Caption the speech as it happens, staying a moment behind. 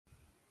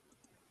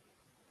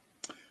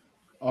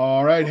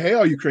All right. Hey,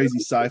 all you crazy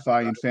sci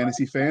fi and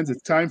fantasy fans.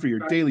 It's time for your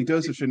daily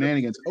dose of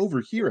shenanigans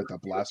over here at the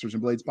Blasters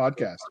and Blades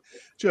podcast.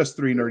 Just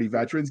three nerdy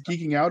veterans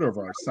geeking out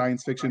over our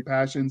science fiction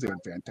passions and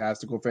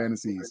fantastical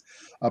fantasies.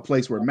 A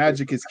place where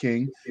magic is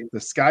king, the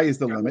sky is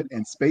the limit,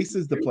 and space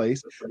is the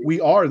place.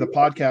 We are the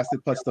podcast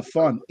that puts the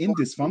fun in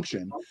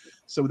dysfunction.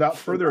 So, without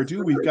further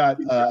ado, we've got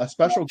a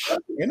special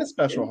and a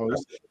special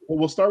host. Well,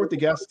 we'll start with the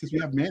guests because we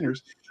have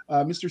manners.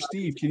 Mr.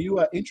 Steve, can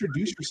you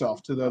introduce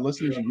yourself to the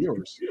listeners and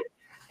viewers?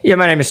 Yeah,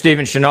 my name is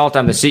Steven Chenault.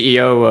 I'm the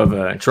CEO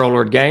of Troll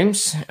Lord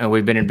Games.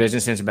 We've been in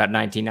business since about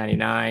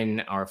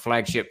 1999. Our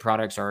flagship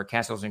products are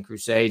Castles and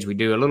Crusades. We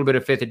do a little bit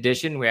of 5th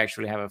edition. We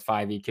actually have a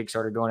 5e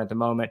Kickstarter going at the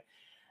moment.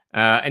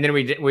 And then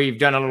we've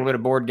done a little bit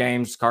of board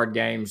games, card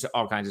games,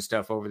 all kinds of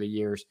stuff over the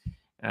years.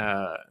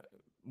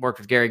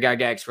 Worked with Gary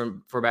Gygax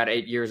for about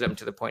 8 years up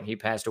until the point he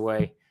passed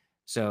away.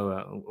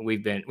 So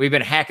we've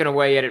been hacking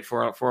away at it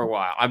for a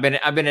while. I've been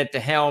at the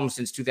helm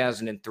since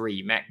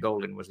 2003. Matt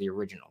Golden was the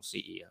original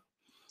CEO.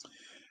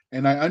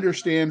 And I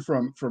understand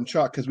from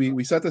Chuck, because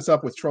we set this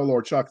up with Troll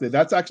Lord Chuck,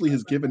 that's actually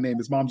his given name.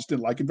 His mom just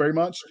didn't like him very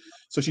much,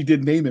 so she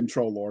did name him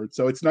Troll Lord.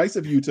 So it's nice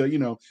of you to,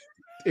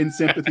 in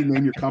sympathy,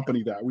 name your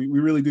company that. We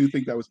really do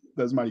think that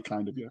was mighty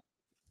kind of you.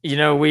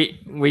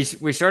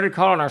 We started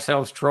calling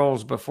ourselves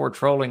trolls before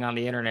trolling on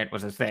the internet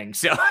was a thing.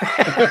 So,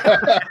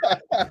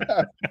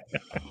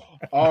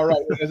 all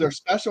right. As our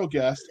special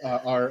guest,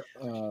 our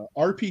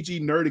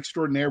RPG nerd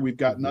extraordinaire, we've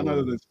got none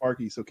other than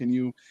Sparky. So, can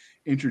you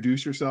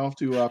introduce yourself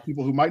to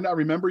people who might not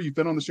remember you've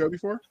been on the show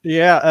before?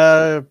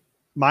 Yeah.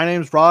 My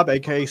name's Rob,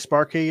 aka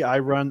Sparky. I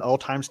run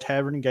Old Times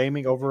Tavern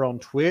Gaming over on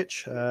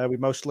Twitch. We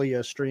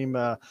mostly stream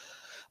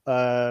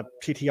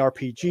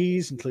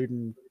TTRPGs,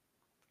 including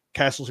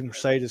Castles and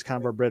Crusades is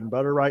kind of our bread and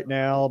butter right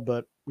now,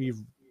 but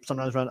we've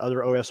sometimes run other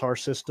OSR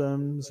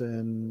systems,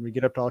 and we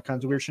get up to all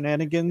kinds of weird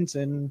shenanigans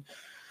and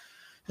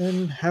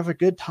have a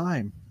good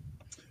time.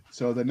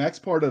 So the next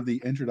part of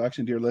the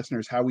introduction, dear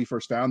listeners, how we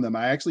first found them.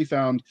 I actually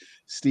found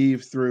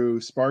Steve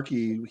through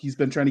Sparky. He's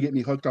been trying to get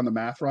me hooked on the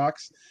Math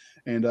Rocks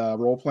and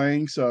role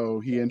playing. So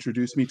he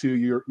introduced me to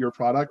your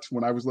product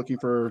when I was looking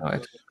for.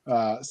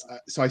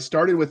 So I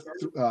started with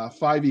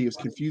 5e. It was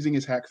confusing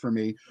as heck for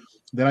me.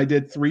 Then I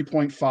did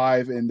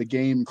 3.5, and the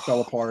game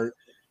fell apart.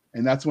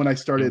 And that's when I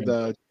started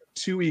the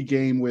 2e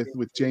game with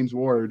James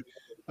Ward.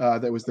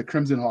 That was the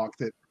Crimson Hawk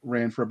that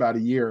ran for about a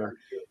year.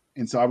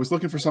 And so I was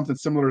looking for something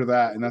similar to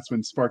that, and that's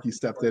when Sparky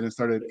stepped in and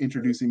started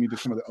introducing me to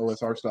some of the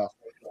OSR stuff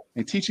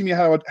and teaching me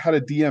how to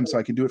DM so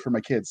I can do it for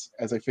my kids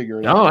as I figure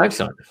it out. Oh,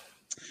 excellent.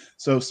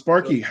 So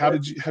Sparky, how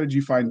did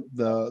you find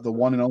the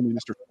one and only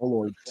Mr. Troll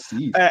Lord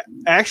Steve?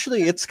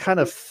 Actually, it's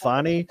kind of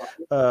funny.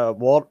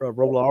 Walt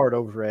Rollard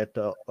over at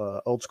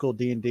Old School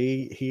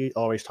D&D, he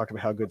always talked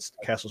about how good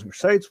Castles and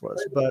Crusades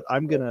was. But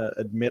I'm gonna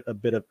admit a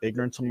bit of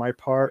ignorance on my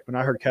part. When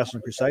I heard Castles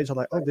and Crusades, I'm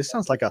like, oh, this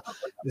sounds like a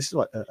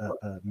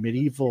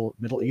medieval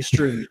Middle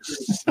Eastern,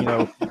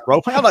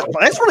 role play. I'm like, well,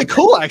 that's really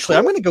cool. Actually,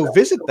 I'm gonna go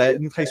visit that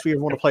in case we ever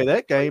want to play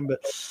that game.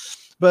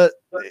 But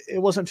it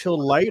wasn't until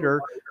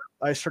later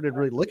I started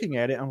really looking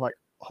at it. I'm like,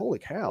 holy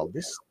cow,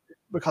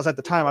 because at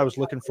the time I was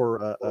looking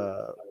for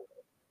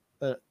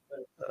a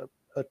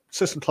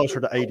system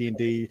closer to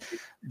AD&D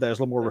that was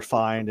a little more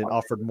refined and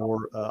offered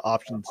more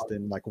options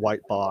than like White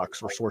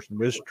Box or Swords and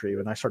Wizardry.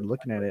 And I started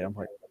looking at it, I'm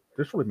like,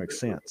 this really makes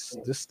sense.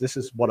 This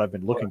is what I've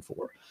been looking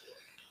for.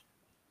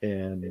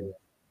 And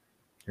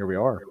here we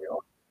are.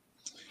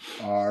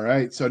 All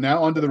right. So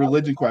now on to the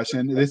religion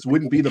question. This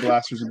wouldn't be the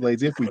Blasters and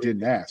Blades if we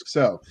didn't ask.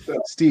 So,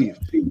 Steve,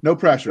 no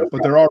pressure,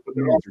 but there are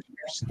answers here.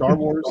 Star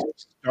Wars,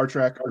 Star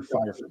Trek, or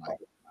Firefly?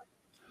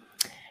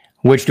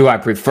 Which do I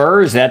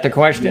prefer? Is that the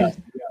question? Yeah.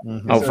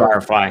 Mm-hmm. Oh,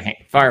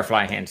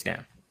 Firefly, hands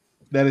down.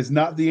 That is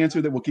not the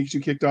answer that will get you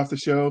kicked off the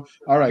show.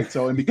 All right.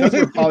 So, and because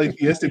we're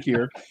polytheistic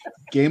here,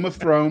 Game of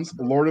Thrones,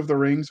 Lord of the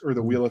Rings, or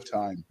The Wheel of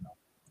Time?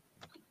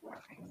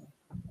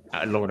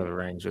 Lord of the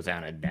Rings,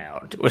 without a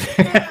doubt.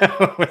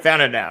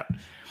 Without a doubt.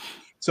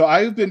 So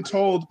I've been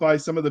told by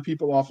some of the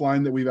people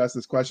offline that we've asked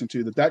this question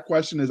to that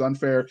question is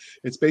unfair.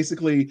 It's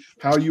basically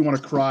how you want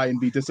to cry and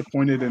be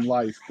disappointed in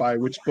life by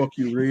which book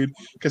you read,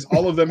 because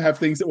all of them have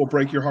things that will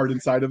break your heart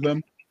inside of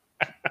them.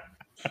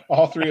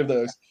 All three of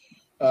those.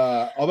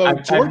 Although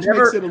George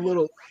makes it a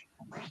little.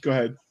 Go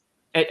ahead.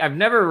 I've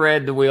never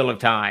read The Wheel of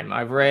Time.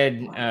 I've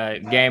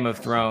read Game of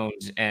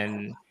Thrones,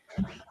 and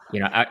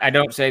I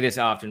don't say this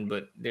often,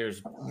 but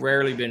there's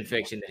rarely been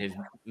fiction that has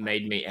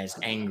made me as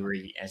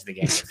angry as the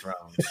Game of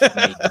Thrones.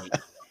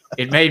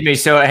 It made me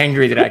so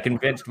angry that I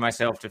convinced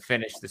myself to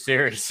finish the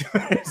series.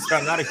 So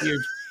I'm not a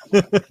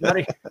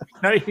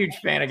huge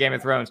fan of Game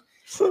of Thrones,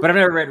 but I've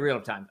never read Wheel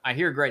of Time. I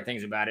hear great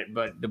things about it,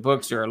 but the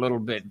books are a little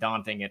bit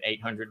daunting at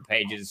 800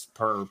 pages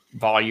per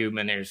volume,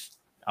 and there's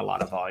a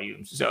lot of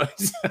volumes. So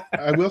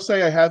I will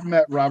say I have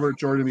met Robert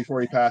Jordan before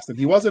he passed, and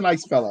he was a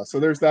nice fella. So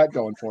there's that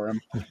going for him.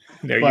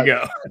 You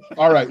go.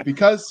 All right,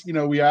 because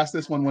we asked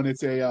this one when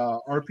it's a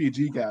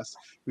RPG guest.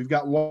 We've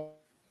got one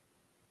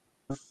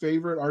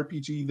favorite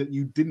RPG that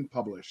you didn't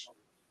publish.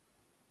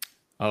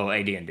 Oh,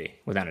 AD&D,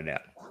 without a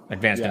doubt.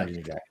 Advanced Dungeons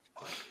and Dragons.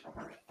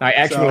 I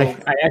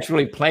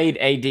actually played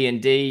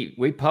AD&D.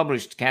 We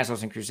published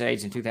Castles and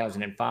Crusades in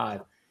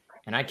 2005,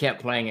 and I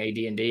kept playing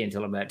AD&D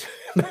until about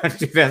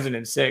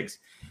 2006,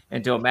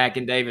 until Mac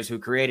and Davis, who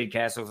created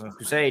Castles and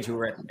Crusades, who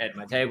were at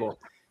my table,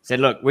 said,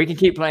 "Look, we can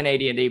keep playing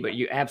AD&D, but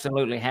you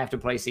absolutely have to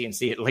play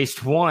CNC at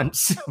least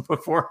once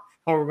before,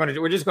 or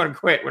we're just going to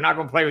quit. We're not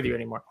going to play with you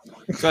anymore."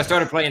 So I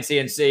started playing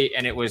CNC,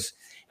 and it was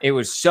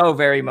so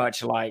very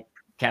much like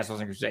Castles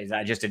and Crusades.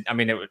 It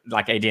was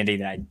like AD&D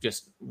that I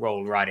just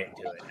rolled right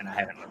into it, and I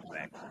haven't looked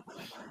back.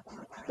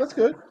 That's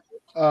good.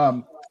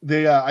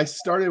 I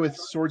started with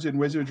Swords and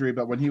Wizardry,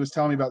 but when he was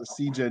telling me about the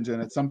Siege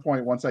Engine, at some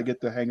point, once I get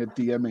the hang of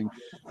DMing,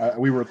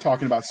 we were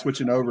talking about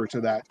switching over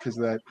to that, because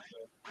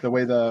the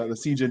way the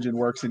Siege Engine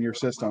works in your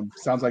system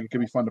sounds like it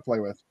could be fun to play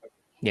with.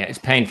 Yeah, it's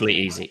painfully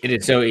easy. It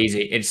is so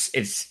easy.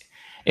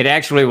 It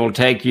actually will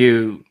take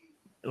you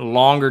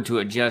longer to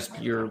adjust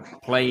your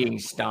playing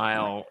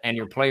style and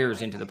your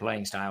players into the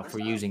playing style for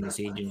using the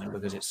Siege Engine,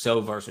 because it's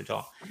so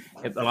versatile.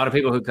 A lot of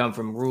people who come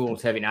from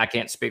rules heavy, now I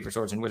can't speak for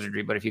Swords and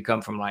Wizardry, but if you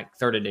come from like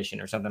 3rd edition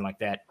or something like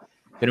that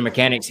are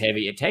mechanics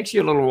heavy, it takes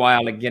you a little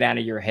while to get out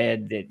of your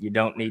head that you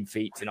don't need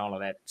feats and all of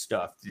that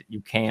stuff.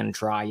 You can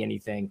try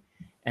anything.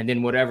 And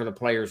then whatever the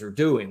players are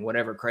doing,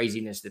 whatever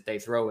craziness that they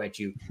throw at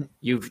you,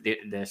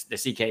 the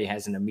CK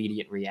has an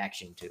immediate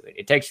reaction to it.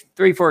 It takes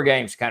 3-4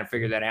 games to kind of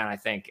figure that out, I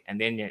think, and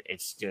then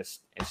it's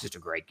just a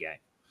great game.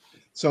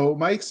 So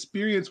my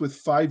experience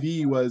with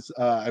 5e was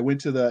I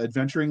went to the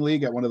Adventuring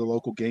League at one of the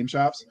local game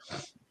shops,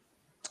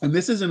 and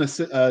this isn't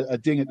a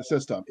ding at the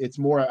system. It's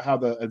more at how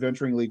the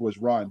Adventuring League was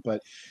run,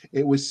 but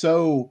it was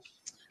so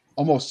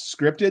almost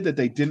scripted that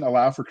they didn't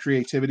allow for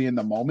creativity in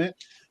the moment.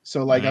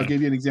 So, like, I'll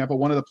give you an example.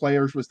 One of the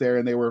players was there,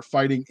 and they were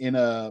fighting in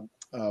a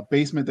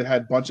basement that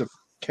had a bunch of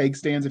keg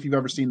stands. If you've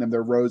ever seen them,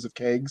 they're rows of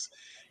kegs,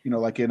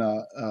 like in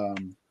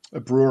a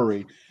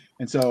brewery.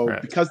 And so,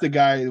 because the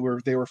guy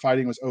they were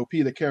fighting was OP,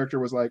 the character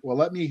was like, "Well,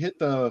 let me hit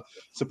the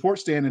support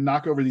stand and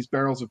knock over these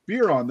barrels of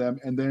beer on them,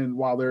 and then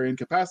while they're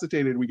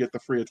incapacitated, we get the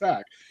free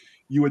attack."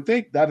 You would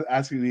think that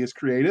actually is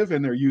creative,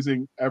 and they're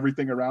using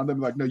everything around them.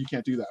 Like, no, you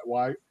can't do that.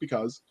 Why?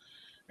 Because.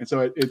 And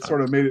so it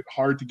sort of made it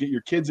hard to get your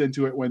kids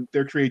into it when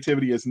their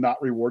creativity is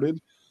not rewarded.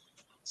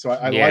 So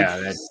I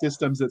like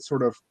systems that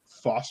sort of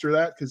foster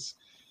that, because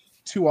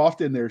too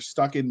often they're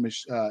stuck in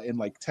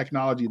like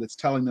technology that's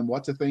telling them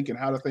what to think and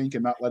how to think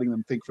and not letting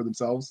them think for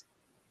themselves.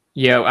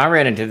 Yeah, I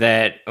ran into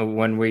that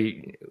when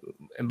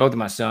both of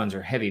my sons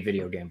are heavy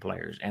video game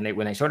players. And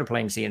when they started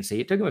playing CNC,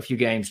 it took them a few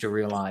games to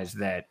realize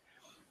that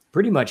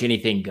pretty much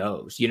anything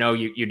goes. You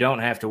don't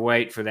have to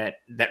wait for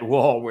that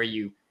wall where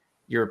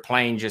your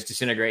plane just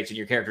disintegrates and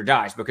your character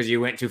dies because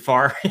you went too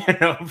far,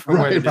 from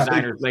where the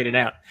designers laid it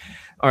out,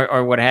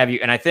 or what have you.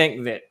 And I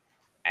think that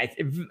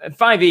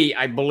 5e,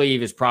 I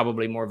believe, is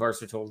probably more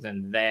versatile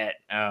than that.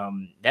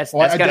 That's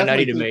kind of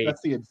nutty to me.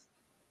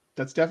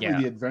 That's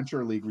definitely the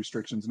Adventure League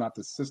restrictions, not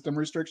the system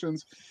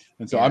restrictions.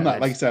 And so I'm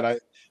not, like I said,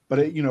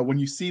 but when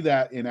you see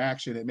that in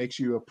action, it makes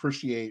you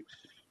appreciate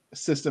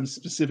systems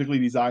specifically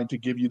designed to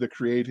give you the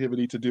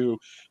creativity to do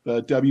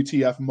the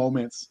WTF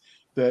moments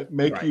that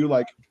make you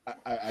like,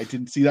 I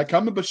didn't see that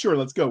coming, but sure,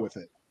 let's go with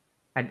it.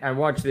 I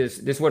watched this.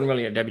 This wasn't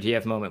really a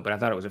WTF moment, but I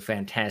thought it was a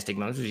fantastic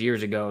moment. This was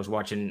years ago. I was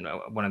watching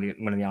one of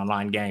the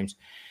online games,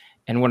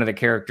 and one of the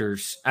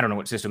characters, I don't know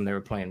what system they were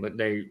playing, but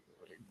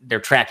they're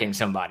tracking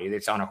somebody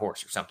that's on a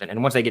horse or something.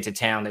 And once they get to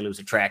town, they lose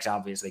the tracks,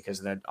 obviously,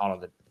 because of all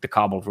of the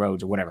cobbled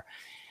roads or whatever.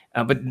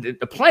 But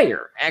the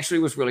player actually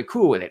was really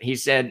cool with it. He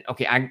said,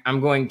 "Okay, I'm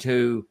going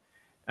to."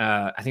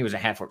 I think it was a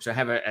half orc. So I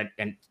have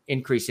an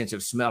increased sense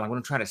of smell. I'm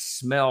going to try to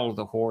smell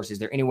the horse. Is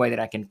there any way that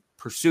I can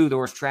pursue the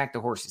horse, track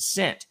the horse's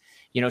scent?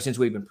 Since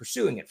we've been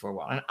pursuing it for a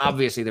while. And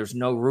obviously there's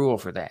no rule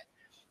for that.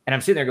 And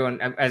I'm sitting there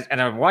going,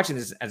 and I'm watching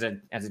this as a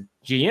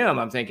GM,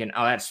 I'm thinking,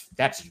 oh,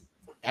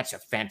 that's a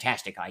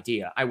fantastic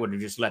idea. I would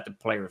have just let the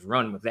players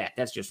run with that.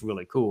 That's just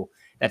really cool.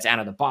 That's out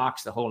of the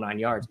box, the whole 9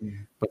 yards.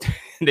 Mm-hmm. But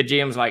the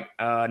GM's like,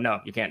 no,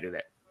 you can't do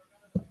that.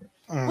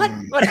 What?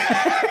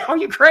 Are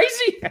you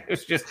crazy?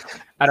 It's just,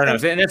 I don't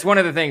know. And that's one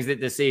of the things that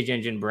the Siege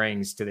Engine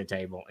brings to the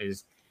table,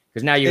 is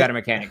because now you got a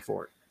mechanic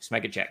for it. Just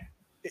make a check.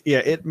 Yeah,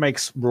 it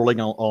makes ruling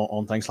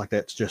on things like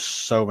that just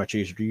so much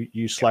easier.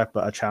 You slap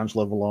a challenge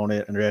level on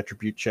it and an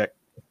attribute check,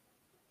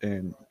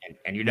 and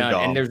you're done.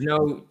 And there's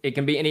it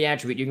can be any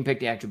attribute. You can pick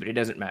the attribute. It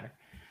doesn't matter.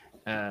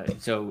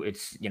 So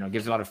it's,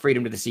 gives a lot of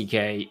freedom to the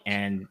CK.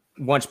 And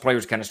once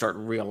players kind of start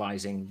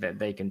realizing that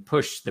they can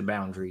push the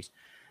boundaries.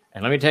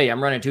 And let me tell you,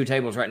 I'm running 2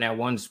 tables right now.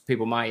 One's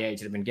people my age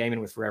that have been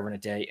gaming with forever and a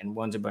day, and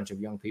one's a bunch of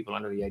young people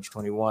under the age of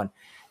 21.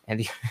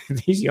 And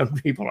these young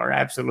people are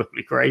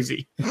absolutely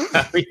crazy.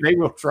 I mean, they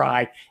will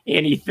try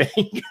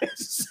anything.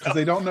 Because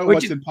they don't know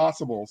what's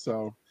impossible.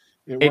 So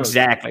it works.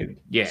 Exactly.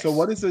 Yes. So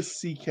what is a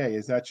CK?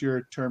 Is that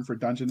your term for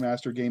Dungeon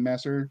Master, Game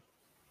Master?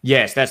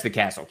 Yes, that's the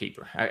Castle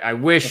Keeper. I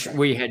wish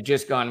we had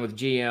just gone with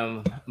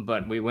GM,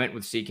 but we went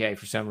with CK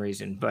for some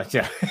reason. But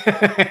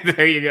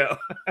there you go.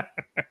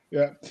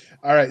 Yeah.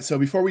 All right. So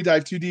before we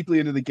dive too deeply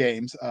into the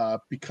games,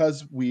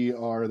 because we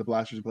are the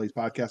Blasters and Blades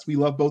podcast, we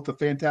love both the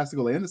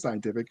fantastical and the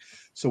scientific.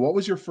 So what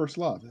was your first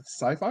love?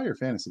 Sci-fi or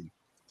fantasy?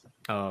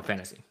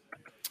 Fantasy.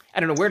 I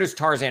don't know, where does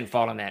Tarzan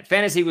fall on that?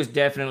 Fantasy was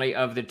definitely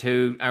of the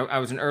two. I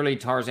was an early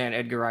Tarzan,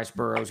 Edgar Rice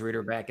Burroughs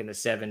reader back in the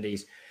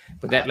 70s,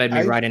 but that led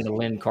me right into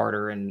Lynn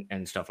Carter and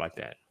stuff like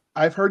that.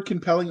 I've heard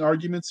compelling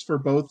arguments for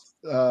both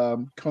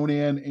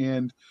Conan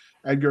and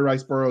Edgar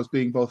Rice Burroughs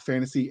being both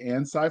fantasy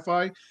and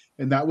sci-fi,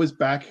 and that was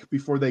back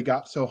before they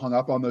got so hung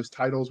up on those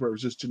titles where it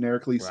was just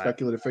generically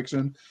speculative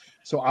fiction.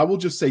 So I will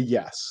just say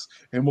yes,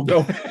 and we'll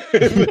go.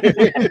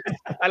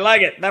 I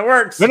like it. That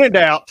works. When in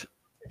doubt.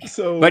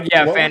 So, but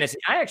yeah, fantasy.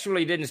 I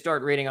actually didn't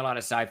start reading a lot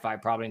of sci-fi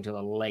probably until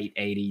the late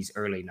 80s,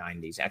 early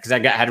 90s, because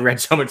had read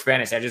so much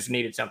fantasy. I just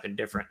needed something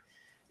different.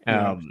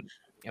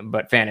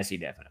 But fantasy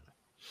definitely.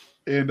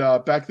 And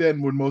back then,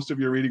 when most of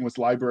your reading was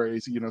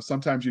libraries,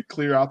 sometimes you'd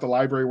clear out the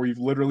library where you've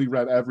literally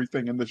read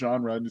everything in the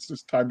genre, and it's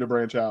just time to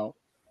branch out.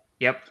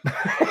 Yep.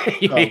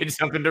 You needed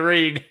something to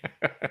read.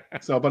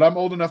 But I'm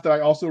old enough that I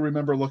also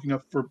remember looking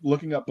up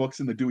books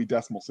in the Dewey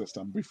Decimal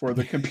System before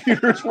the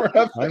computers were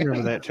up. I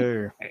remember that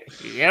too.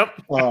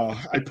 Yep.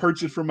 I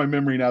purged it from my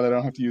memory now that I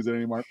don't have to use it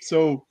anymore.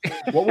 So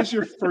what was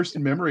your first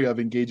memory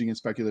of engaging in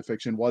speculative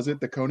fiction? Was it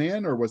the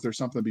Conan, or was there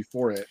something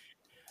before it?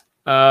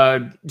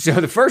 So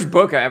the first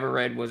book I ever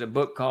read was a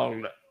book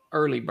called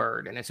Early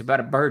Bird, and it's about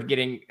a bird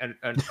getting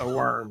a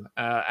worm.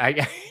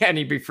 And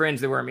he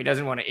befriends the worm. He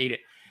doesn't want to eat it.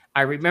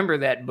 I remember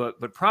that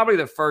book, but probably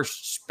the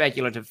first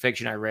speculative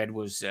fiction I read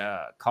was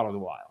Call of the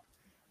Wild.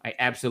 I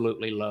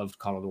absolutely loved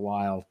Call of the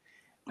Wild.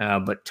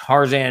 But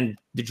Tarzan,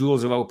 The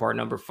Jewels of Opar,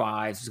 number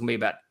 5. This is going to be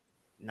about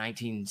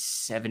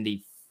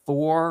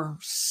 1974,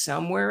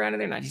 somewhere around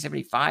there,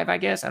 1975, I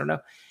guess. I don't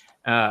know.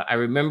 I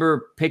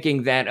remember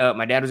picking that up.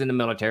 My dad was in the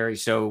military,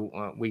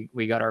 so we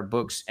got our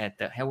books at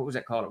what was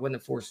that called? It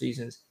wasn't the Four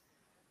Seasons.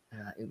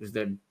 It was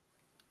the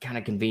kind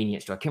of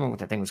convenience store. I can't remember what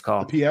that thing was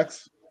called. The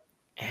PX?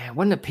 It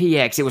wasn't the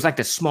PX. It was like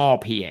the small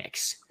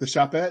PX. The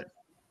Shopette?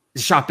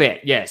 The Shopette,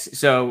 yes.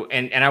 So,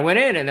 and I went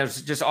in, and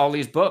there's just all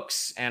these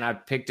books, and I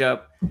picked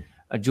up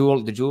The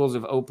Jewels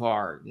of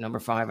Opar, number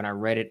 5, and I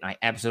read it, and I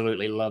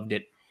absolutely loved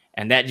it.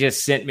 And that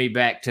just sent me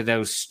back to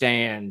those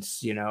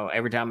stands.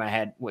 Every time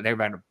they were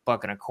about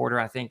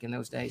 $1.25, I think, in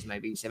those days,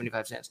 maybe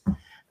 75 cents.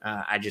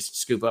 I just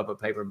scoop up a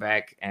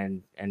paperback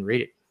and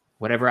read it,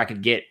 whatever I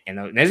could get. And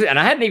I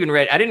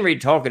didn't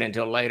read Tolkien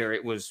until later.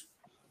 It was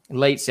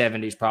late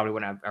 70s, probably,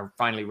 when I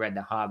finally read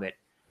The Hobbit,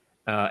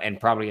 and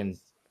probably in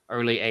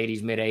early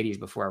 80s, mid 80s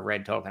before I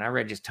read Tolkien. I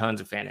read just tons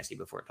of fantasy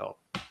before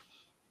Tolkien.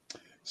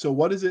 So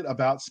what is it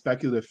about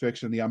speculative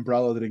fiction, the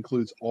umbrella that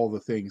includes all the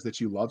things, that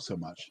you love so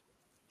much?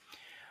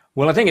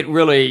 Well, I think it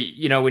really,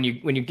 when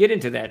you get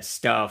into that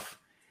stuff,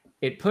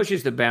 it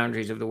pushes the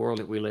boundaries of the world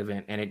that we live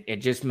in, and it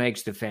just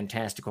makes the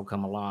fantastical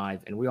come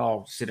alive. And we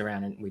all sit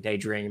around and we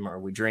daydream or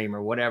we dream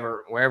or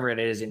whatever, wherever it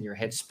is in your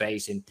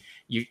headspace, and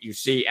you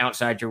see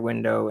outside your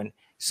window, and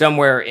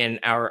somewhere in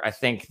I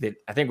think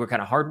we're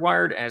kind of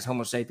hardwired as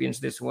Homo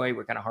sapiens this way.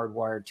 We're kind of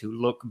hardwired to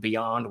look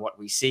beyond what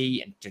we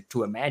see and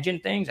to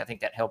imagine things. I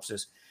think that helps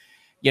us,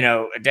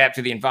 adapt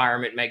to the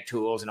environment, make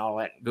tools and all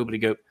that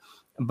goobly-goop.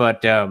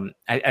 But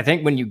I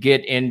think when you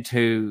get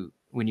into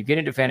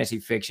fantasy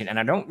fiction, and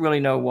I don't really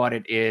know what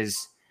it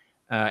is,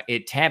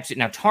 it taps it.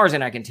 Now,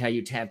 Tarzan, I can tell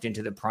you, tapped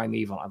into the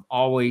primeval. I've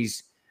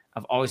always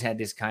had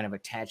this kind of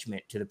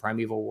attachment to the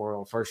primeval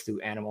world, first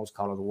through animals,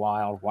 Call of the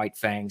Wild, White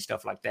Fang,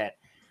 stuff like that.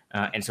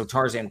 And so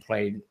Tarzan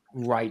played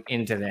right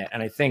into that.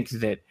 And I think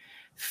that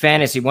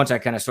fantasy, once I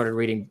kind of started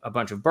reading a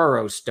bunch of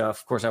Burroughs stuff,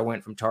 of course, I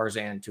went from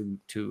Tarzan to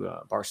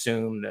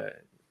Barsoom,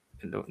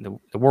 the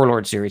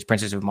Warlord series,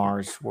 Princess of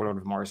Mars, Warlord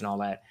of Mars, and all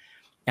that.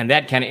 And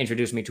that kind of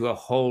introduced me to a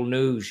whole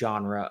new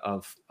genre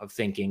of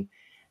thinking.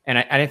 And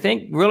I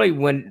think really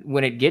when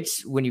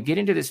you get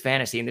into this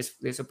fantasy, and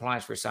this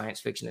applies for science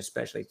fiction,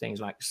 especially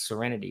things like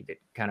Serenity that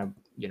kind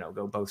of,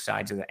 go both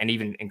sides of that, and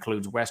even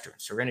includes Western.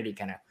 Serenity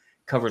kind of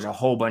covers a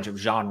whole bunch of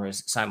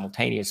genres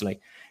simultaneously.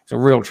 It's a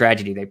real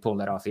tragedy they pulled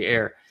that off the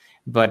air.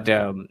 But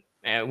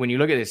when you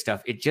look at this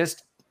stuff,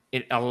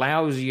 it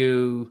allows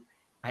you.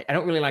 I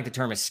don't really like the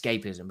term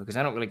escapism, because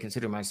I don't really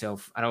consider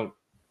myself.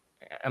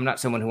 I'm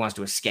not someone who wants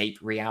to escape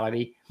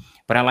reality,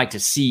 but I like to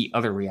see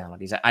other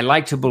realities. I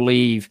like to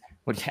believe.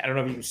 Which I don't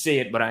know if you can see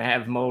it, but I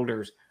have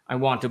molders. I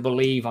want to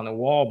believe on the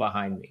wall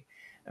behind me.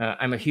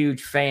 I'm a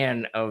huge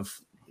fan of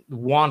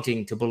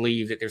wanting to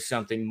believe that there's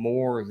something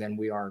more than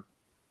we are,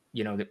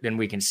 than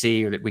we can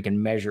see or that we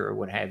can measure or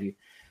what have you.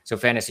 So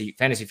fantasy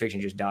fiction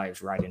just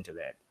dives right into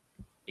that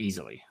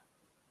easily.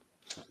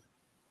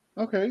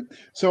 Okay.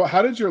 So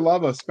how did your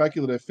love of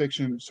speculative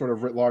fiction sort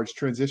of writ large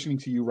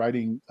transitioning to you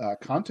writing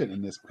content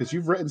in this? Because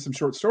you've written some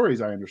short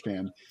stories, I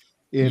understand,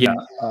 in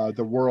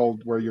the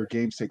world where your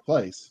games take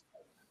place.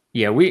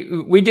 Yeah,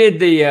 we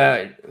did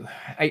way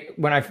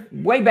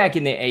back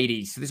in the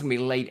 80s, so this is going to be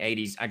late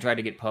 80s, I tried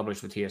to get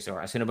published with TSR.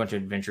 I sent a bunch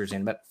of adventures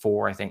in, about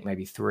 4, I think,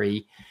 maybe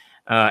 3.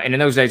 And in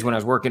those days when I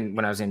was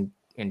in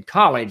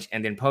college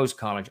and then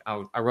post-college,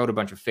 I wrote a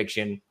bunch of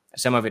fiction.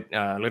 some of it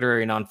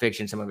literary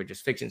nonfiction, some of it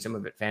just fiction, some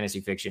of it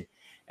fantasy fiction.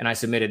 And I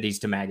submitted these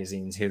to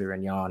magazines hither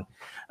and yon.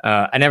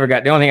 The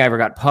only thing I ever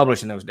got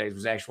published in those days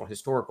was actual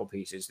historical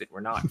pieces that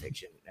were not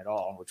fiction at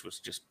all, which was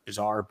just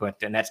bizarre. But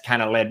then that's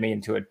kind of led me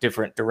into a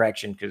different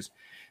direction, because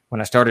when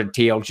I started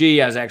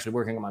TLG, I was actually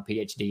working on my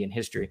PhD in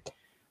history.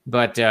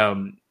 But I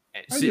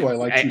knew I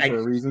liked you for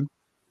a reason.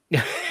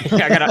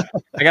 I got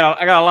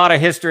a lot of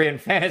history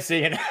and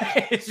fantasy, and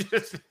it's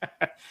just.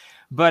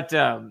 But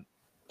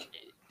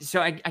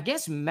so I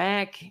guess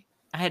Mac.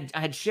 I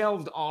had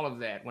shelved all of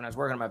that when I was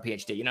working on my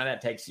PhD. You know,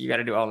 you got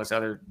to do all this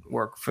other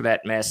work for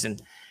that mess. And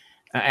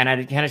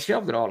I kind of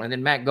shelved it all. And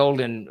then Matt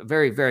Golden, a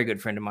very, very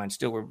good friend of mine,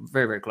 still we're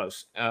very, very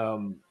close.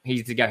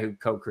 He's the guy who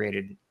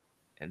co-created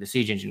the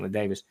Siege Engine with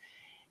Davis.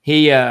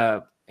 He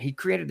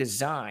created a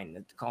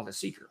design called the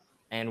Seeker.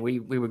 And we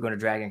were going to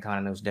Dragon Con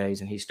in those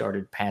days, and he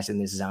started passing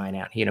this design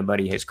out. He and a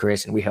buddy, his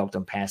Chris, and we helped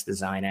him pass the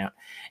design out.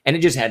 And it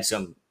just had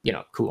some,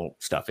 cool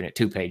stuff in it,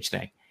 2-page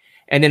thing.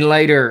 And then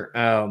later,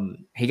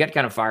 he got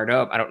kind of fired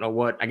up. I don't know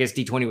what. I guess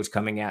D20 was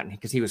coming out,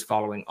 because he was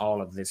following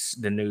all of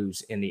the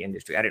news in the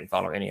industry. I didn't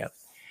follow any of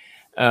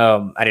it.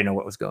 I didn't know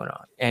what was going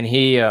on. And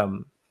he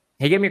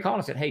gave me a call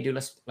and said, "Hey, dude,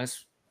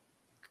 let's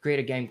create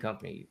a game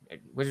company.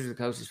 Wizards of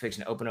the Coast is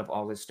fixing to open up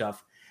all this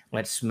stuff.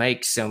 Let's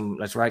write some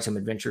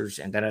adventures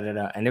and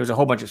da-da-da-da." And there was a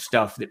whole bunch of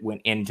stuff that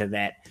went into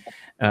that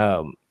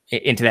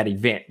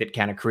event that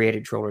kind of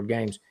created Troll Lord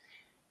Games.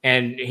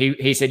 And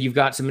he said,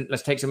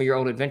 let's take some of your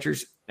old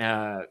adventures.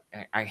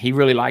 He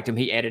really liked them.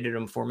 He edited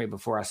them for me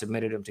before I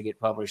submitted them to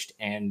get published.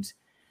 And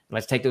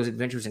let's take those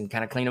adventures and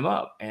kind of clean them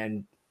up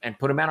and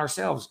put them out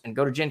ourselves and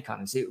go to Gen Con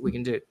and see what we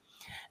can do.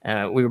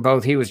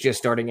 He was just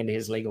starting into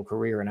his legal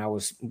career, and I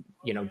was,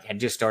 had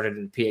just started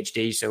in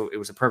PhD. So it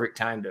was a perfect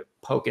time to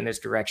poke in this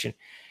direction.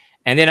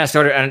 And then I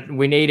started, and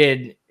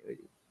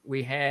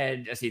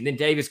then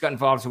Davis got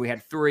involved. So we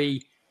had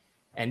 3,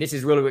 and this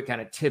is really what kind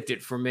of tipped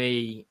it for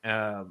me.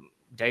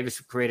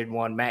 Davis created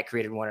one, Matt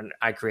created one, and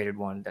I created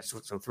one. That's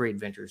so 3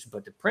 adventures.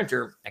 But the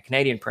printer, a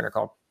Canadian printer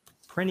called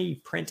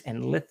Printy Print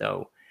and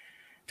Litho,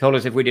 told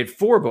us if we did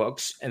 4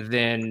 books,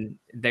 then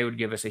they would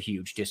give us a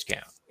huge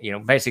discount.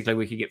 Basically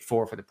we could get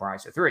 4 for the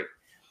price of 3.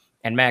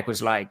 And Mac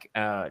was like,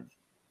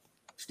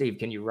 "Steve,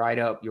 can you write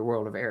up your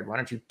world of Arid? Why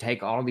don't you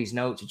take all of these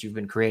notes that you've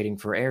been creating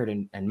for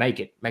Arid and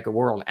make a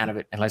world out of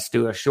it? And let's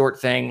do a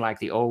short thing like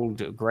the old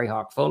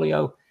Greyhawk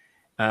folio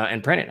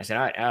and print it." I said,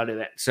 "All right, I'll do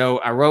that." So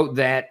I wrote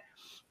that.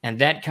 And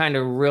that kind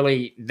of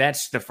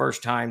that's the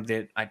first time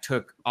that I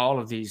took all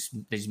of these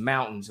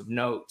mountains of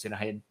notes that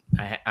I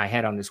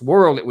had on this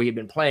world that we had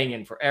been playing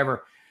in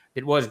forever.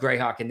 It was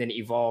Greyhawk, and then it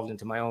evolved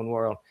into my own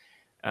world.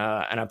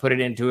 And I put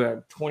it into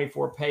a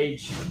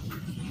 24-page.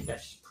 I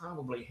should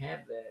probably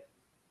have that.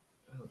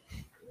 Oh,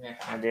 yeah,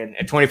 I did.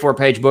 A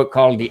 24-page book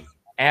called The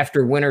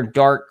After Winter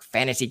Dark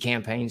Fantasy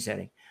Campaign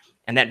Setting.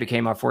 And that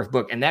became my 4th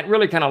book. And that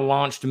really kind of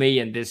launched me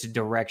in this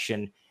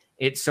direction.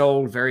 It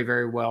sold very,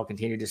 very well,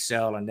 continued to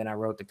sell. And then I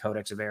wrote the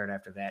Codex of Arid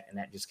after that. And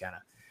that just kind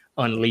of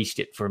unleashed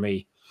it for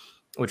me,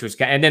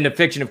 and then the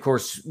fiction, of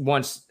course,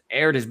 once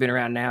Arid has been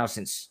around now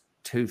since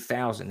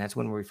 2000. That's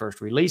when we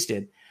first released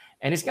it.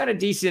 And it's got a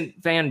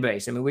decent fan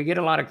base. I mean, we get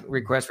a lot of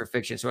requests for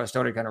fiction. So I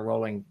started kind of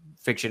rolling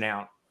fiction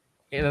out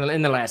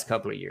in the last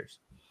couple of years.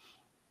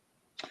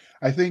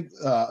 I think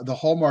the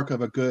hallmark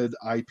of a good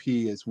IP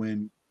is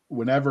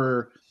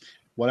whenever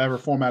whatever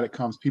format it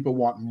comes, people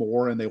want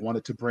more and they want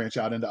it to branch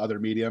out into other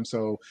mediums.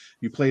 So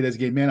you play it as a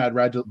game, man, I'd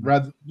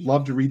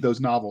love to read those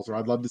novels, or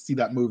I'd love to see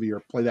that movie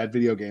or play that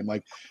video game.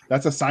 Like,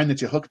 that's a sign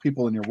that you hook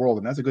people in your world,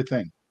 and that's a good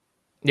thing.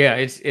 Yeah,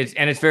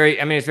 it's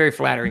very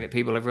flattering that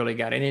people have really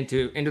gotten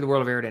into the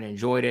world of Arid and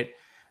enjoyed it.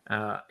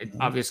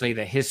 Obviously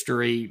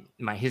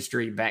my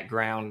history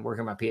background,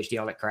 working my PhD,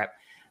 all that crap,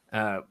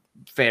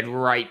 fed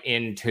right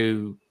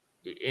into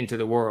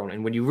the world.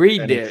 And when you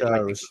read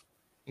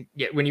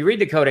when you read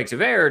the Codex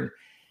of Arid,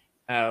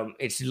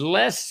 it's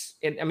less.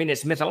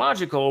 It's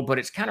mythological, but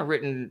it's kind of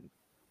written,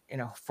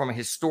 from a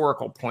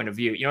historical point of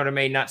view. You know what I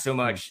mean? Not so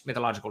much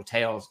mythological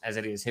tales as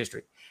it is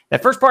history.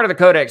 That first part of the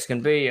Codex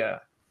can be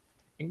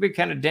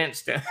kind of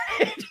dense to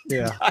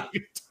It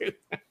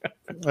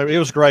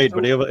was great,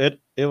 but it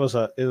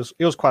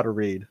was quite a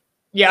read.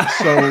 Yeah.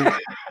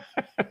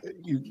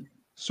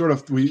 So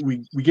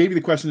we gave you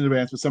the question in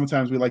advance, but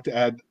sometimes we like to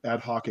add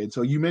hoc in.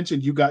 So you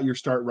mentioned you got your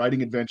start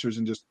writing adventures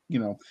and just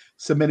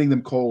submitting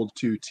them cold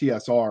to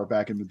TSR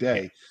back in the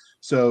day.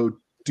 So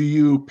do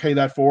you pay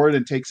that forward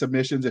and take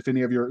submissions if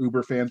any of your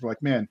Uber fans were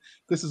like, "Man,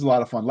 this is a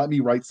lot of fun, let me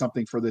write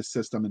something for this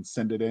system and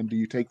send it in"? Do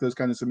you take those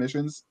kind of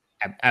submissions?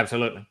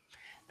 Absolutely.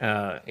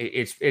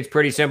 It's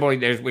pretty simple.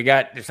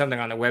 There's something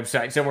on the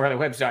website, somewhere on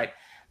the website.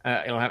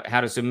 It'll have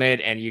how to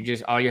submit, and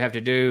all you have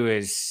to do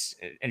is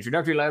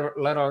introductory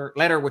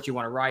letter, what you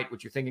want to write,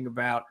 what you're thinking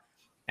about,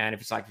 and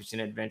if it's an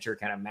adventure,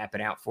 kind of map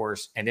it out for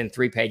us, and then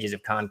 3 pages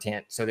of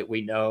content so that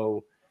we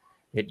know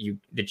that you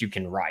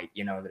can write.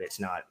 That it's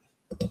not,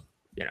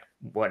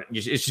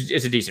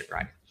 it's a decent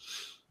writing.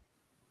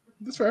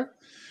 That's fair.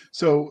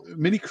 So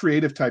many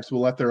creative types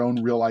will let their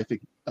own real life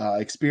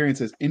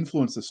experiences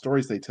influence the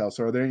stories they tell.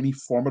 So are there any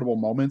formidable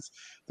moments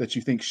that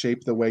you think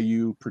shape the way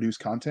you produce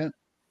content?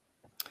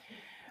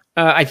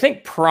 I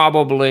think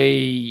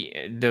probably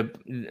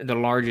the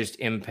largest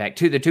impact,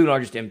 the two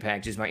largest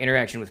impacts, is my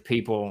interaction with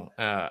people.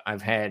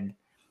 I've had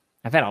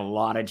a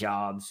lot of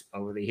jobs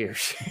over the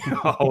years.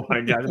 Oh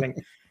my God,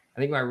 I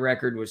think my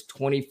record was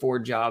 24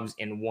 jobs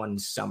in one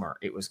summer.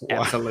 It was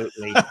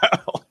absolutely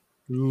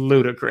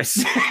ludicrous.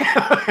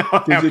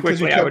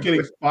 Because you kept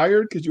getting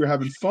fired because you were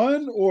having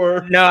fun,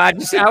 or no? I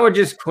would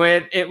just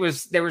quit. I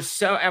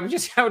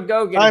would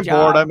go get a job.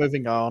 I'm bored. I'm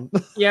moving on.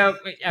 Yeah,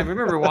 I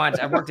remember once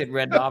I worked at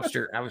Red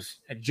Lobster. I was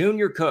a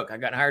junior cook. I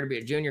got hired to be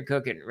a junior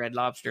cook at Red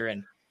Lobster,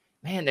 and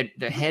man,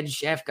 the head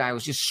chef guy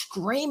was just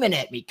screaming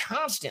at me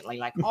constantly,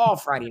 like all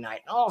Friday night,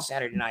 all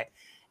Saturday night.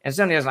 And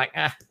Sunday I was like,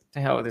 to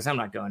hell with this, I'm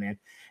not going in.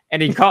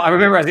 And he called. I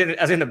remember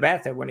I was in the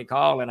bathtub when he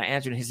called, and I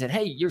answered, and he said,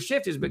 "Hey, your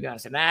shift has begun." I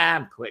said, "Nah,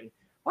 I'm quitting."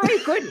 "Why are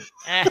you quitting?"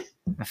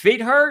 "My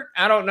feet hurt.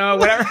 I don't know.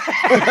 Whatever."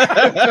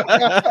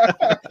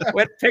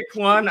 Pick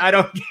one. I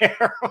don't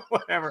care.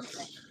 Whatever.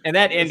 And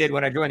that ended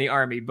when I joined the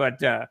Army.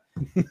 But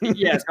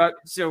yeah,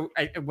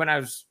 when I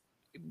was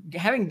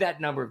having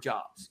that number of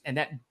jobs and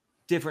that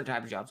different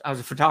type of jobs, I was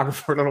a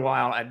photographer for a little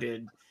while. I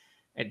did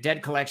a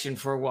dead collection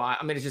for a while.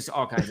 I mean, it's just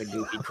all kinds of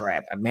goofy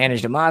crap. I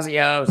managed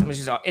Amazios. I mean,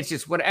 it's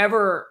just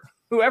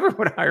whoever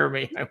would hire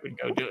me, I would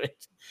go do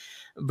it.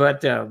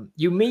 But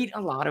you meet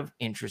a lot of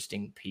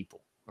interesting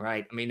people,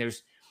 right? I mean,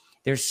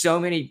 there's so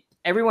many.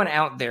 Everyone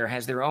out there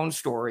has their own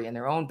story and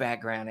their own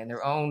background and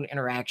their own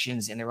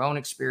interactions and their own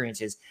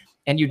experiences,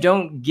 and you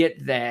don't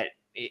get that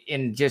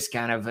in just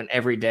kind of an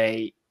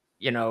everyday,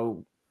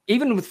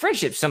 even with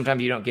friendships.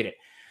 Sometimes you don't get it.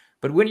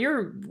 But when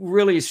you're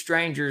really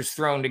strangers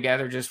thrown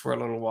together just for a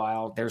little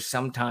while, there's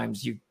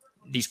sometimes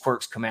these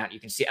quirks come out. You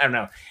can see. I don't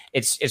know.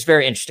 It's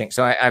very interesting.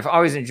 So I've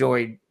always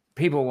enjoyed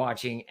people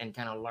watching and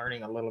kind of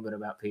learning a little bit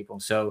about people.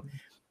 So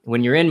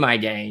when you're in my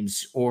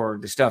games or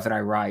the stuff that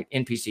I write,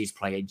 NPCs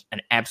play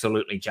an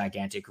absolutely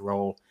gigantic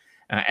role,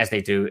 as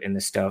they do in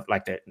the stuff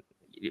like that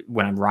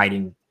when I'm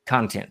writing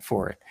content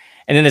for it.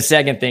 And then the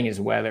second thing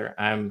is weather.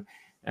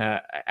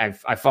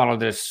 I follow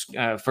this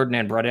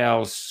Ferdinand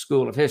Brauddel's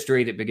school of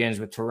history that begins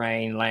with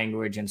terrain,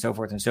 language, and so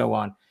forth and so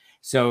on.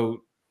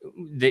 So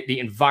the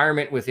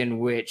environment within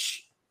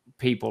which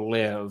people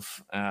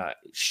live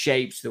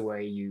shapes the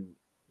way you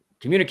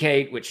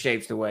communicate, which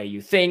shapes the way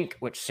you think,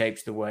 which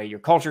shapes the way your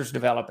cultures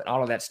develop, and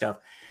all of that stuff.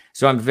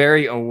 So I'm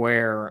very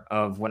aware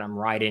of when I'm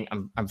writing.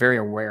 I'm very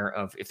aware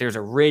of if there's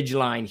a ridge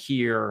line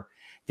here,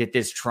 that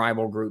this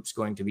tribal group's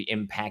going to be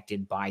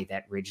impacted by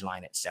that ridge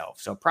line itself.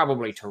 So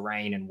probably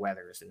terrain and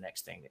weather is the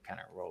next thing that kind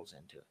of rolls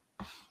into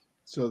it.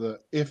 So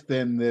the if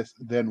then this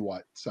then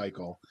what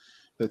cycle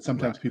that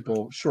sometimes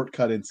people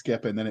shortcut and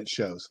skip, and then it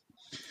shows.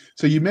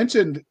 So you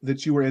mentioned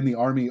that you were in the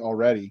Army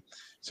already.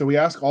 So we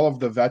ask all of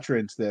the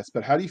veterans this,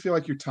 but how do you feel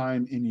like your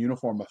time in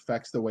uniform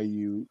affects the way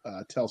you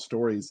tell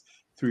stories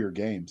through your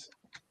games?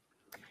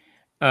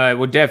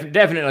 Well,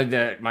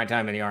 definitely my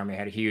time in the Army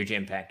had a huge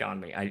impact on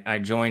me. I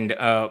joined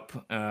up.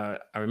 I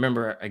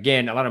remember,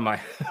 again, a lot of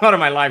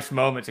my life's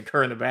moments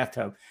occur in the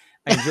bathtub.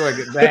 I enjoy a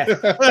good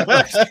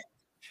bath.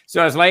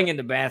 So I was laying in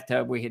the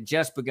bathtub. We had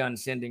just begun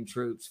sending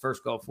troops,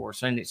 First Gulf War,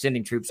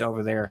 sending troops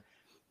over there.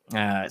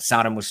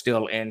 Saddam was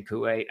still in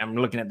Kuwait. I'm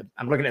looking at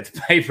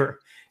the paper,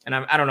 and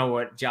I don't know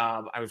what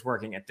job I was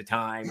working at the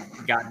time.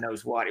 God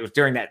knows what. It was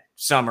during that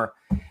summer,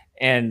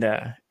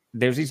 and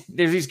there's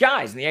these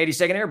guys in the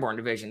 82nd Airborne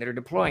Division that are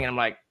deploying, and I'm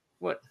like,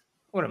 what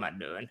am I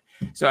doing?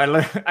 So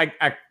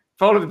I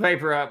folded the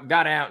paper up,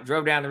 got out,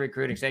 drove down the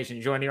recruiting station,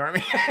 and joined the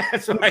Army.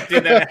 So I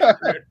did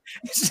that.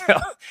 So,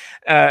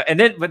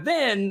 but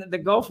then the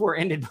Gulf War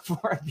ended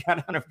before I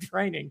got out of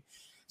training.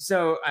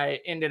 So I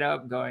ended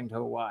up going to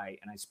Hawaii,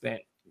 and I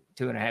spent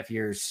 2.5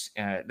 years.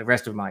 The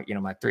rest of my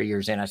 3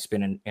 years in, I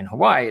spent in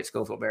Hawaii at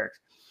Schofield Barracks.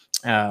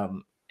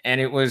 And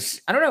it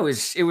was, I don't know,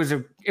 it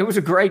was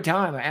a great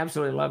time. I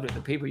absolutely loved it. The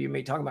people you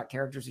meet, talking about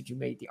characters that you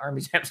meet, the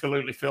Army's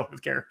absolutely filled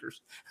with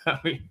characters. I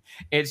mean,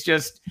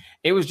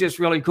 it was just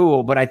really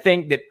cool. But I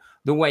think that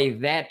the way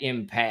that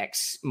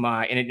impacts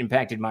and it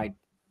impacted my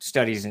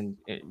studies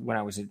when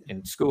I was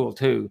in school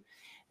too,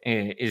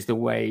 is the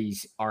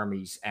ways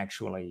armies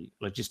actually,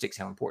 logistics,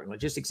 how important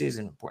logistics is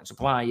and important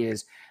supply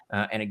is.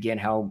 And again,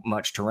 how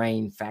much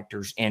terrain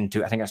factors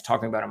into, I think I was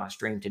talking about on my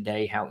stream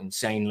today, how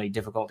insanely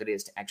difficult it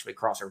is to actually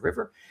cross a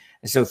river.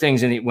 And so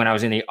when I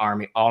was in the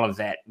Army, all of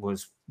that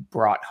was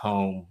brought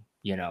home,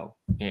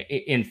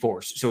 in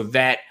force. So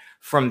that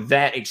from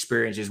that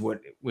experience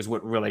was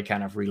what really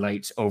kind of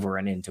relates over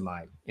and into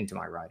my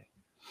writing.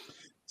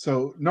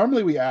 So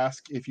normally we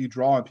ask if you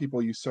draw on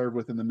people you serve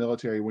with in the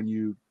military when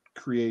you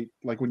create,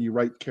 like when you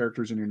write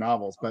characters in your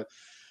novels, but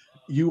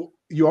you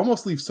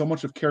almost leave so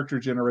much of character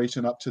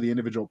generation up to the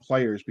individual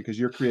players because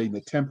you're creating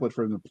the template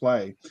for them to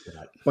play.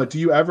 But do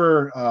you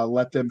ever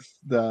let them,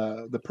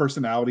 the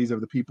personalities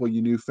of the people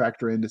you knew,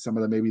 factor into some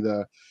of maybe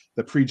the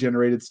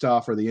pre-generated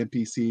stuff or the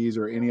NPCs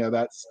or any of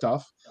that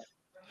stuff?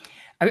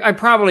 I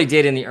probably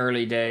did in the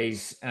early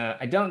days.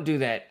 I don't do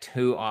that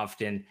too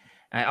often.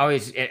 I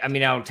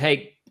mean, I'll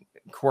take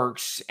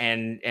quirks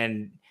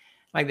and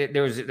like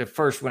there was the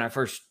first when I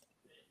first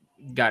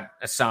got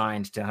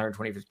assigned to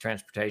 125th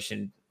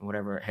Transportation,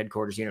 whatever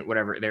headquarters unit,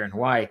 whatever there in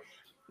Hawaii.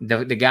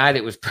 The guy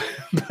that was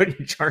put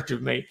in charge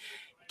of me,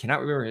 cannot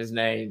remember his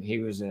name. He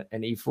was an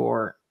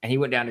E4, and he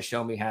went down to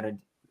show me how to,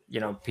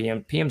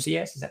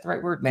 PMCS. Is that the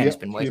right word? Man, it's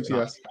been wasted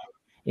on.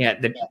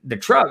 Yeah, the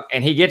truck,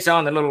 and he gets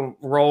on the little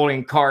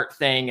rolling cart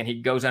thing, and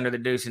he goes under the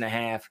deuce and a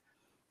half,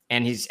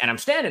 and I'm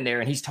standing there,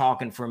 and he's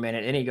talking for a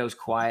minute, and he goes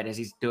quiet as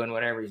he's doing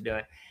whatever he's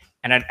doing,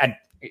 and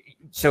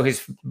so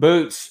his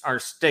boots are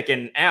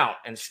sticking out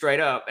and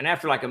straight up, and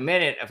after like a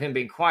minute of him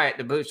being quiet,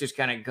 the boots just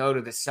kind of go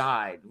to the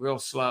side real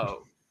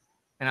slow,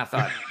 and I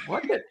thought,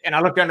 what? And I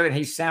looked under it, and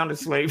he's sound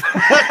asleep.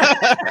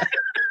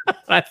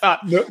 I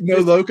thought, no,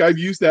 Loke, I've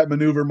used that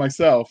maneuver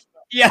myself.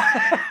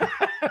 Yeah,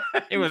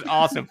 it was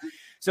awesome.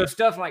 So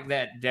stuff like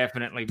that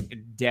definitely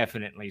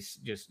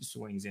just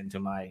swings into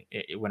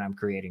when I'm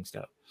creating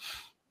stuff.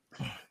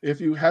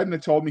 If you hadn't have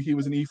told me he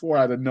was an E4,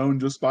 I'd have known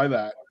just by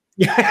that.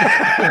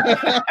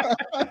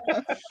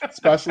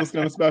 Specialist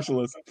on a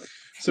specialist.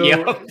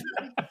 So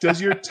does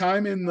your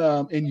time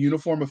in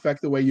uniform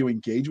affect the way you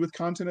engage with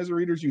content as a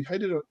reader? You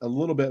hit it a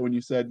little bit when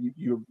you said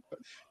you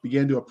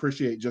began to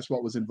appreciate just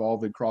what was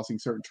involved in crossing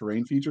certain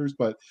terrain features,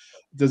 but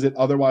does it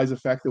otherwise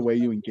affect the way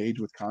you engage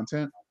with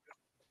content?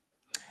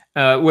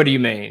 What do you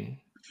mean?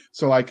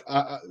 So like,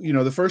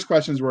 the first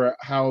questions were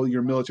how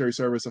your military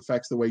service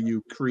affects the way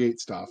you create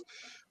stuff.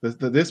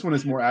 This one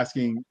is more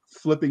asking,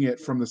 flipping it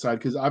from the side,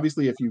 because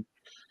obviously if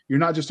you're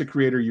not just a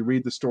creator, you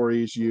read the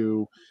stories,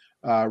 you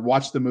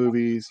watch the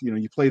movies,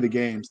 you play the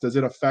games. Does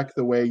it affect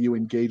the way you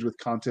engage with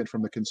content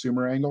from the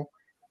consumer angle?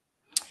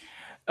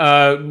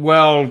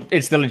 Well,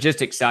 it's the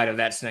logistics side of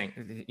that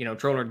thing.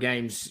 Trollord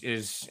Games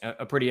is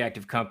a pretty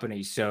active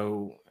company,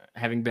 so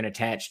having been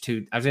attached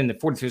to, I was in the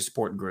 45th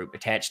Support Group,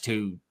 attached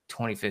to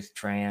 25th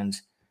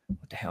Trans.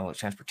 What the hell is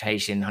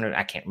transportation? 100?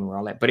 I can't remember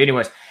all that. But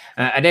anyways,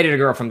 I dated a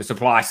girl from the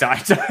supply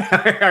side.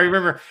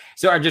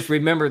 So I just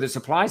remember the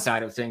supply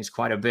side of things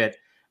quite a bit.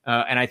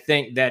 And I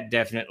think that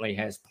definitely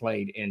has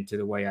played into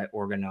the way I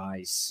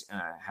organize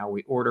how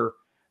we order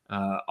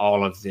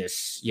all of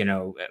this,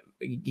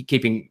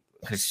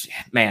 because,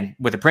 man,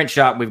 with the print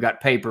shop, we've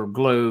got paper,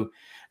 glue,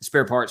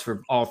 spare parts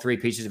for all three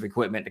pieces of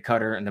equipment, the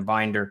cutter and the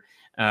binder,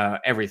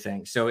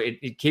 everything. So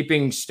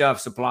keeping stuff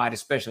supplied,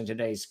 especially in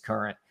today's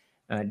current,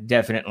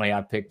 definitely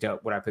I picked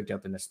up what I picked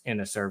up in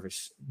the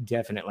service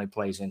definitely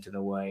plays into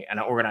the way. And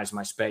I organize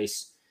my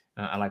space.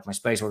 I like my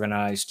space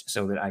organized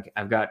so that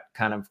I've got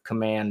kind of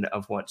command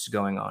of what's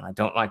going on. I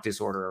don't like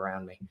disorder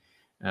around me.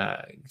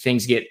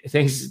 Things get,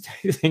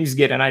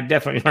 and I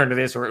definitely learned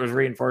this, or it was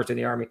reinforced in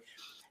the Army.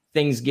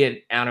 Things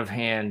get out of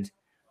hand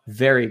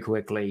very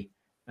quickly,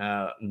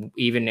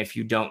 even if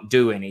you don't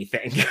do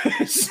anything.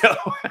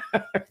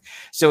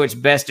 So it's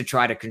best to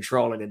try to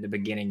control it in the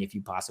beginning if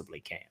you possibly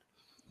can.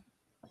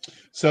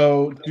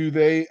 So do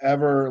they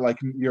ever, like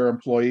your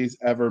employees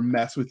ever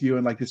mess with you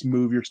and like just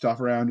move your stuff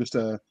around just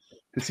to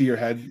see your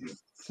head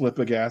flip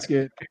a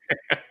gasket?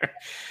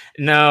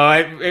 No,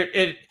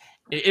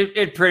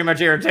 it pretty much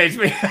irritates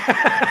me.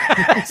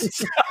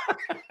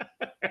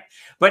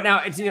 But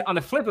now it's on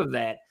the flip of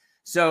that.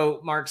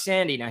 So Mark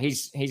Sandy, now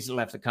he's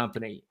left the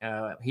company.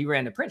 He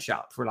ran the print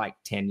shop for like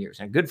 10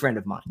 years, a good friend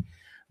of mine.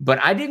 But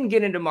I didn't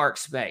get into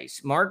Mark's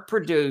space. Mark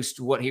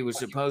produced what he was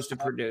supposed to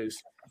produce,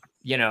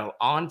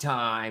 on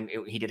time.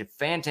 He did a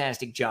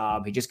fantastic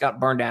job. He just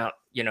got burned out,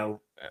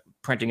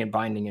 printing and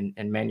binding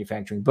and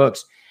manufacturing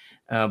books.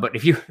 But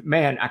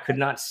I could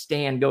not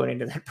stand going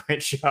into that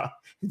print shop.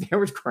 There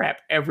was crap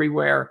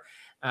everywhere.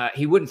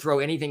 He wouldn't throw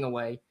anything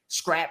away.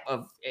 Scrap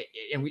and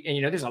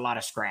there's a lot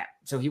of scrap.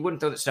 So he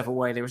wouldn't throw that stuff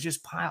away. There was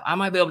just pile. I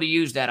might be able to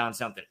use that on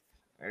something.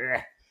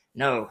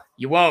 No,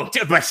 you won't.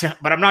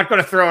 But I'm not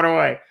going to throw it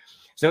away.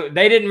 So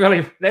they don't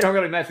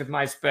really mess with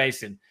my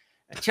space. And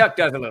Chuck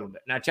does a little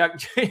bit. Now Chuck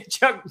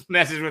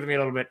messes with me a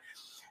little bit,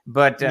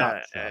 but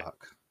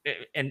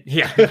and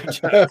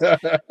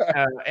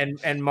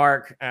and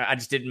Mark, I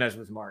just didn't mess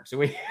with Mark. So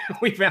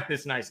we found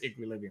this nice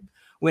equilibrium.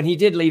 When he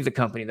did leave the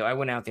company, though, I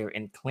went out there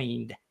and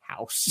cleaned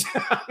house.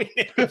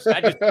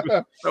 I just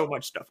threw so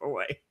much stuff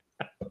away.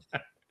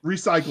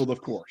 Recycled,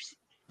 of course.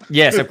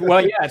 Yes.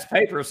 Well, yeah, it's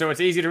paper, so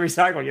it's easy to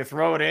recycle. You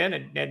throw it in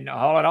and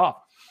haul it off.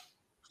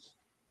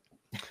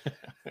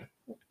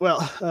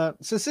 Well,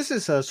 since this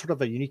is sort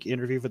of a unique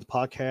interview for the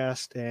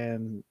podcast,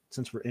 and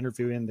since we're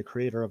interviewing the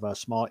creator of a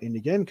small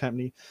indie game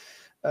company,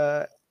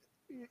 can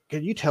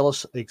you tell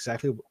us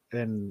exactly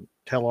and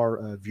tell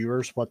our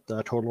viewers what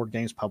Trollord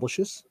Games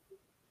publishes?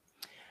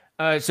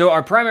 So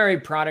our primary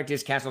product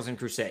is Castles and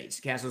Crusades.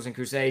 Castles and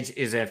Crusades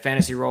is a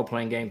fantasy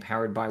role-playing game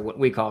powered by what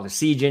we call the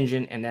Siege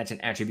Engine, and that's an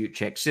attribute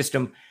check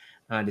system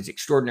that's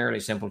extraordinarily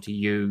simple to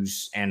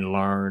use and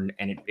learn,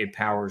 and it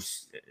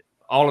powers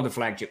all of the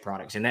flagship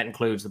products, and that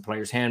includes the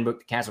Player's Handbook,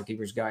 the Castle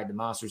Keeper's Guide, the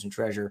Monsters and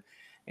Treasure.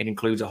 It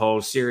includes a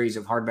whole series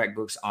of hardback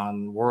books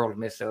on world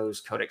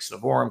mythos, Codex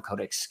Slavorum,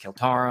 Codex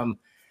Keltarum,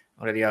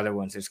 what are the other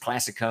ones? There's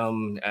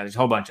Classicum. There's a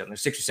whole bunch of them.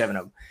 There's 6 or 7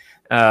 of them.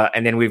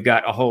 And then we've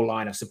got a whole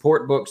line of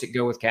support books that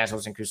go with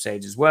Castles and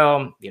Crusades as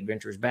well. The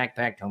Adventurer's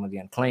Backpack, Home of the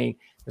Unclean.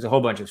 There's a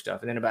whole bunch of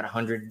stuff. And then about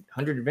 100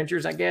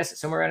 adventures, I guess,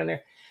 somewhere around in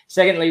there.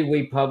 Secondly,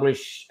 we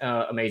publish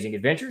Amazing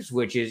Adventures,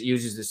 which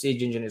uses the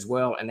Siege Engine as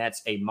well. And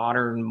that's a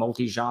modern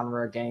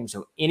multi-genre game.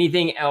 So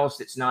anything else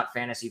that's not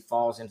fantasy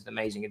falls into the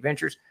Amazing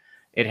Adventures.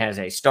 It has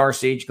a Star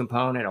Siege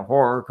component, a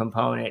horror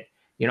component,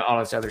 all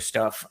this other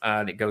stuff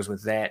that goes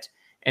with that.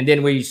 And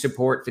then we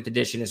support 5th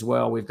edition as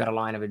well. We've got a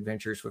line of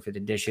adventures for 5th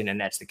edition, and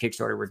that's the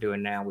Kickstarter we're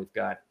doing now. We've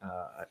got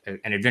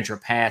an adventure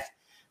path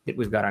that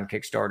we've got on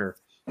Kickstarter.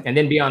 And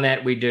then beyond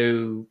that, we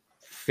do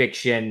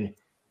fiction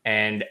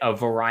and a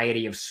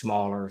variety of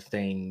smaller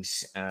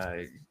things,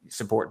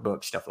 support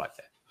books, stuff like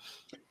that.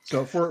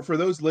 So for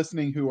those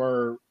listening who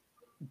are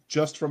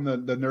just from the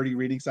nerdy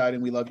reading side,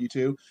 and we love you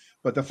too,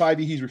 but the 5e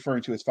he's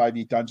referring to is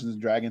 5e Dungeons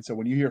and Dragons. So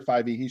when you hear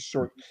 5e, he's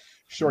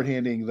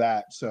shorthanding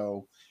that.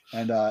 So,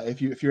 and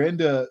if you're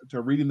into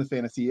reading the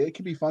fantasy, it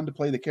can be fun to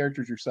play the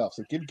characters yourself.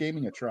 So give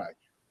gaming a try.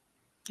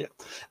 Yeah.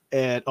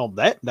 And on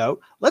that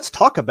note, let's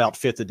talk about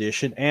 5th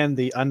edition and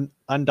the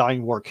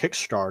Undying War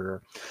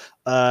Kickstarter.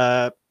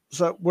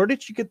 So where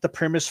did you get the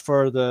premise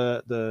for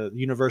the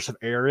universe of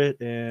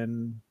Arid,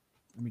 and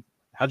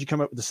how'd you come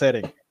up with the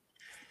setting?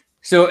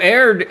 So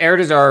Arid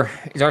is our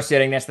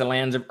setting. That's the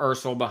lands of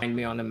Ursul behind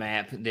me on the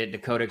map that the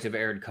Codex of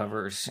Arid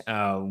covers.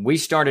 I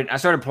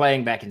started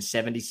playing back in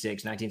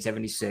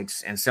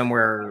 1976, and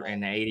somewhere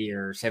in 80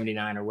 or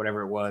 79 or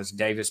whatever it was,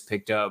 Davis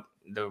picked up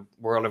the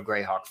World of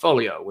Greyhawk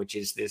Folio, which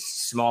is this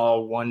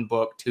small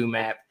 1-book,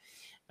 2-map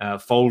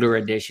folder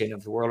edition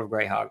of the World of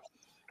Greyhawk.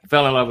 I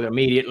fell in love with it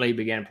immediately,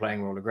 began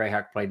playing World of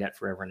Greyhawk, played that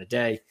forever and a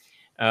day.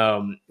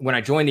 When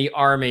I joined the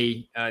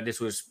Army, it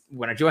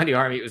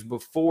was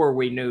before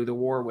we knew the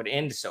war would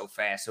end so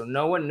fast. So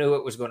no one knew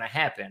it was going to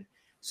happen.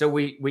 So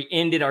we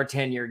ended our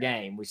 10-year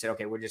game. We said,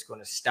 okay, we're just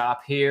going to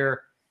stop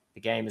here.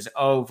 The game is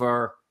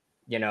over,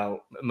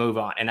 move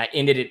on. And I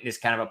ended it in this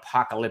kind of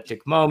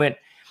apocalyptic moment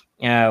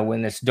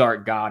when this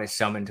dark god is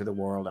summoned to the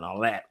world and all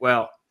that.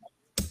 Well,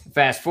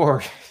 fast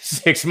forward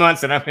 6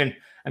 months and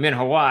I'm in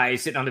Hawaii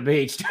sitting on the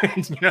beach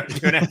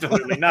doing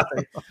absolutely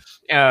nothing.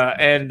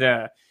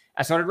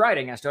 I started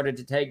writing. I started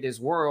to take this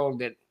world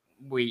that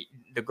the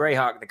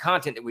Greyhawk, the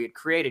content that we had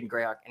created in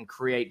Greyhawk, and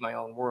create my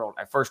own world.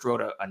 I first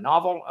wrote a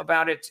novel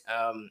about it.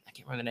 I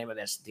can't remember the name of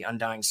this, The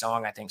Undying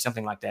Song, I think,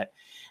 something like that.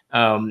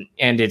 And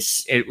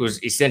it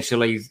was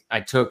essentially, I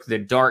took the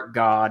dark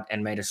god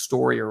and made a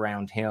story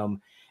around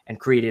him and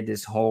created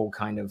this whole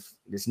kind of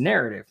this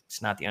narrative.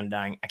 It's not The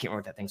Undying. I can't remember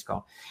what that thing's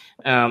called.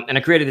 And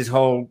I created this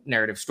whole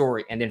narrative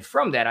story. And then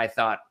from that, I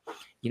thought,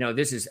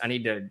 I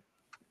need to,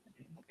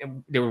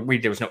 there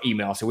was no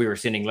email, so we were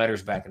sending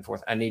letters back and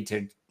forth. I need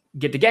to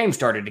get the game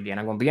started again.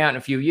 I'm going to be out in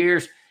a few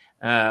years.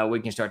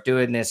 We can start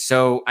doing this.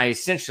 So I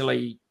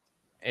essentially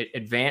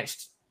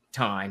advanced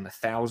time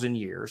 1,000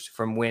 years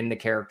from when the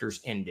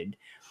characters ended,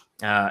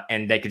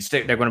 and they're going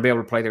to be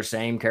able to play their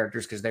same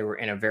characters because they were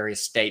in a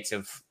various states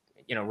of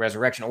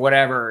resurrection or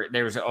whatever.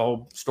 There was a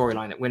whole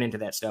storyline that went into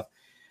that stuff.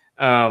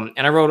 And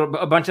I wrote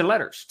a bunch of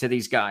letters to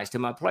these guys, to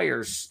my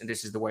players. And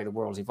this is the way the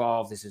world's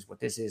evolved. This is what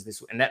this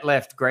is. And that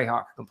left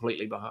Greyhawk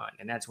completely behind.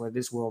 And that's where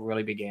this world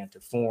really began to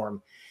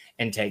form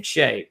and take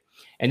shape.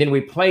 And then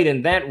we played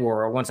in that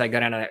world. Once I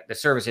got out of the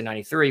service in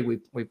 93,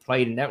 we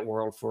played in that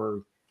world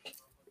for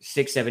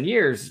 6-7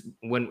 years.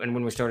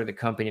 When we started the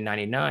company in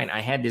 99,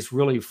 I had this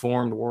really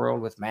formed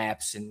world with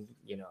maps and,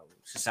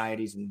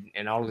 societies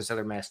and all of this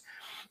other mess.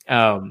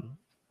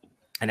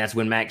 And that's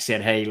when Max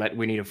said, hey,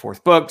 we need a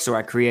 4th book. So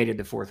I created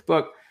the 4th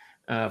book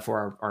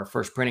for our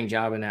first printing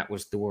job. And that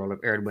was The World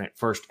of Arid when it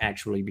first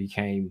actually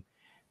became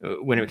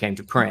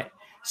to print.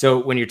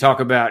 So when you talk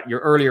about your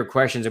earlier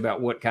questions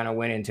about what kind of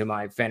went into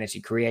my fantasy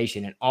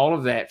creation and all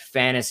of that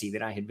fantasy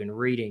that I had been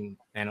reading,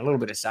 and a little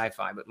bit of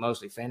sci-fi, but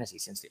mostly fantasy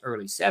since the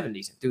early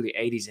 70s and through the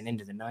 80s and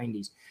into the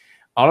 90s,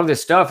 all of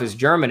this stuff is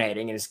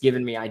germinating and it's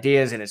given me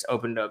ideas and it's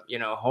opened up,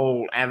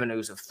 whole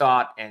avenues of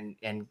thought and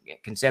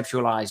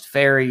conceptualized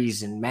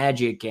fairies and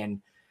magic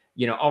and,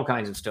 all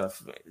kinds of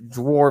stuff,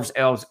 dwarves,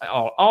 elves,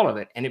 all of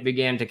it. And it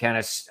began to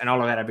and all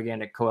of that, I began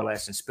to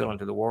coalesce and spill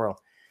into the world.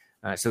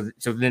 So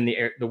then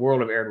the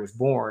World of Arid was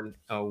born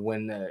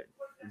when the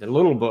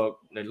little book,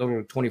 the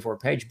little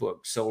 24-page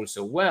book sold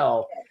so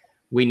well,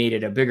 we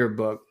needed a bigger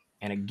book.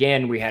 And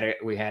again, we had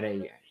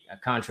a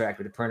contract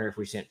with the printer. If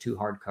we sent 2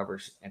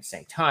 hardcovers at the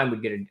same time,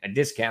 we'd get a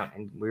discount.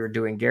 And we were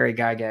doing Gary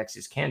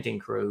Gygax's Canting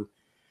Crew.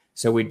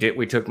 So we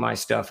took my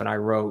stuff and I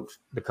wrote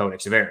the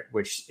Codex of Arid,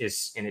 which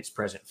is in its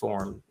present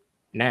form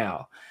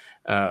now.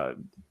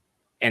 And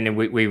then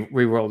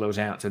we rolled those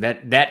out. So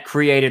that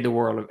created the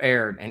World of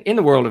Arid. And in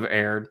the World of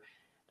Arid,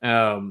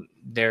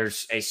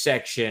 there's a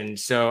section.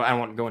 So I don't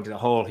want to go into the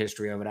whole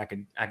history of it.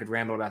 I could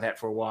ramble about that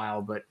for a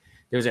while, but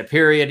there's a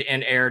period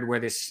in Arid where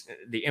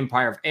the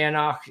Empire of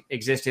Aenoch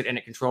existed and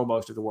it controlled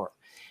most of the world.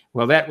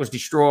 Well, that was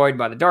destroyed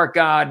by the Dark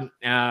God.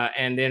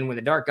 And then when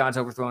the Dark God's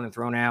overthrown and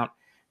thrown out,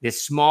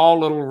 this small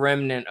little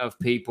remnant of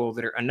people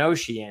that are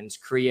Enochians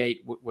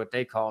create what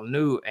they call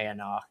New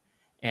Aenoch.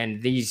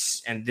 And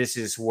this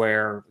is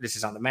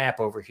on the map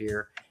over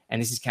here.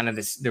 And this is kind of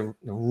the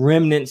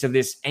remnants of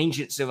this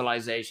ancient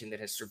civilization that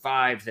has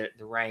survived the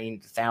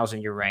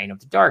 1,000-year reign of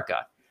the Dark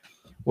God.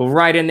 Well,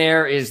 right in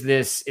there is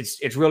this.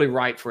 It's really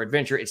right for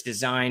adventure. It's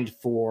designed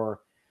for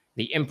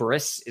the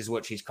Empress, is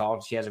what she's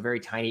called. She has a very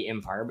tiny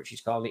empire, but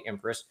she's called the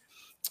Empress.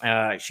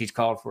 She's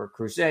called for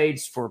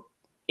crusades, for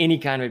any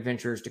kind of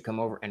adventurers to come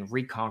over and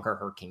reconquer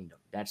her kingdom.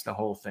 That's the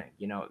whole thing.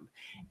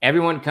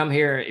 Everyone come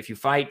here. If you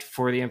fight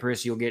for the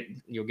Empress, you'll get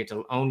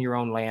to own your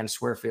own land,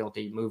 swear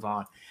fealty, move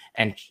on.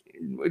 And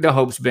the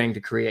hopes being to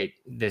create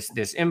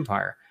this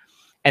empire.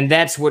 And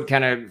that's what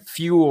kind of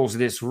fuels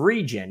this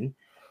region,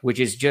 which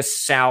is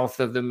just south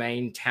of the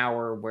main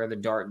tower where the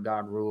Dark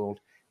God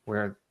ruled,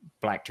 where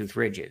Blacktooth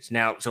Ridge is.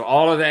 Now, so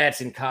all of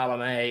that's in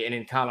column A. And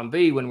in column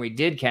B, when we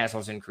did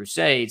Castles and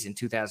Crusades in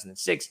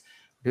 2006,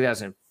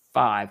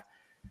 2005,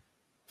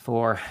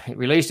 it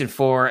released in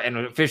 4 and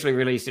officially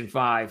released in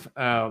 5,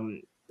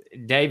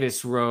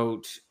 Davis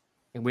wrote,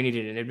 and we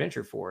needed an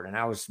adventure for it. And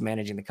I was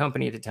managing the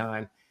company at the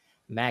time.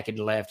 Mac had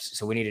left,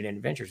 so we needed an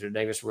adventure. So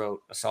Davis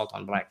wrote Assault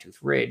on Blacktooth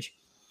Ridge,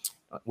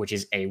 which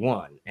is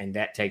A1. And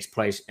that takes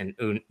place in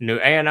New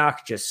Aonach,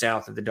 just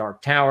south of the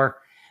Dark Tower.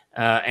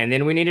 And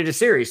then we needed a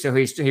series. So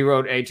he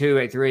wrote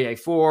A2, A3,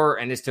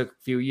 A4, and this took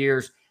a few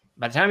years.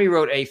 By the time he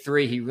wrote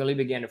A3, he really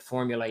began to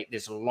formulate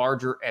this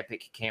larger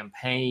epic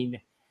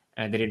campaign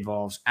that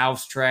involves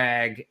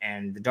Alfstrag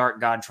and the Dark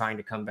God trying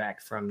to come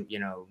back from,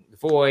 the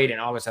void and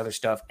all this other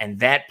stuff. And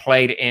that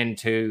played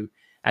into,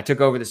 I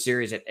took over the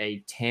series at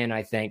A10,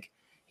 I think.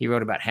 He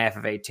wrote about half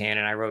of A10,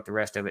 and I wrote the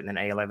rest of it, and then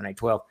A11,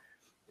 A12.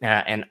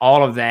 And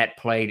all of that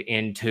played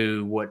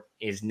into what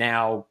is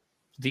now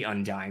the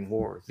Undying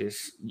War.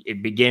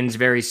 It begins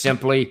very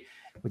simply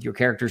with your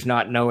characters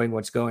not knowing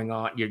what's going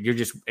on. You're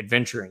just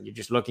adventuring. You're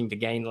just looking to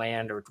gain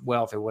land or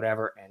wealth or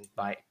whatever. And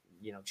by,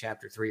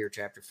 chapter 3 or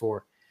chapter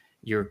 4,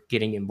 you're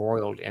getting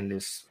embroiled in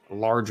this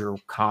larger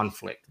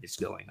conflict that's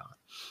going on.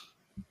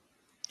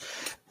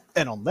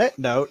 And on that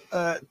note,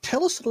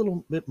 tell us a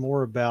little bit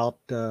more about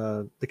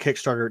the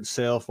Kickstarter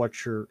itself,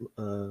 what your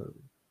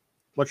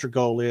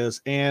goal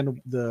is,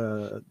 and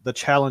the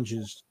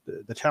challenges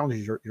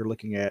you're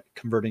looking at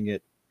converting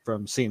it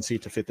from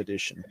CNC to 5th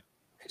edition.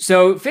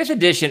 So 5th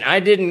edition,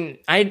 I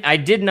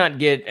did not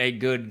get a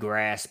good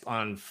grasp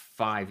on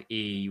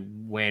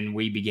 5e when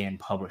we began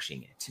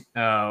publishing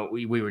it.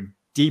 We were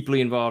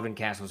deeply involved in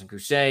Castles and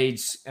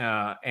Crusades,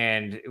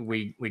 and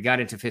we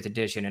got into 5th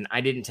edition, and I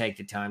didn't take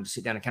the time to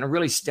sit down and kind of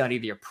really study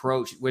the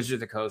approach Wizards of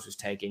the Coast was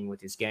taking with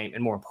this game,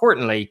 and more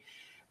importantly,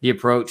 the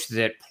approach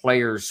that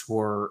players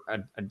were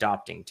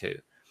adopting to.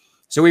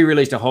 So we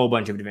released a whole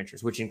bunch of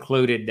adventures, which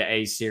included the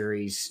A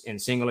series and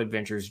single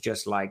adventures,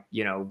 just like,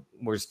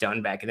 was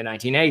done back in the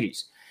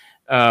 1980s.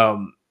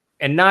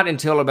 And not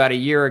until about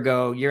year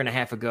and a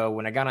half ago,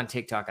 when I got on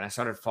TikTok and I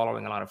started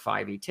following a lot of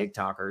 5e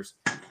TikTokers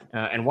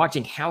and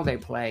watching how they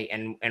play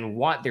and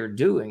what they're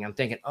doing, I'm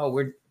thinking, oh,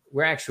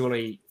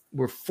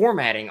 we're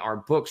formatting our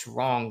books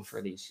wrong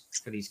for these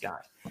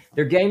guys.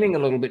 They're gaming a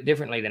little bit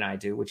differently than I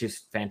do, which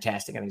is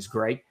fantastic. I think it's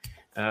great.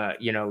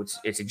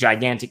 It's a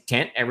gigantic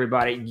tent.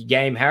 Everybody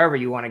game however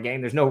you want to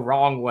game. There's no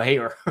wrong way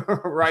or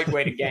right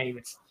way to game.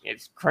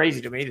 It's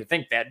crazy to me to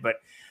think that, but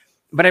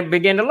I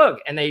began to look,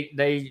 and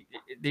a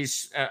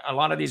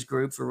lot of these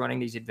groups were running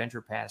these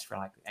adventure paths for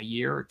like a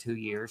year or 2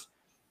 years,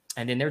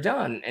 and then they're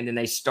done, and then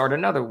they start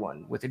another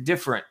one with a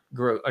different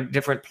group,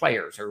 different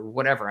players or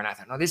whatever. And I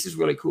thought, no, this is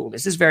really cool.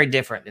 This is very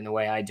different than the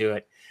way I do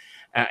it,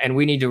 and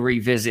we need to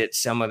revisit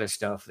some of the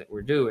stuff that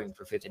we're doing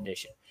for 5th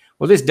edition.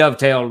 Well, this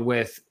dovetailed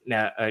with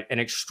an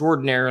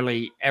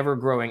extraordinarily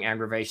ever-growing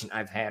aggravation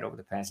I've had over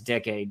the past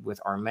decade with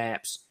our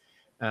maps.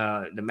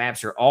 The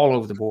maps are all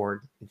over the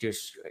board.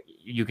 Just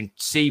you can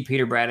see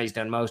Peter Bradley's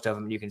done most of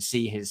them. You can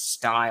see his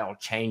style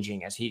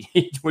changing as he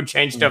would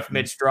change stuff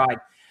mid-stride.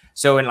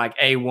 So in like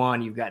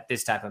A1, you've got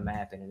this type of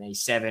map, and in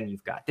A7,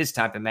 you've got this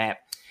type of map.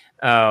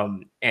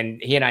 And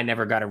he and I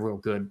never got a real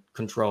good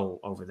control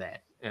over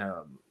that.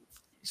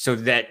 So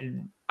that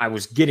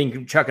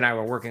Chuck and I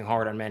were working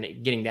hard on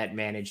getting that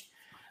managed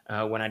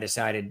when I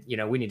decided,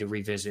 we need to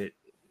revisit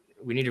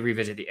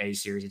the A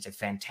series. It's a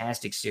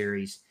fantastic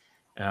series.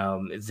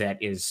 That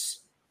is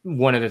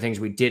one of the things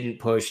we didn't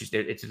push.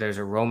 There's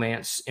a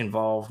romance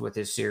involved with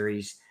this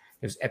series.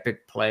 There's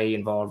epic play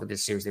involved with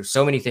this series. There's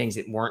so many things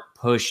that weren't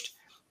pushed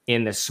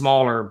in the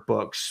smaller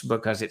books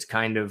because it's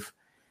kind of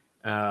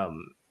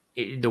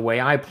the way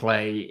I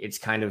play. It's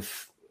kind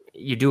of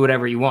you do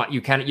whatever you want.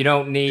 You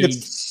don't need.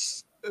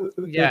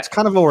 It's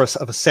kind of more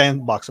of a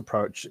sandbox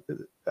approach.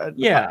 I'm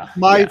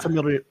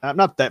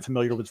not that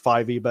familiar with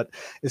 5e, but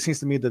it seems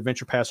to me the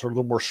adventure paths are a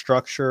little more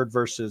structured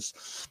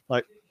versus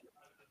like.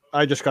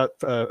 I just got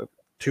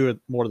 2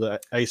 more of the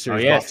A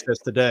series box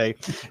sets today,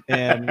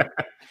 and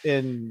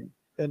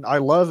I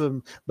love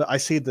them, but I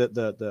see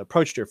the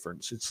approach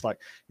difference. It's like,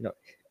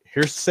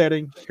 here's the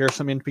setting, here's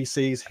some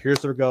NPCs, here's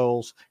their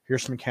goals,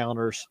 here's some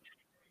encounters.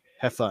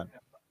 Have fun.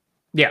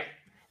 Yeah,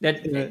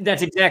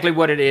 that's exactly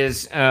what it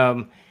is.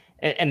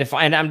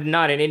 and I'm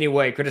not in any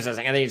way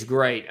criticizing. I think it's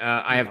great.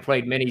 I have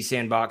played many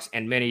sandbox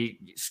and many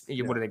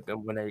what are they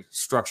when they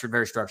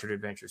very structured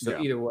adventures. So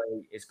either way,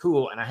 it's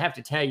cool. And I have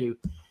to tell you,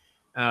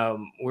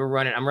 I'm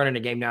running a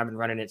game now. I've been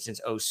running it since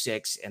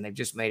 2006, and they've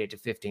just made it to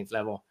 15th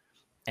level.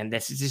 And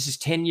this is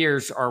 10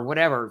 years or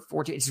whatever,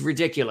 14. It's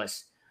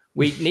ridiculous.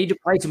 We need to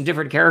play some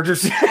different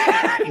characters.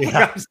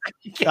 Yeah.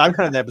 I'm kind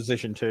of in that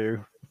position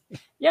too.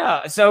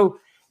 Yeah. So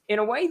in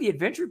a way, the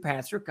adventure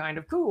paths are kind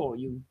of cool.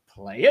 You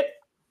play it,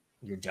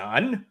 you're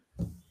done,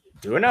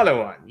 do another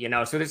one,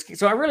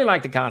 so I really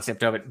like the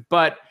concept of it,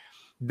 but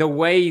the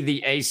way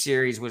the A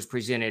series was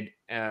presented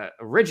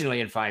originally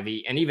in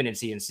 5e and even in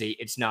CNC,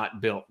 it's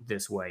not built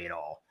this way at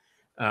all.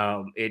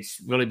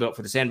 It's really built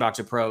for the sandbox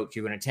approach.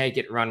 You're going to take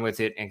it, run with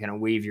it, and kind of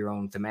weave your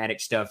own thematic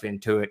stuff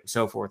into it, and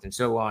so forth and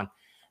so on.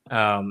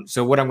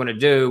 So what I'm going to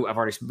do, I've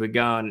already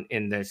begun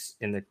in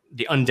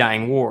the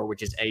Undying War,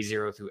 which is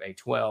A0 through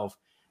A12.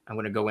 I'm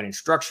going to go in and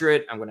structure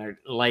it. I'm going to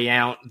lay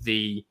out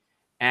the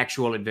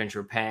actual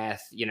adventure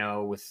path,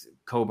 with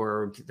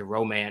Coburg, the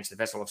Romance, the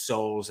Vessel of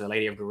Souls, the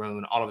Lady of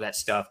Garoon, all of that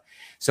stuff,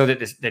 so that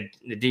the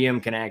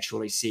DM can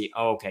actually see,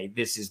 okay,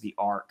 this is the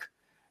arc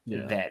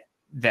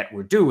that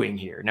we're doing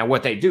here. Now,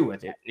 what they do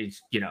with it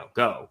is,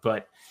 go.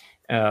 But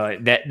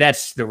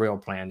that's the real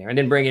plan there. And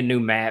then bring in new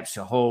maps,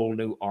 a whole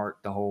new art,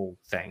 the whole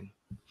thing.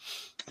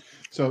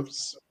 So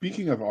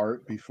speaking of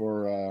art,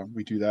 before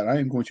we do that, I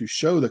am going to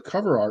show the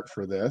cover art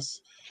for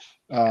this.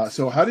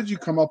 So how did you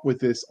come up with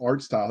this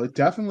art style? It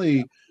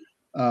definitely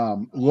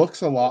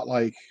looks a lot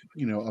like,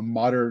 a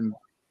modern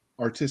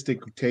artistic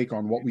take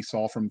on what we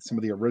saw from some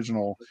of the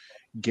original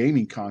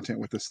gaming content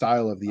with the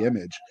style of the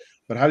image.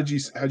 But how'd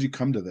you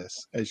come to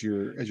this as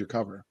your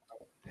cover?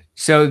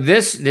 So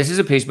this is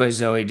a piece by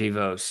Zoe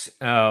DeVos.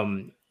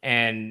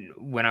 And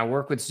when I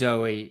work with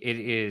Zoe,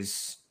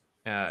 it's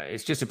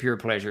just a pure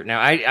pleasure.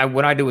 Now, I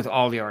what I do with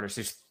all the artists,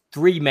 there's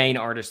 3 main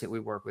artists that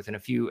we work with and a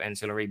few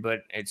ancillary,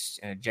 but it's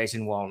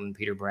Jason Walton,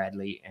 Peter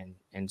Bradley,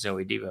 and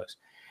Zoe DeVos.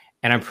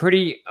 And I'm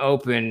pretty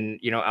open.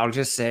 I'll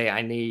just say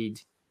I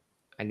need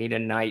a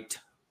knight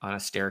on a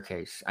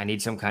staircase. I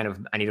need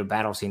a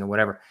battle scene or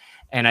whatever.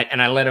 And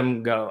I let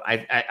them go.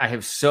 I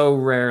have so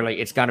rarely,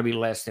 it's got to be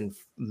less than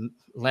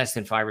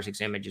 5 or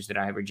 6 images that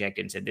I have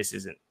rejected and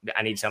said,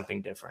 I need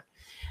something different.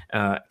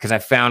 Because I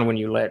found when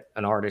you let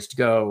an artist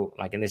go,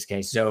 like in this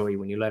case, Zoe,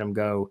 when you let them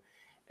go,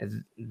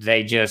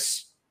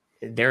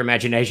 their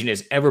imagination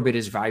is every bit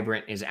as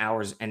vibrant as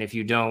ours. And if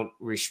you don't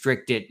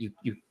restrict it,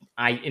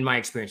 in my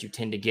experience, you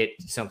tend to get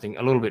something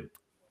a little bit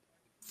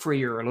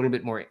freer, a little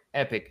bit more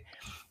epic.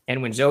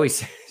 And when Zoe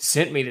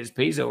sent me this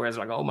piece over, I was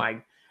like, oh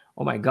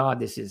my God,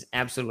 this is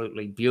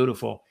absolutely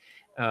beautiful.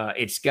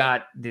 It's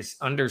got this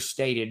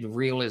understated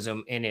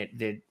realism in it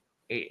that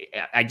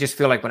I just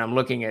feel like when I'm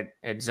looking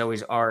at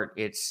Zoe's art,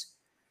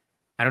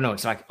 I don't know,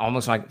 it's like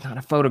almost like not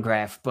a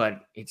photograph,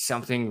 but it's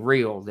something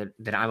real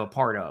that I'm a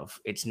part of.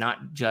 It's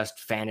not just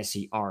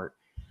fantasy art.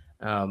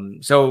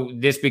 So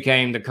this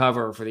became the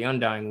cover for the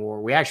Undying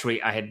War.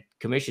 I had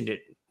commissioned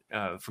it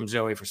from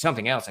Zoe for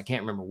something else. I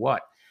can't remember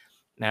what.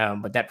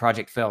 But that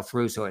project fell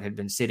through, so it had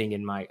been sitting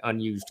in my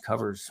unused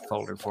covers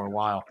folder for a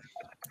while.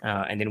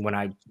 And then when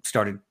I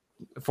started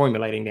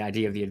formulating the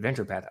idea of the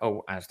adventure path, I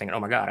was thinking,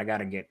 oh my God, I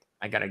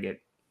gotta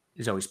get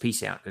Zoe's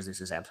piece out because this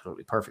is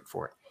absolutely perfect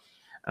for it.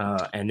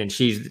 And then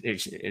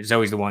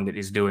Zoe's the one that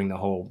is doing the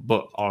whole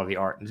book, all of the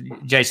art.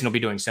 Jason will be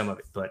doing some of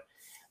it, but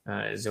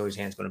Zoe's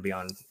hand's going to be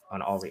on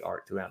all the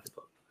art throughout the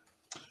book.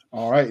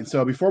 All right. And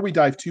so before we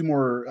dive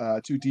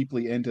too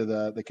deeply into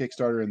the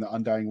Kickstarter and the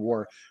Undying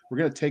War, we're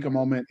going to take a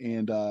moment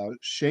and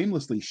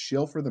shamelessly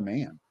shill for the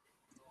man.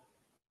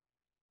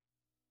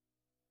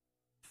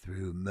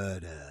 Through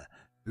murder,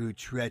 through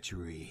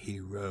treachery, he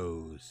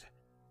rose.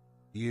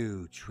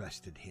 You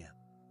trusted him.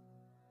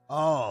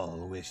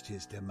 All wished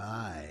his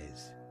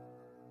demise.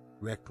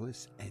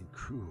 Reckless and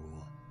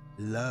cruel,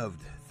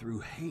 loved through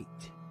hate.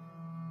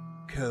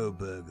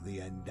 Coburg the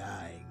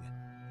Undying,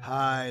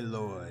 High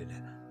Lord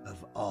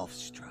of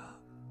Ulfstra.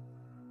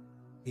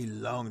 He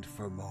longed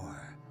for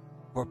more,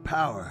 for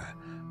power,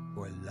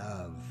 for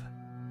love.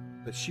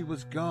 But she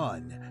was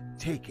gone,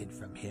 taken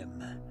from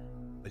him.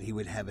 But he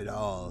would have it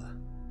all.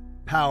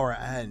 Power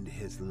and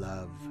his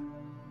love,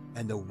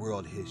 and the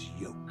world his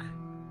yoke,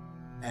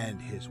 and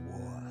his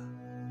war.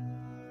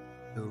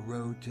 The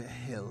road to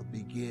hell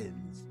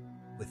begins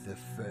with the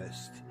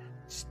first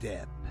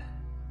step.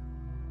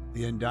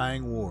 The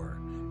Undying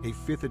War, a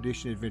 5th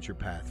edition adventure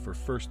path for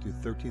 1st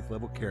through 13th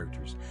level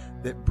characters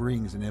that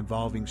brings an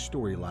evolving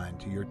storyline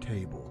to your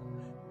table.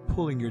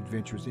 Pulling your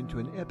adventures into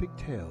an epic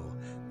tale,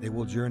 they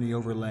will journey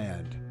over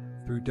land,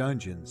 through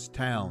dungeons,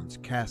 towns,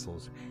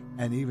 castles,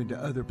 and even to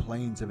other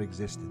planes of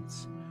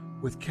existence.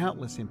 With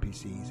countless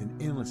NPCs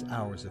and endless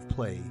hours of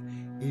play,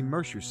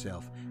 immerse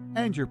yourself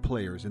and your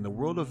players in the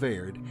world of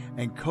Aird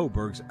and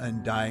Coburg's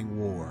Undying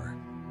War.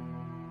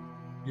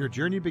 Your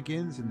journey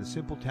begins in the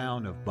simple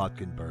town of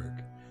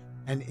Botkenberg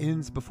and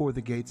ends before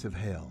the gates of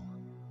hell,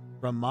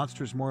 from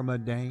monsters more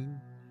mundane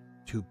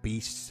to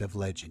beasts of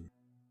legend.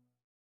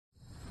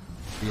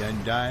 The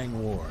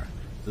Undying War,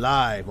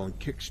 live on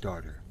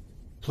Kickstarter.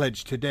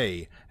 Pledge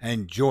today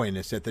and join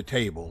us at the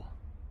table.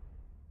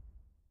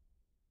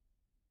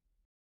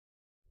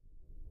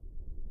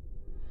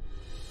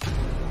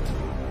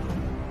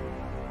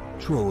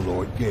 Troll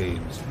Lord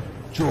Games.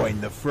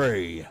 Join the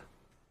fray.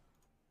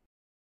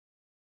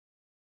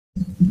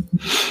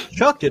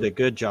 Chuck did a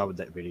good job with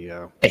that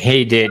video.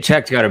 He did.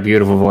 Chuck's got a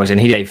beautiful voice,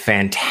 and he did a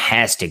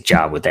fantastic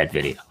job with that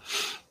video.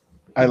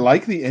 I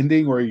like the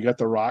ending where you got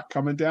the rock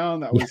coming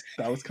down. That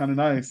was kind of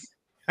nice.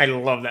 I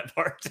love that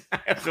part. I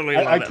absolutely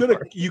love that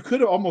part. You could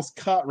have almost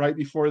cut right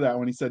before that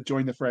when he said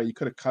join the fray. You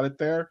could have cut it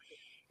there.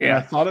 And Yeah.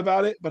 I thought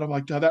about it, but I'm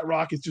like, that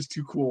rock is just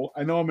too cool.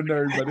 I know I'm a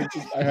nerd, but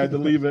I had to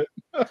leave it.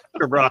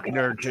 You're a rock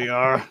nerd,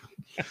 JR.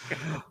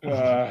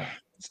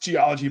 It's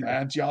geology,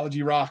 man.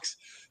 Geology rocks.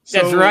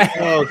 That's right.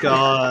 Oh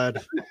God!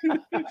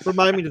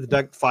 Remind me to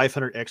deduct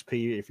 500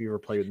 XP if you ever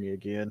play with me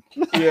again.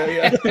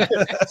 Yeah.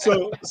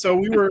 So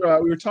we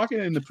were talking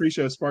in the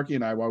pre-show, Sparky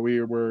and I, while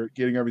we were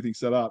getting everything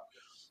set up,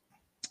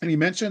 and he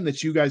mentioned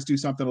that you guys do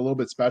something a little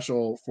bit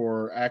special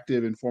for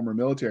active and former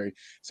military.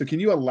 So can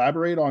you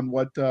elaborate on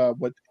what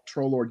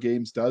Troll Lord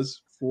Games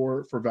does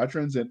for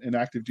veterans and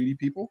active duty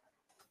people?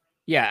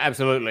 Yeah,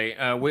 absolutely.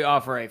 We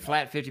offer a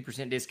flat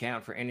 50%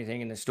 discount for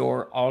anything in the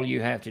store. All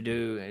you have to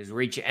do is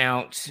reach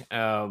out.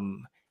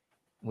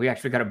 We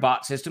actually got a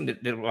bot system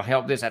that will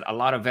help this. A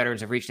lot of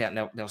veterans have reached out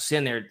and they'll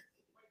send their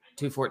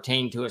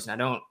 214 to us.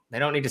 And they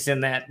don't need to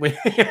send that. We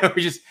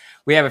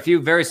have a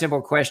few very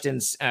simple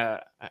questions.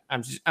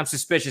 I'm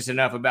suspicious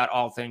enough about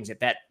all things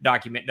that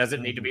document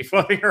doesn't need to be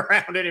floating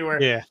around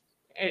anywhere. Yeah.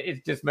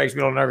 It just makes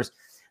me a little nervous.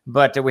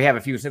 But we have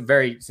a few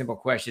very simple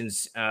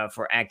questions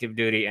for active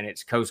duty, and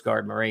it's Coast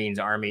Guard, Marines,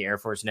 Army, Air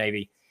Force,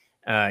 Navy,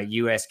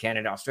 U.S.,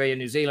 Canada, Australia,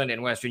 New Zealand,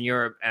 and Western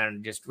Europe.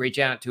 And just reach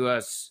out to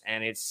us,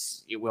 and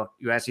you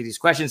ask you these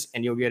questions,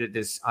 and you'll get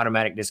this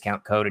automatic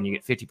discount code, and you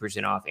get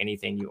 50% off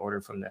anything you order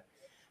from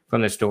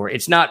the store.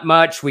 It's not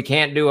much. We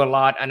can't do a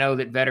lot. I know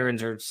that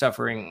veterans are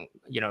suffering,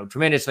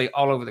 tremendously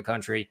all over the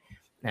country,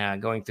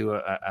 going through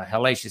a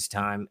hellacious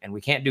time, and we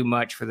can't do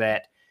much for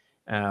that.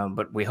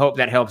 But we hope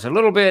that helps a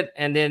little bit.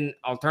 And then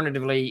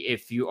alternatively,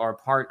 if you are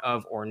part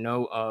of or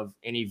know of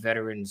any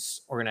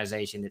veterans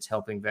organization that's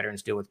helping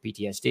veterans deal with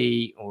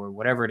PTSD or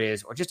whatever it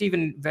is, or just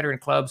even veteran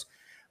clubs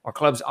or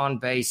clubs on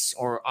base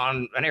or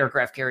on an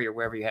aircraft carrier,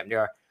 wherever you happen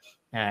to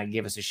are,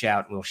 give us a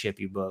shout and we'll ship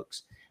you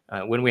books.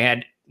 When we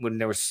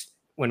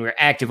were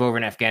active over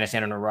in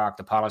Afghanistan and Iraq,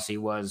 the policy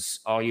was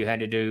all you had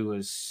to do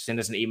was send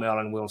us an email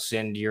and we'll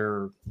send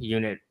your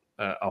unit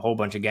a whole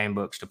bunch of game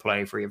books to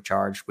play free of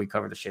charge. We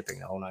cover the shipping,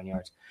 the whole 9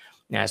 yards.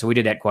 Yeah, so we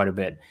did that quite a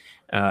bit.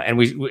 And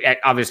we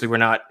obviously we're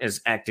not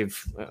as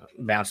active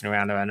bouncing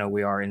around though I know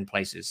we are in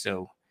places.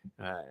 So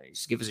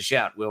just give us a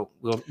shout.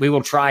 We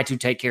will try to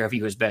take care of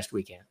you as best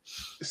we can.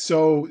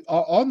 So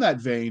on that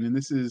vein, and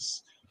this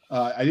is,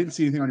 I didn't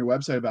see anything on your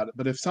website about it,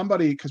 but if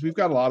somebody, because we've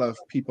got a lot of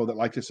people that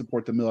like to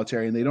support the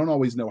military and they don't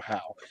always know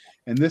how,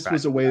 and this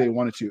was a way they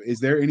wanted to,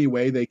 is there any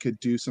way they could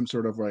do some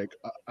sort of like,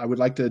 I would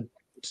like to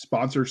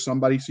sponsor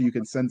somebody so you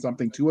can send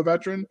something to a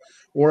veteran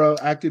or an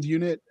active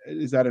unit?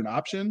 Is that an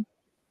option?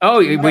 Oh,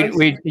 we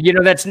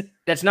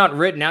that's not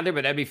written out there,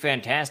 but that'd be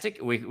fantastic.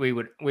 We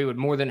would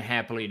more than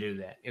happily do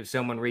that. If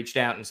someone reached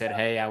out and said,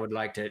 hey, I would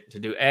like to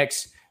do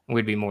X,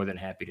 we'd be more than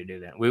happy to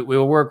do that.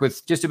 We'll work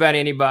with just about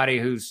anybody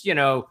who's,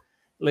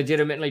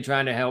 legitimately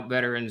trying to help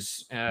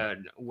veterans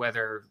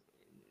weather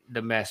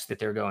the mess that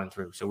they're going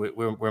through. So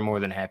we're more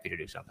than happy to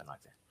do something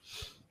like that.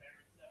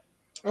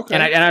 Okay.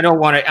 And I don't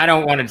want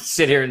to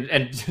sit here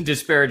and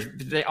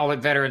disparage all the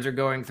veterans are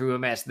going through a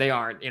mess. They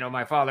aren't.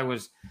 My father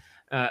was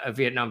a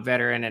Vietnam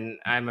veteran, and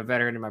I'm a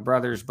veteran, and my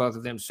brothers, both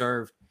of them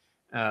served.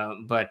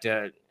 But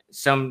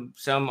some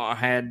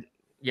had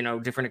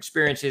different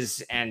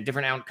experiences and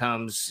different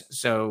outcomes.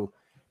 So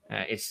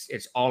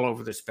it's all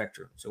over the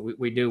spectrum. So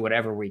we do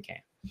whatever we can.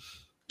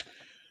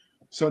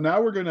 So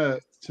now we're gonna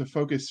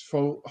focus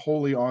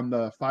wholly on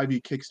the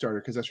 5e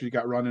Kickstarter because that's what you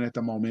got running at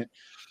the moment.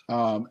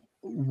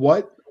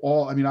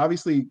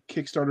 Obviously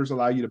Kickstarters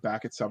allow you to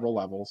back at several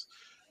levels,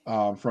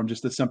 from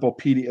just a simple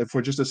PDF,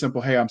 for just a simple,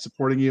 hey, I'm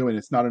supporting you and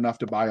it's not enough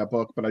to buy a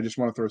book, but I just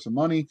want to throw some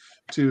money,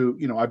 to,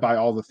 I buy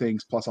all the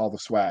things plus all the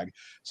swag.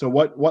 So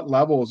what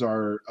levels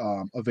are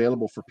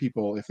available for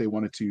people if they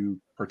wanted to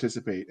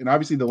participate? And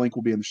obviously the link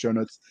will be in the show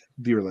notes,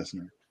 dear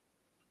listener.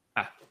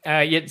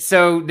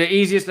 So the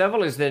easiest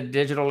level is the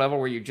digital level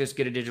where you just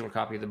get a digital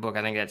copy of the book.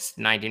 I think that's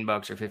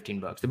 $19 or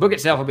 $15. The book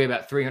itself will be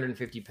about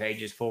 350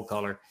 pages, full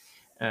color,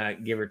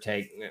 give or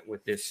take,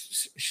 with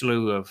this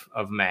slew of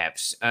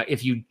maps.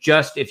 If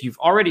you've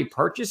already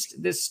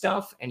purchased this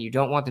stuff and you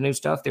don't want the new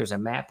stuff, there's a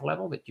map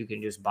level that you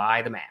can just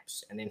buy the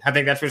maps. And then I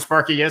think that's where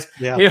Sparky is.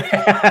 Yeah.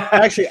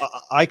 Actually,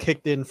 I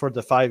kicked in for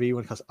the 5e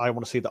one because I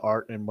want to see the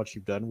art and what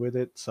you've done with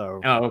it. So,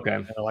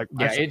 okay.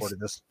 I supported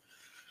this.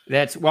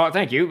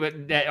 Thank you,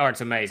 but that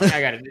art's amazing.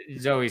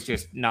 Zoe's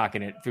just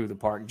knocking it through the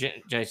park.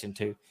 Jason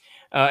too.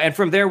 And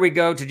from there we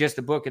go to just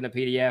the book and the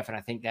PDF, and I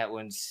think that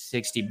one's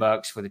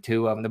 $60 for the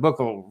two of them. The book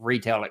will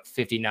retail at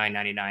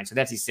 $59.99, so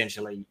that's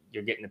essentially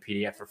you're getting the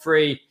PDF for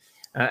free.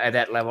 at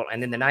that level.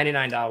 And then the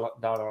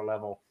 $99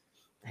 level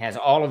has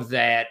all of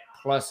that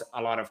plus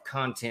a lot of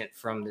content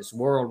from this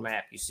world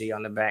map you see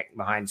on the back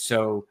behind.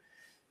 So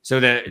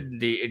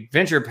the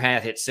adventure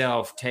path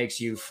itself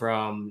takes you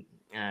from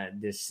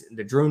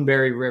the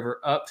Droonberry River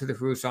up to the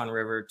Fruson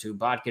River to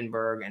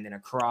Botkenberg, and then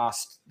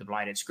across the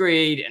Blighted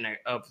Screed and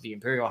up the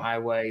Imperial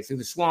Highway through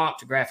the swamp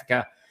to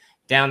Graphica,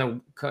 down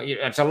the.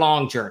 It's a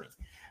long journey,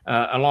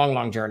 a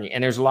long journey,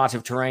 and there's lots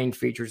of terrain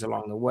features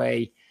along the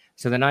way.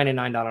 So the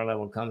 $99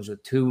 level comes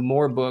with 2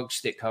 more books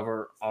that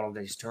cover all of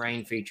these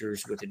terrain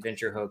features with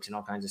adventure hooks and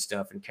all kinds of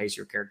stuff in case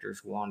your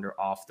characters wander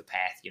off the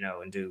path,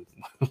 and do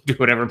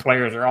whatever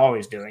players are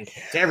always doing.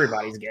 It's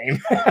everybody's game.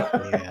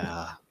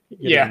 Yeah.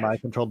 Yeah.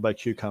 Mind controlled by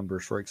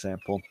cucumbers, for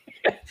example.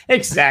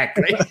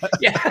 Exactly.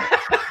 Yeah.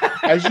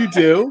 As you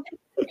do.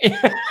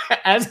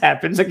 As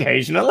happens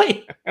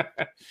occasionally.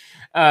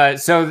 Then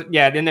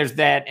there's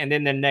that. And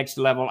then the next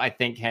level, I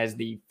think, has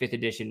the 5th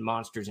edition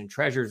Monsters and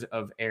Treasures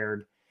of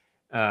Aird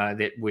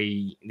that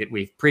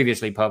we've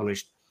previously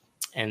published.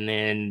 And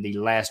then the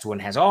last one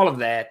has all of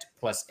that,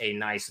 plus a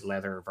nice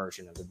leather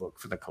version of the book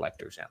for the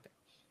collectors out there.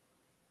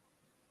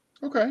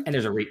 Okay. And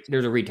there's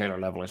a retailer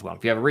level as well.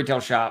 If you have a retail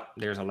shop,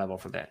 there's a level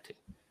for that too.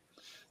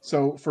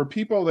 So for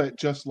people that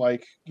just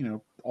like,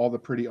 all the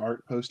pretty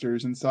art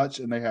posters and such,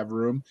 and they have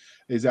room,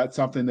 is that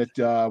something that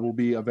will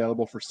be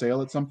available for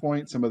sale at some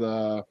point? Some of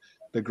the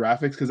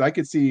graphics? Because I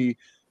could see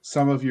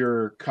some of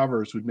your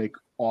covers would make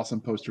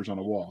awesome posters on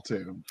a wall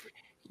too.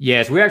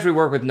 Yes, we actually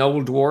work with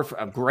Noble Dwarf,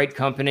 a great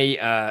company,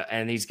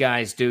 and these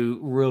guys do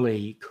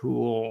really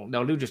cool.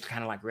 They'll do just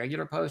kind of like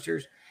regular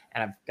posters,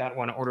 and I've got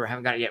one to order. I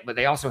haven't got it yet, but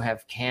they also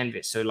have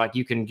canvas. So like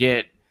you can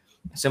get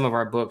some of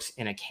our books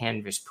in a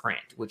canvas print,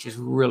 which is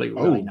really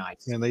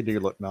nice. And they do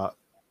look not.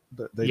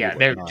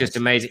 They're nice. Just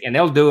amazing. And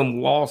they'll do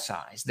them wall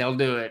size. They'll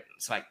do it.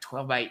 It's like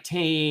 12 by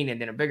 18 and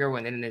then a bigger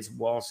one. And then it's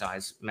wall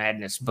size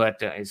madness, but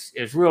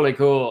it's really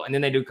cool. And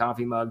then they do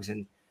coffee mugs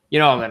and,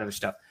 all that other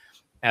stuff.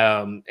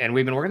 And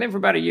we've been working with them for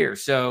about a year.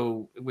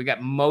 So we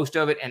got most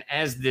of it. And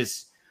as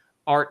this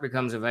art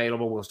becomes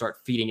available, we'll start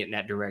feeding it in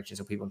that direction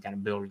so people can kind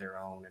of build their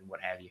own and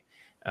what have you.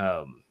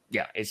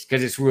 It's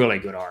because it's really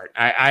good art.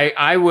 I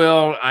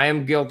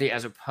am guilty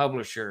as a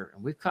publisher.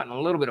 And we've gotten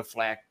a little bit of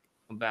flack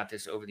about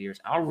this over the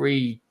years. I'll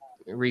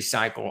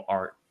recycle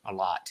art a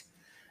lot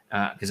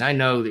because I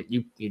know that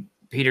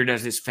Peter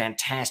does this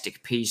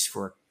fantastic piece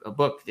for a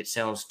book that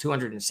sells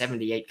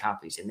 278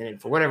 copies. And then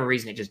for whatever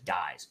reason, it just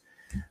dies.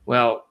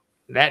 Well,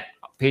 that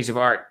piece of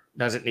art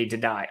doesn't need to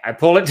die. I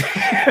pull it,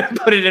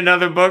 put it in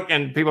another book,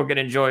 and people can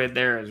enjoy it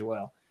there as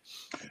well.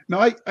 No,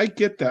 I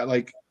get that.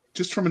 Like,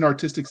 just from an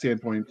artistic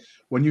standpoint,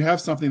 when you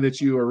have something that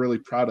you are really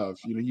proud of,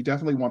 you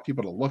definitely want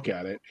people to look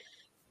at it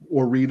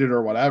or read it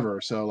or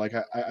whatever. So, like,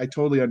 I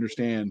totally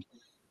understand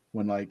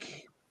when,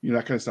 like,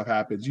 that kind of stuff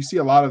happens. You see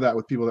a lot of that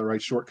with people that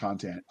write short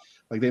content.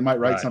 Like, they might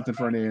write something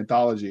for an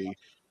anthology,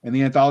 and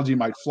the anthology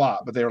might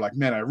flop, but they're like,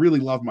 man, I really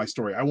love my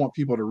story. I want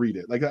people to read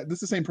it. Like, that's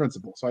the same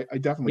principle. So I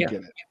definitely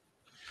get it.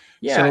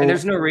 Yeah, and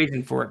there's no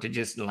reason for it to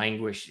just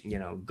languish,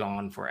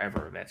 gone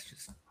forever.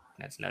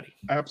 That's nutty.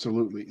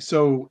 Absolutely.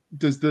 So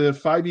does the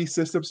 5e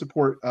system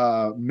support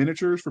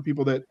miniatures for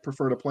people that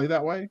prefer to play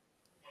that way?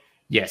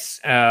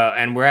 Yes,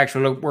 and we're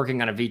actually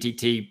working on a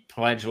VTT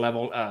pledge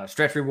level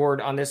stretch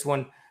reward on this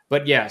one.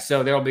 But yeah,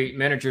 so there'll be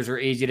miniatures are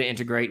easy to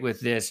integrate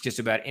with this, just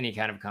about any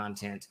kind of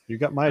content. You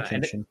got my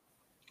attention.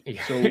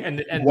 So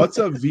and what's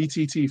a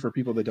VTT for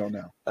people that don't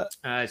know?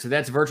 So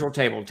that's virtual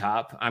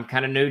tabletop. I'm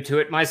kind of new to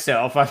it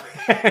myself.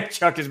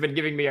 Chuck has been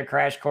giving me a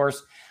crash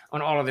course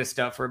on all of this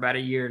stuff for about a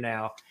year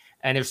now.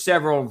 And there's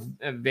several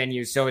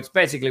venues. So it's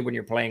basically when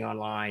you're playing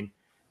online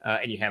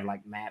and you have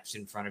like maps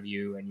in front of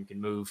you and you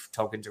can move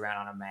tokens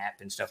around on a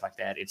map and stuff like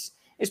that. It's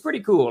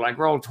pretty cool. Like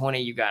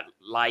Roll20, you got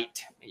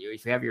light.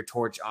 If you have your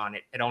torch on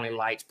it, it only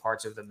lights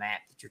parts of the map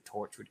that your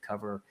torch would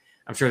cover.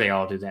 I'm sure they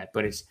all do that,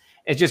 but it's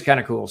just kind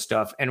of cool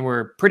stuff. And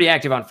we're pretty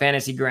active on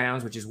Fantasy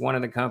Grounds, which is one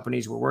of the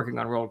companies we're working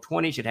on.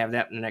 Roll20 should have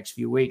that in the next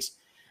few weeks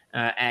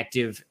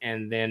active.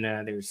 And then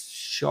there's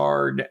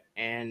Shard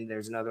and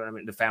there's another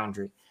one, the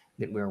Foundry,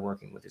 that we're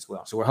working with as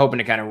well. So we're hoping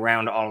to kind of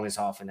round all of this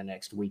off in the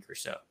next week or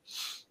so.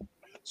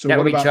 So that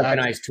will be Chuck and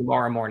I's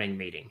tomorrow morning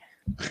meeting.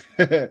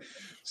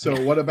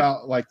 So what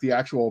about like the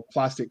actual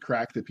plastic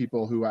crack that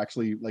people who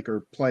actually like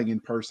are playing in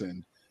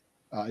person?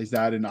 Is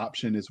that an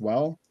option as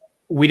well?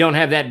 We don't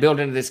have that built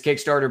into this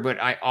Kickstarter, but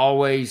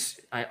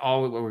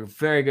we're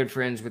very good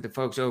friends with the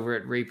folks over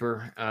at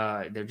Reaper.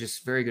 They're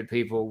just very good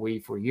people. We,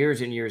 for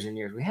years and years and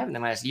years, we haven't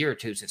in the last year or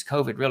two since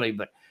COVID really,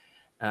 but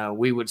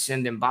we would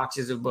send them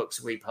boxes of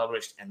books we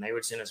published and they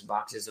would send us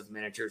boxes of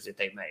miniatures that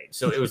they made.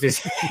 So it was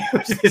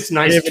this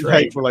nice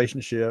trade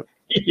relationship.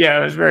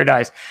 Yeah, it was very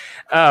nice.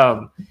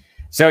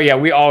 So yeah,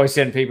 we always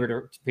send people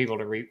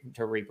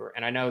to Reaper.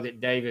 And I know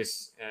that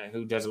Davis,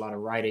 who does a lot of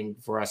writing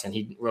for us, and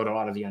he wrote a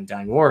lot of the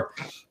Undying War,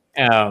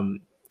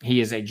 he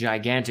is a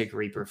gigantic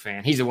Reaper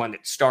fan. He's the one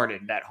that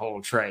started that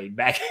whole trade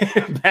back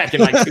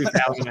in like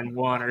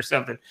 2001 or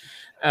something.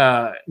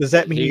 Does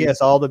that mean he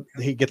gets all the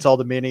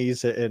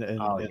minis and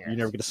yes. you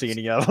never get to see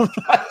any of them?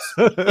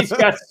 He's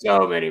got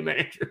so many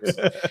miniatures,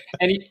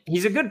 and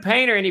he's a good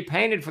painter, and he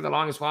painted for the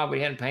longest while, but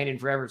he hadn't painted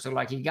forever. So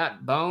like he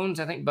got Bones,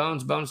 I think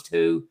Bones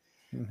 2,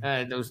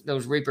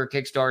 those Reaper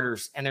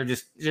Kickstarters, and they're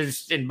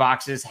just in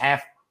boxes,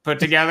 half put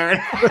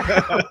together.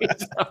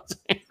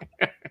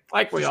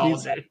 Like we all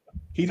do.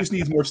 He just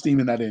needs more steam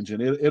in that engine.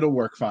 It'll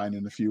work fine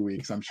in a few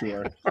weeks, I'm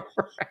sure.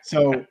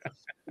 So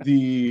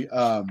the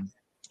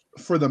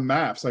for the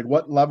maps, like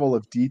what level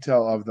of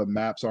detail of the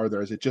maps are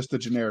there? Is it just the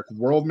generic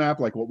world map,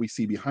 like what we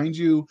see behind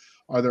you?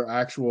 Are there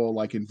actual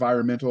like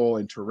environmental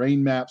and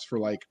terrain maps for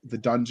like the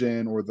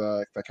dungeon or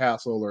the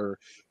castle or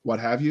what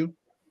have you?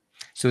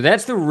 So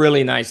that's the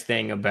really nice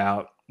thing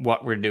about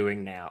what we're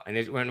doing now.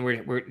 And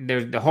when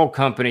there's the whole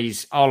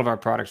companies, all of our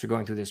products are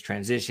going through this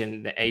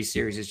transition. The A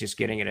series is just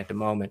getting it at the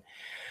moment.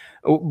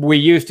 We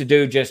used to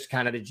do just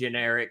kind of the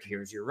generic,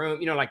 here's your room,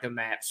 like the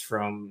maps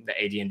from the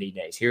AD&D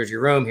days. Here's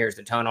your room, here's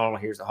the tunnel,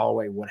 here's the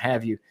hallway, what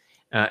have you.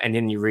 And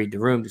then you read the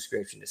room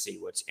description to see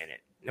what's in it.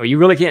 No, you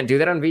really can't do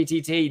that on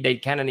VTT. They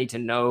kind of need to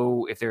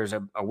know if there's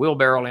a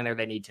wheelbarrow in there,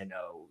 they need to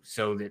know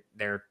so that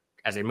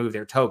as they move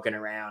their token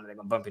around, they're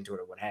going to bump into it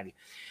or what have you.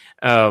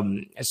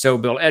 So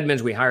Bill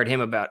Edmonds, we hired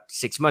him about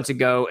 6 months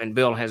ago, and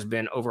Bill has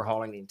been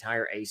overhauling the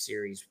entire A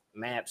series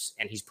maps,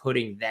 and he's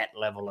putting that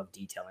level of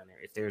detail in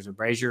there. If there's a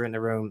brazier in the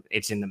room,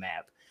 it's in the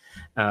map.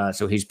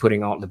 So he's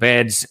putting all the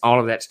beds, all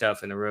of that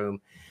stuff in the room.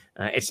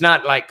 It's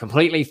not like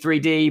completely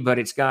 3D, but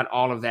it's got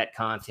all of that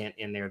content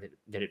in there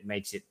that it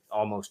makes it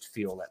almost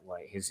feel that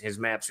way. His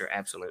maps are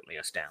absolutely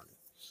astounding.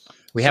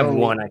 We have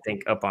one, I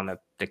think, up on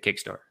the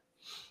Kickstarter.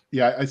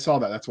 Yeah, I saw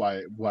that. That's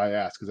why I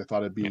asked, because I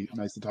thought it'd be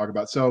nice to talk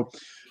about. So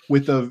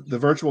with the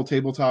virtual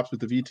tabletops with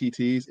the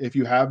VTTs, if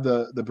you have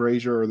the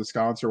brazier or the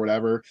sconce or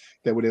whatever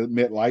that would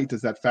emit light,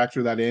 does that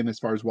factor that in as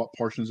far as what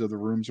portions of the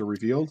rooms are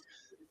revealed?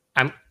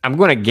 I'm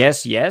going to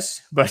guess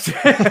yes, but,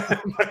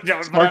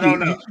 I don't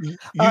know.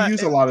 You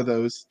use a lot of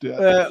those.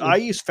 I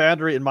use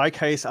Foundry. In my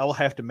case, I will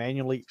have to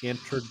manually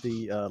enter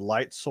the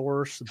light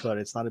source, but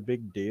it's not a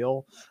big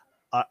deal.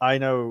 I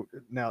know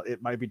now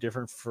it might be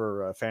different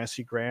for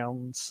Fantasy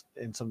Grounds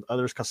and some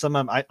others, because some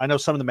of them, I know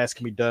some of the maps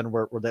can be done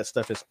where that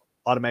stuff is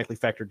automatically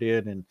factored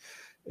in, and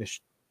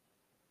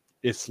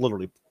it's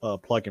literally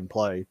plug and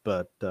play.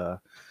 But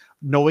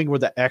knowing where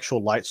the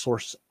actual light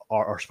source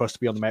are supposed to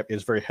be on the map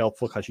is very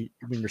helpful, because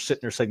when you're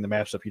sitting there setting the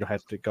maps up, you don't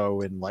have to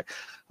go and like,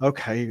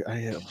 okay,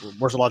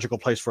 where's a logical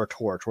place for a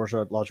torch? Where's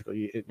a logical?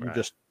 You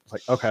just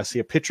like, okay, I see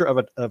a picture of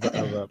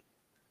a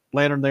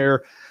lantern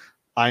there.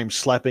 I'm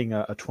slapping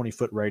a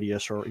 20-foot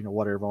radius or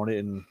whatever on it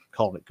and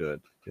calling it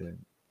good.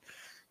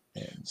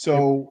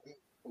 So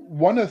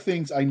one of the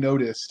things I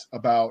noticed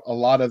about a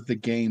lot of the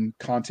game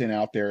content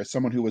out there as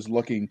someone who was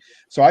looking,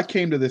 so I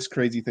came to this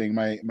crazy thing.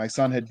 My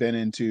son had been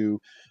into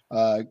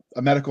a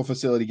medical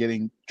facility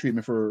getting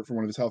treatment for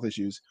one of his health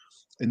issues,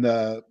 and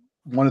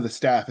one of the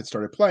staff had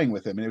started playing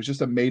with him, and it was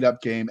just a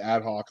made-up game,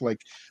 ad hoc.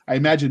 Like I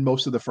imagine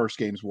most of the first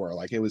games were.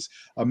 Like it was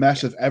a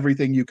mesh of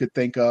everything you could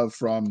think of,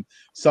 from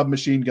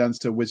submachine guns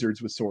to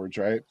wizards with swords,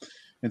 right?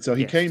 And so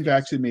he came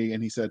back to me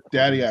and he said,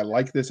 "Daddy, I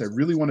like this. I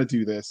really want to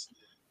do this."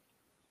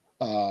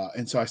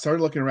 And so I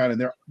started looking around,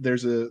 and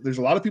there's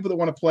a lot of people that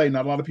want to play,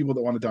 not a lot of people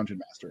that want a dungeon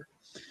master.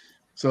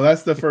 So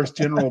that's the first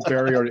general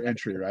barrier to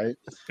entry, right?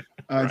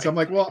 And so I'm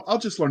like, well, I'll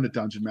just learn the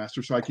dungeon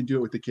master so I can do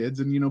it with the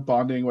kids and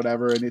bonding,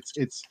 whatever. And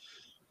it's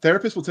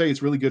therapists will tell you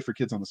it's really good for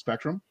kids on the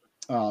spectrum.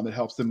 It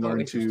helps them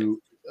learn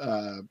to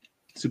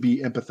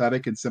be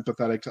empathetic and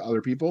sympathetic to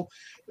other people.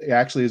 It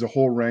actually is a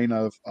whole reign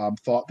of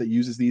thought that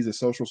uses these as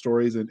social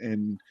stories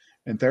and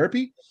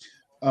therapy.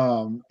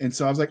 And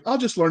so I was like, I'll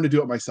just learn to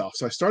do it myself.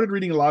 So I started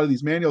reading a lot of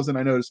these manuals, and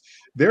I noticed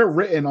they're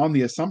written on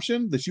the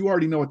assumption that you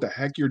already know what the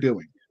heck you're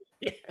doing.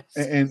 Yes.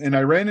 And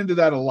I ran into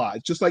that a lot.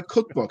 It's just like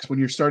cookbooks when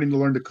you're starting to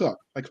learn to cook.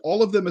 Like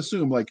all of them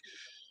assume like,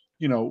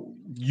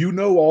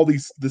 all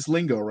this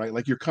lingo, right?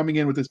 Like you're coming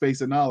in with this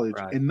base of knowledge,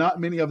 right. And not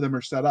many of them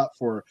are set up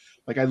for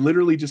like, I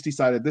literally just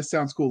decided this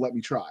sounds cool, let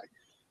me try.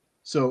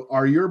 So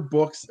are your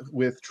books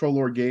with Troll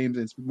Lord Games,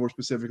 and more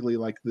specifically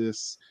like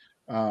this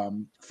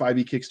 5e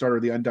Kickstarter,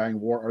 The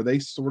Undying War, are they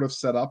sort of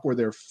set up where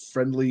they're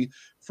friendly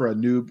for a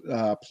new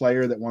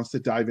player that wants to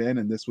dive in,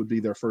 and this would be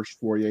their first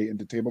foray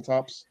into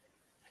tabletops?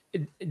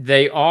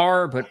 They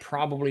are, but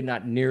probably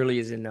not nearly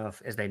as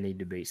enough as they need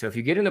to be. So if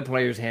you get in the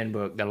player's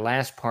handbook, the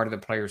last part of the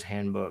player's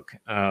handbook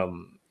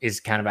is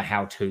kind of a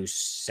how-to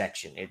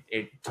section.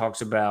 It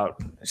talks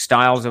about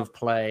styles of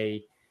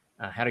play,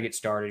 how to get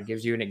started,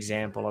 gives you an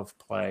example of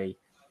play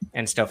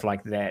and stuff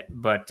like that.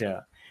 But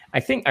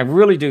I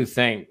really do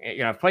think,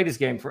 I've played this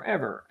game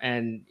forever,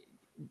 and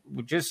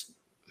just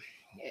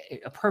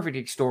a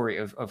perfect story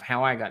of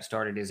how I got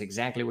started is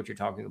exactly what you're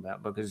talking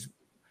about, because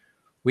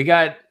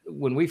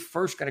when we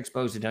first got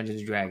exposed to Dungeons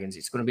and Dragons,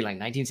 it's going to be like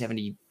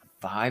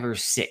 1975 or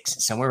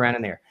 6, somewhere around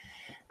in there.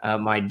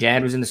 My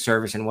dad was in the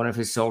service, and one of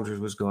his soldiers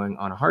was going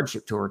on a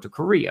hardship tour to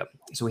Korea.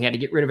 So we had to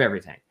get rid of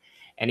everything.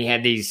 And he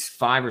had these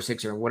 5 or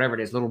 6 or whatever it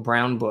is, little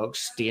brown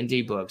books,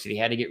 D&D books that he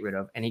had to get rid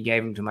of. And he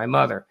gave them to my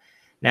mother.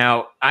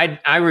 Now,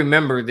 I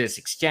remember this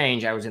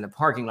exchange. I was in the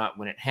parking lot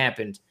when it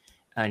happened.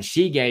 And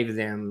she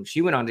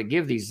went on to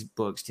give these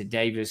books to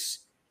Davis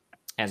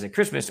as a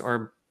Christmas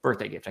or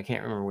birthday gift. I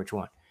can't remember which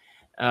one.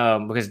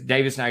 Because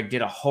Davis and I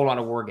did a whole lot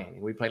of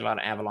wargaming. We played a lot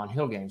of Avalon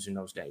Hill games in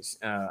those days.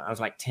 I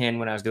was like 10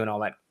 when I was doing all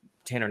that,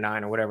 10 or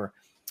 9 or whatever.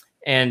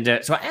 And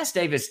so I asked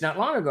Davis not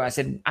long ago, I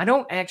said, I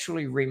don't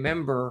actually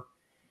remember.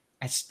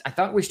 I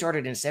thought we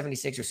started in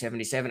 76 or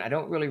 77. I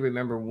don't really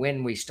remember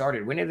when we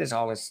started. When did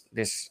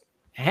this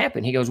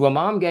happen? He goes, well,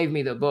 Mom gave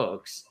me the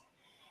books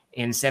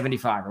in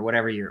 75 or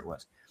whatever year it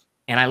was.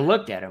 And I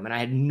looked at them and I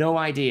had no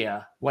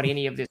idea what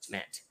any of this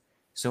meant.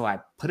 So I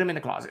put them in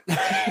the closet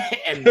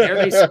and there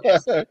they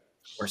sit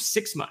for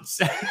 6 months.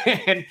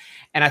 and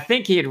I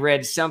think he had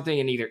read something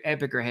in either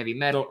Epic or Heavy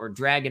Metal or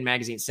Dragon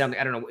magazine, something,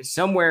 I don't know,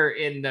 somewhere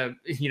in the,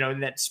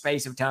 in that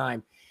space of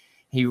time,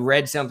 he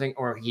read something,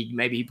 or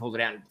he pulled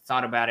it out and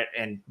thought about it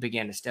and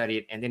began to study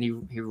it. And then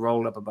he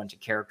rolled up a bunch of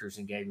characters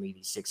and gave me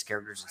these 6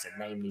 characters and said,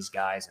 name these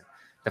guys. And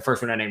the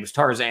first one I named was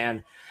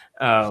Tarzan.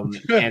 And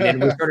then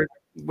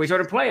we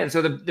started playing.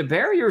 So the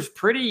barrier is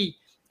pretty,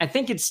 I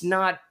think it's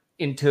not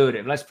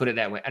intuitive. Let's put it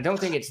that way. I don't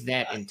think it's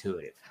that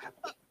intuitive.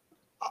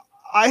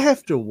 I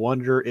have to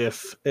wonder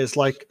if, as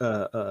like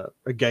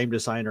a game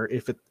designer,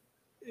 if it,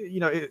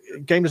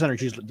 game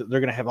designers usually they're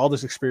going to have all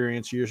this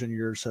experience, years and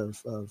years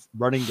of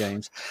running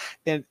games,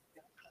 and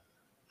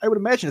I would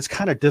imagine it's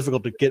kind of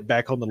difficult to get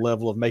back on the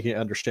level of making it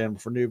understandable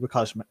for new,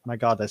 because my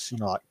God, that's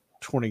like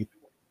 20,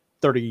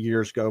 30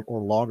 years ago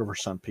or longer for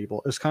some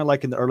people. It's kind of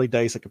like in the early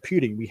days of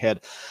computing, we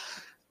had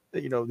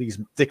these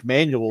thick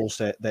manuals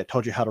that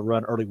told you how to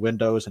run early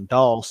Windows and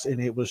DOS, and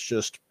it was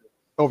just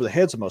over the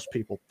heads of most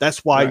people.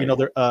 That's why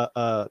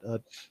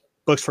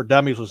Books for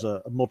Dummies was a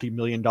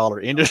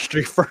multi-million-dollar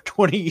industry for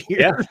 20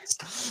 years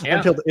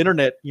until the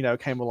internet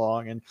came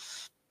along. And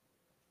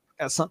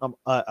that's something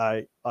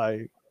I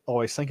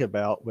always think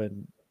about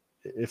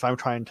if I'm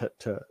trying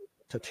to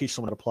teach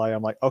someone to play.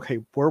 I'm like, okay,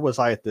 where was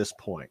I at this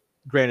point?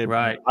 Granted,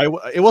 right,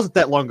 it wasn't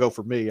that long ago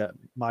for me.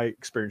 My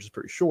experience is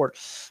pretty short,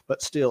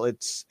 but still,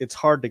 it's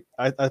hard to.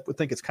 I would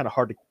think it's kind of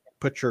hard to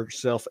put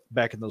yourself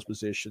back in those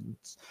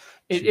positions.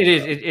 It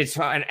is. It's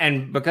hard,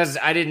 and because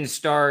I didn't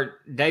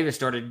start, Davis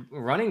started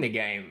running the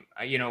game.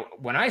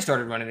 When I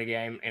started running the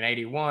game in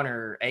 81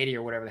 or 80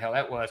 or whatever the hell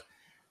that was,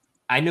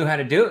 I knew how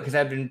to do it because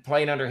I've been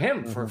playing under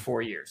him for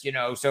 4 years.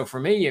 So for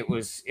me, it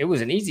was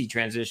an easy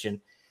transition.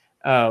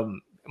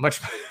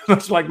 Much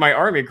like my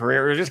Army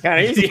career, it was just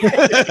kind of easy.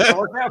 It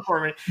worked out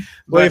for me.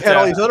 Well, you've had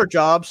all these other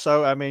jobs,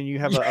 so I mean, you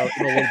have a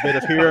little bit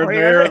of here and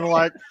there, and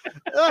like,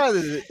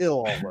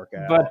 it'll all work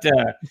out.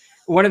 But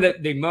one of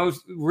the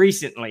most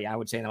recently, I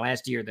would say in the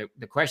last year,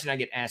 the question I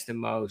get asked the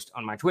most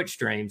on my Twitch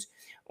streams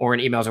or in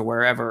emails or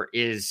wherever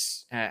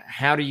is,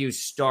 how do you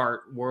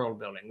start world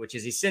building? Which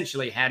is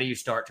essentially, how do you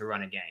start to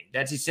run a game?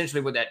 That's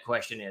essentially what that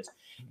question is.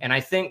 And I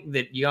think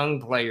that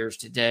young players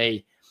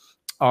today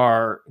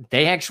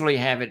they actually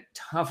have it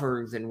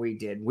tougher than we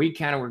did. We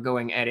kind of were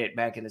going at it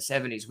back in the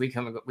 70s. We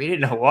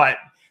didn't know what.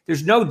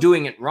 There's no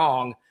doing it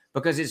wrong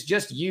because it's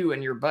just you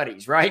and your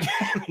buddies, right?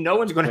 No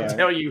one's going to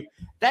tell you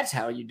that's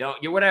how you don't.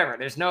 You whatever.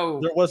 There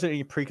wasn't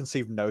any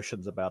preconceived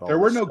notions about all. There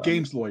were no stuff.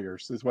 Games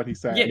lawyers, is what he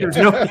said. Yeah, there's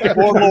no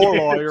or law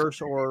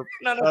lawyers or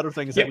other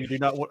things that we do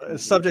not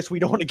want, subjects we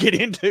don't want to get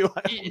into.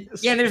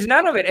 Yeah, there's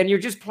none of it, and you're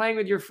just playing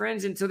with your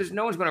friends, and so there's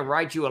no one's going to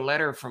write you a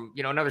letter from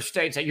another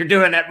state saying you're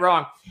doing that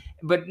wrong.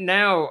 But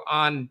now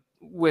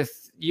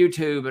with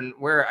YouTube and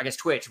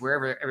Twitch,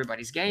 wherever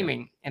everybody's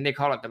gaming, and they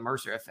call it the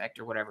Mercer effect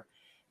or whatever.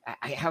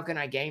 How can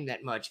I game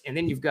that much? And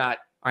then you've got,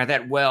 how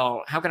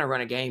can I run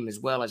a game as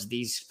well as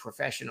these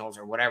professionals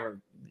or whatever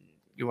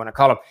you want to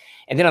call them?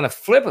 And then on the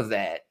flip of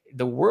that,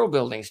 the world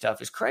building stuff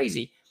is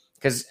crazy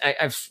because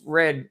I've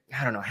read,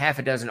 half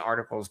a dozen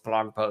articles,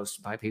 blog posts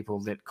by people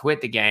that quit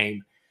the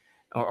game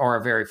or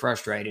are very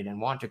frustrated and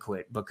want to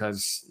quit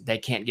because they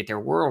can't get their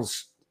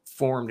worlds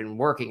formed and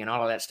working and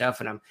all of that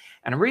stuff. And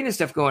I'm reading this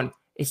stuff going,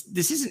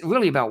 this isn't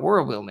really about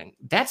world building.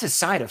 That's a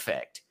side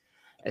effect.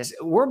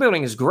 World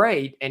building is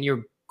great, and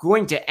you're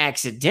going to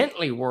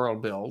accidentally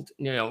world build,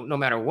 no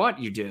matter what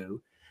you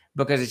do,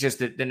 because it's just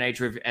the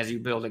nature of as you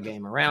build a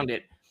game around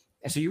it.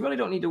 And so you really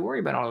don't need to worry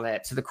about all of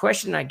that. So the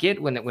question I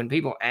get when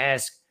people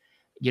ask,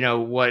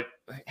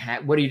 how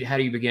do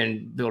you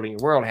begin building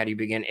your world? How do you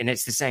begin? And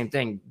it's the same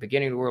thing.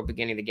 Beginning the world,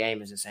 beginning the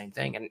game is the same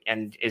thing.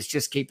 And it's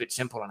just keep it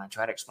simple. And I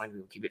try to explain to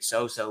people, keep it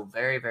so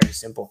very, very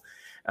simple.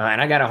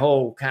 And I got a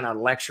whole kind of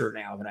lecture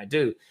now that I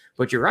do.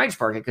 But you're right,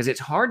 Sparky, because it's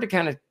hard to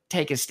kind of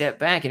take a step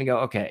back and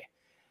go, okay,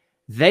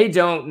 they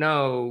don't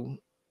know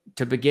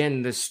to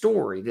begin the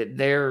story, that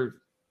they're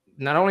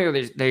not only are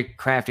they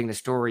crafting the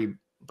story,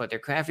 but they're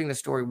crafting the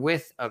story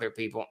with other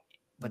people,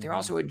 but they're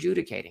also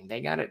adjudicating.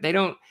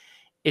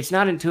 It's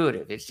not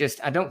intuitive. It's just,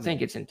 I don't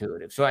think it's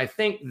intuitive. So I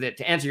think that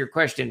to answer your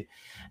question,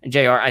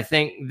 JR, I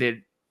think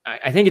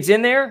it's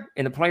in there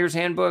in the player's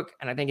handbook,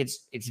 and I think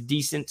it's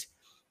decent,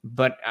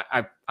 but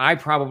I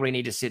probably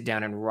need to sit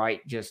down and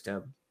write just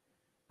a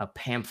a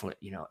pamphlet,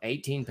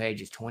 18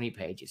 pages, 20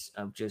 pages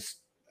of just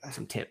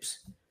some tips.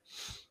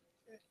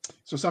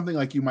 So something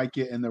like you might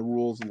get in the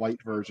rules light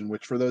version,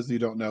 which for those of you who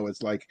don't know,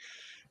 is like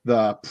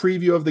the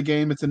preview of the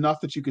game. It's enough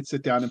that you could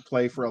sit down and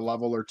play for a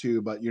level or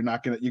two, but you're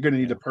going to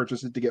need to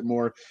purchase it to get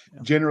more.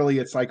 Yeah. Generally,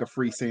 it's like a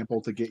free sample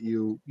to get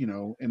you,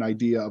 an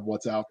idea of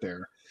what's out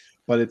there.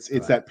 But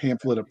it's that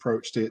pamphlet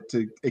approach to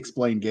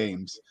explain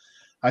games.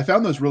 I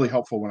found those really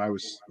helpful when I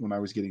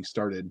was getting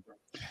started.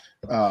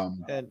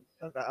 And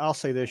I'll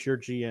say this: your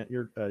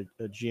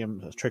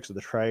GM tricks of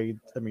the trade.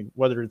 I mean,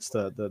 whether it's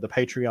the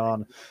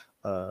Patreon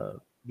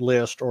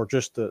list or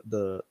just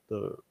the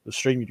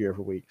stream you do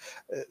every week,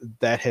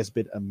 that has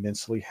been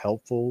immensely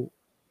helpful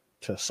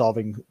to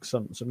solving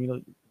some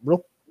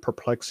real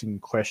perplexing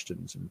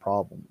questions and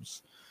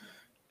problems.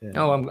 And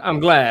I'm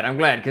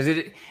glad because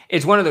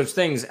it's one of those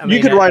things.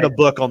 You could write a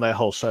book on that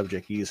whole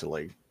subject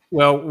easily.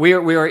 Well, we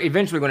are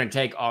eventually going to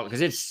take all, because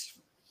it's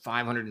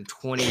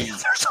 520.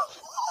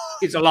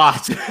 It's a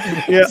lot.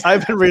 Yeah,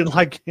 I've been reading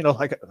like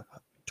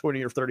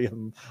 20 or 30 of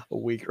them a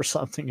week or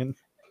something, and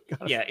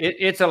yeah,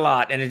 it's a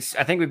lot, and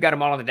I think we've got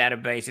them all in the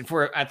database,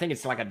 and I think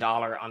it's like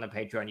 $1 on the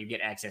Patreon, you get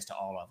access to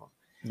all of them.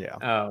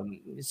 Yeah.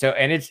 So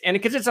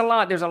because it's a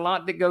lot, there's a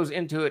lot that goes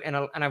into it, and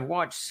I've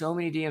watched so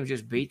many DMs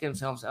just beat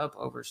themselves up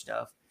over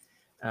stuff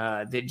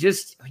that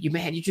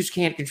you just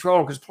can't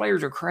control, because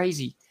players are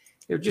crazy.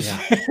 They're just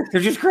they're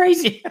just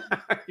crazy,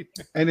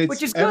 and it's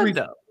which is good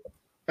though.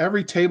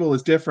 Every table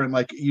is different.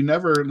 Like you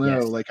never know.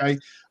 Yes. Like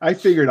I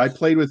figured I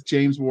played with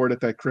James Ward at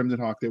that Crimson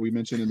Hawk that we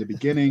mentioned in the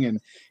beginning, and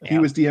he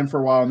was DM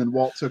for a while, and then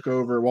Walt took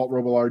over. Walt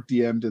Robillard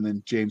DM'd, and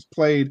then James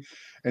played.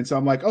 And so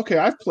I'm like, okay,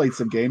 I've played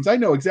some games. I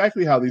know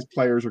exactly how these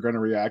players are going to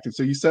react. And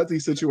so you set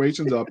these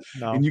situations up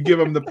and you give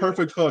them the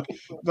perfect hook.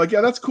 Like, yeah,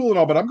 that's cool and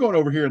all, but I'm going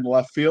over here in the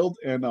left field.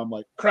 And I'm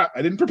like, crap,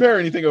 I didn't prepare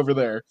anything over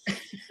there.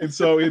 And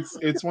so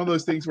it's one of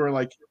those things where,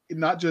 like,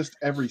 not just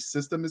every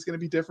system is going to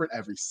be different.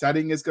 Every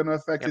setting is going to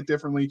affect it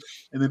differently.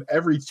 And then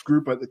every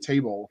group at the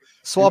table.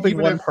 Swapping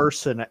one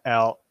person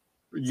out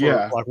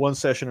for like one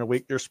session a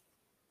week, there's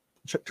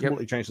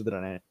completely changes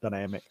the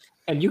dynamic.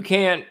 And you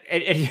can't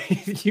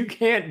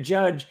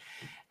judge.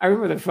 I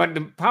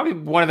remember probably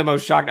one of the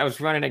most shocked. I was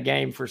running a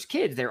game for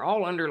kids. They're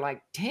all under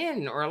like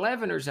 10 or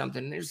 11 or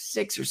something. There's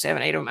 6 or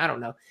 7, 8 of them. I don't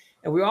know.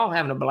 And we're all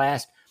having a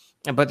blast,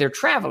 but they're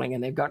traveling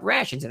and they've got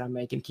rations, and I'm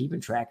keeping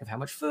track of how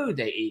much food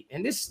they eat.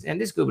 And this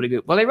goobly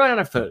goop. Well, they run out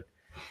of food.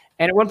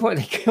 And at one point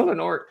they killed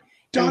an orc.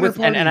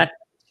 And I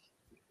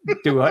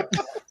do what?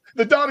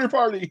 The Donner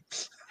Party.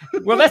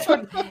 Well, this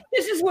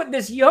is what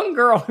this young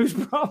girl who's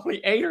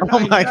probably 8 or 9.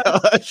 Oh my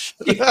gosh.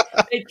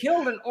 They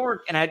killed an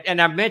orc,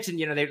 and I mentioned,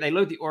 they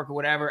loot the orc or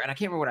whatever, and I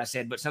can't remember what I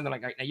said, but something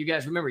like, now you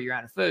guys remember you're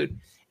out of food.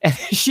 And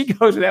she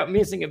goes without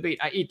missing a beat,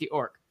 I eat the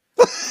orc.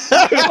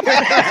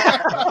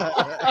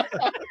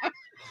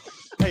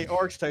 Hey,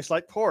 orcs taste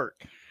like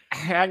pork.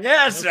 I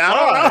guess. I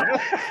don't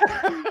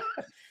know.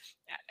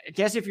 I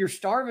guess if you're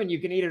starving, you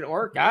can eat an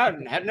orc. I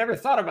had never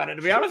thought about it,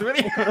 to be honest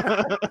with you.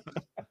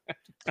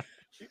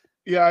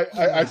 Yeah,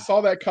 I saw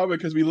that coming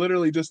because we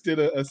literally just did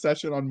a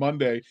session on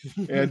Monday,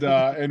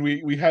 and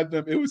we had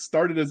them. It was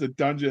started as a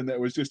dungeon that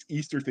was just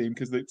Easter themed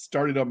because it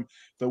started them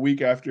the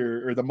week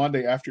after, or the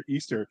Monday after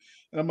Easter.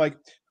 And I'm like,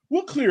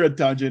 we'll clear a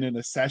dungeon in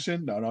a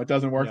session. No, it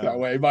doesn't work that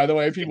way. By the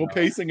way, people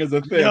pacing is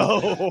a thing.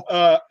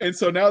 No. And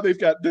so now they've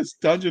got this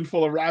dungeon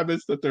full of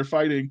rabbits that they're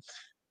fighting,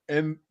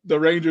 and the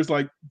ranger's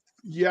like,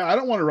 yeah, I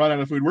don't want to run out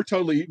of food. We're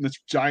totally eating this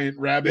giant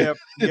rabbit.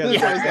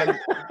 Yeah.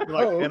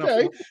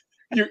 Okay.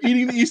 You're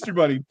eating the Easter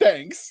Bunny.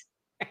 Thanks.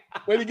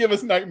 Way to give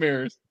us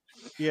nightmares.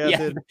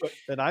 Yeah.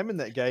 Then I'm in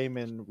that game,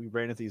 and we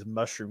ran into these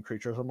mushroom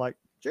creatures. I'm like,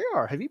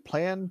 JR, have you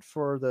planned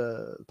for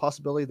the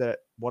possibility that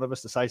one of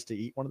us decides to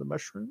eat one of the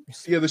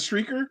mushrooms? Yeah, the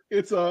Shrieker.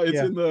 It's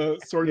in the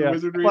Sword and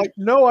Wizardry. Like,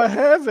 no, I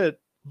haven't.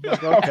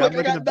 Like, okay, I'm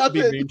not going to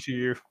be mean to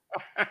you.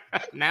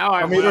 Now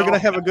I'm either going to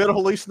have a good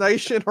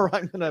hallucination or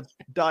I'm going to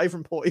die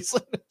from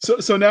poison.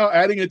 So now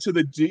adding it to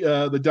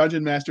the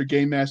Dungeon Master,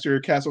 Game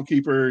Master, Castle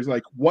Keeper is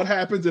like, what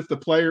happens if the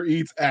player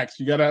eats X?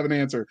 You got to have an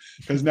answer,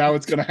 because now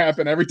it's going to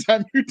happen every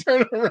time you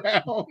turn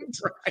around.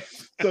 Right.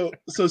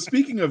 So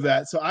speaking of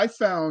that, so I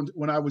found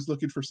when I was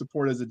looking for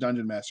support as a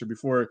Dungeon Master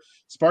before,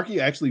 Sparky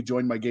actually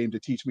joined my game to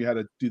teach me how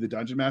to do the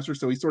Dungeon Master.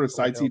 So he's sort of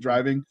side seat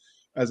driving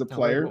as a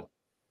player.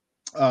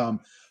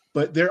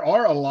 But there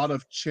are a lot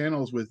of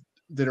channels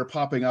that are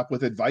popping up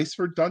with advice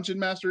for Dungeon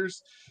Masters,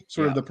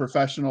 sort of the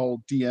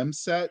professional DM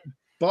set,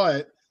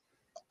 but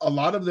a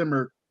lot of them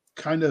are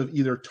kind of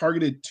either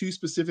targeted too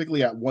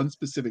specifically at one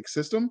specific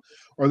system,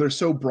 or they're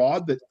so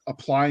broad that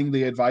applying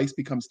the advice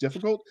becomes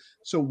difficult.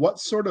 So what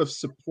sort of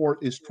support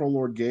is Troll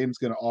Lord Games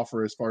going to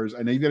offer as far as,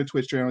 I know you've got a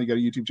Twitch channel, you got a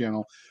YouTube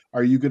channel.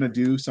 Are you going to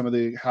do some of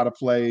the how to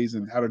plays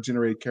and how to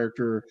generate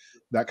character,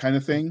 that kind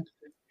of thing?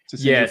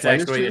 Yes,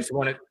 actually, it's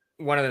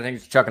one of the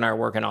things Chuck and I are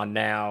working on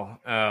now.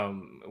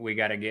 We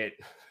got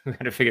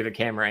to figure the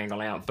camera angle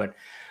out, but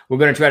we're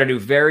going to try to do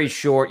very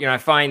short. I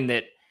find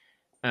that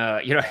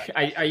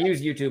I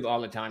use YouTube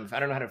all the time. If I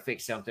don't know how to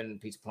fix something,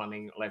 piece of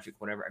plumbing, electric,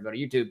 whatever, I go to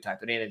YouTube,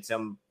 type it in, and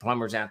some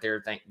plumbers out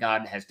there, thank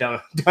God, has done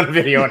a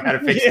video on how to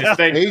fix this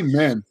thing.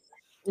 Amen.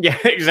 Yeah,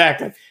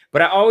 exactly.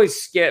 But I always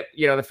skip,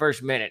 the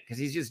first minute because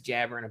he's just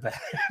jabbering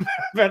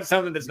about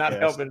something that's not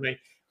helping me.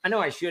 I know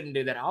I shouldn't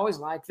do that. I always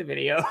like the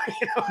video.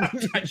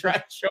 I try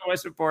to show my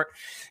support.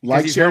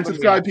 Like, share, and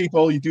subscribe,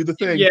 people. You do the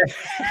thing. Yeah.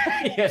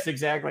 Yes,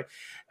 exactly.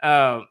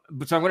 But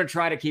so I'm going to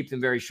try to keep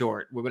them very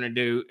short. We're going to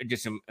do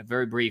just a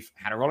very brief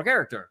how to roll a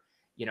character,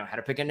 how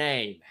to pick a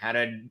name, how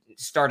to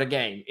start a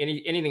game,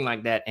 anything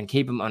like that, and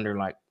keep them under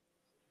like.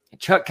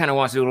 Chuck kind of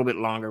wants it a little bit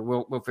longer.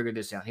 We'll figure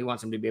this out. He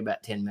wants them to be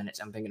about 10 minutes.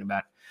 I'm thinking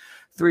about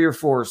 3 or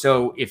 4.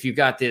 So if you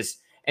got this,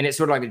 and it's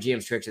sort of like the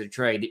GM's tricks of the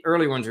trade. The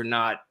early ones they're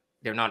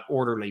not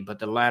orderly, but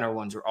the latter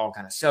ones are all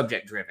kind of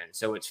subject driven.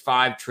 So it's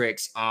 5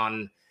 tricks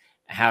on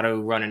how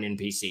to run an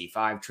NPC,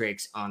 5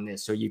 tricks on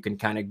this. So you can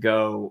kind of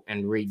go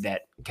and read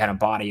that kind of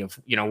body of,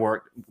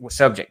 work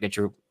subject that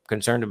you're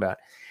concerned about.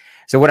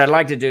 So what I'd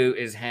like to do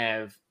is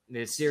have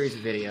this series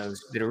of videos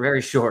that are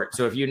very short.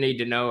 So if you need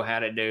to know how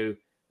to do,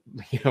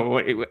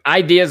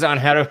 ideas on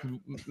how to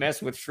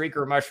mess with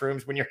shrieker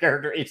mushrooms when your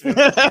character eats them,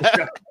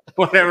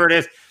 whatever it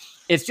is,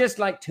 it's just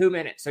like 2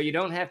 minutes. So you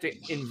don't have to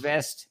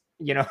invest,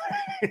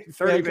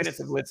 30 minutes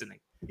of listening.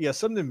 Yeah,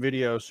 some of them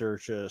videos are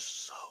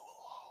just so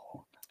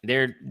long.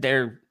 They're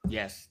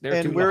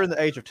and we're long. In the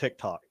age of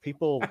TikTok.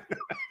 People,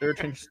 they're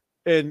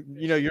and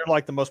you're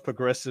like the most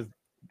progressive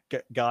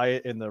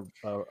guy in the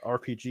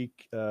RPG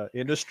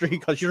industry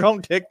because you're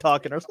on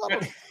TikTok, and there's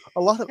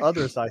a lot of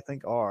others I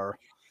think are.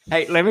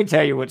 Hey, let me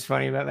tell you what's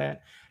funny about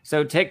that.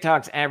 So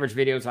TikTok's average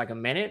video is like a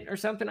minute or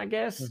something, I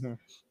guess. Mm-hmm.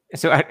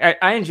 So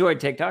I enjoy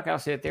TikTok. I'll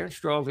sit there and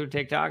stroll through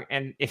TikTok.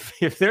 And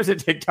if there's a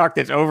TikTok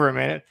that's over a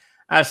minute,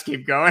 I just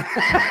keep going.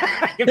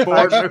 I get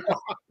bored.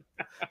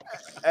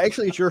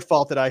 Actually, it's your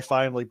fault that I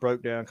finally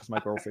broke down because my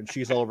girlfriend,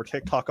 she's all over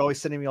TikTok,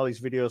 always sending me all these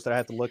videos that I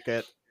have to look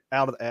at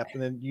out of the app.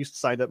 And then you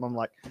signed up and I'm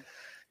like,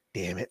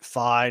 damn it,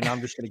 fine. I'm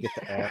just going to get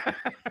the app.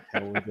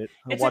 Hell with it.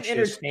 It's an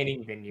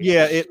entertaining venue.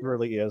 Yeah, it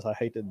really is. I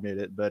hate to admit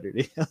it, but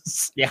it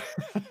is. Yeah.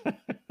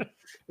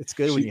 It's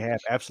good when you have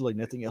absolutely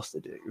nothing else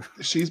to do.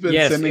 She's been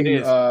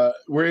sending.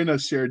 We're in a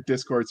shared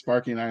Discord,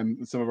 Sparky and I,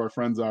 and some of our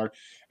friends are.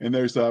 And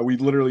there's we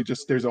literally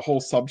there's a whole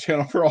sub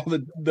channel for all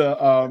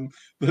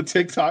the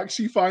TikTok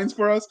she finds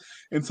for us,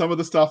 and some of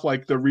the stuff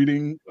like the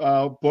reading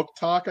book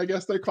talk, I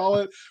guess they call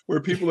it, where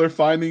people are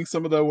finding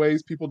some of the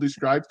ways people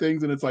describe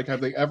things, and it's like,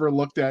 have they ever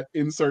looked at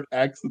insert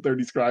X that they're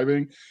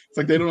describing? It's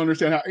like they don't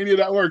understand how any of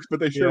that works, but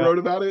they sure wrote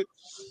about it.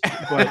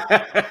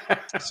 But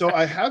so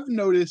I have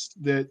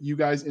noticed that you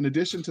guys, in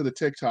addition to the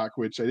TikTok,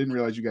 which I didn't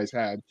realize you guys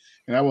had,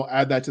 and I will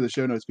add that to the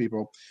show notes,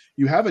 people,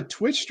 you have a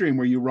Twitch stream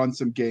where you run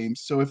some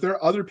games. So if there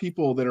are other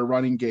people that are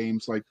running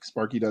games like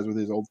Sparky does with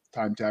his old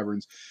time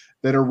taverns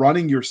that are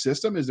running your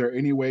system, is there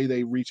any way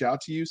they reach out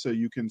to you so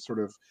you can sort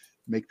of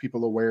make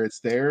people aware it's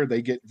there?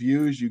 They get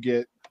views, you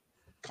get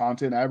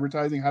content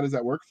advertising. How does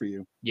that work for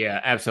you? Yeah,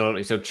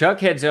 absolutely. So Chuck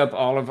heads up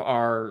all of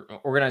our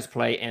organized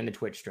play and the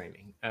Twitch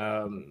streaming.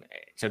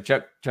 So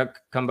Chuck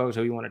Cumbo,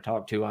 who you want to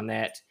talk to on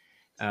that.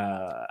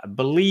 I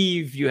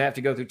believe you have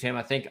to go through Tim.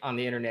 I think on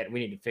the internet, we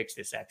need to fix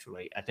this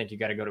actually. I think you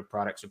got to go to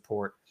product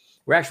support.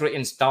 We're actually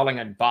installing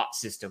a bot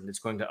system that's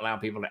going to allow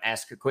people to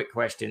ask quick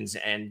questions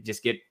and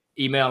just get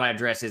email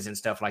addresses and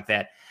stuff like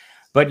that.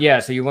 But yeah,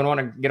 so you want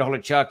to get a hold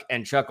of Chuck,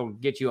 and Chuck will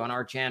get you on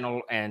our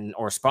channel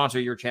or sponsor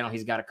your channel.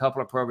 He's got a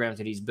couple of programs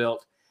that he's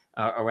built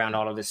around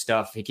all of this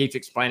stuff. He keeps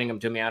explaining them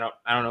to me. I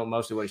don't know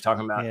most of what he's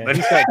talking about. Yeah,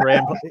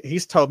 but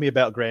he's told me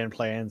about grand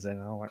plans,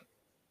 and I went,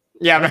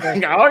 yeah,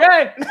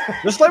 okay.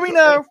 Just let me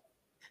know.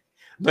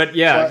 But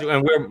yeah,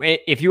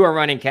 if you are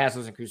running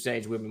Castles and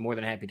Crusades, we'd be more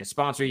than happy to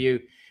sponsor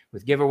you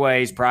with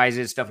giveaways,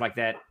 prizes, stuff like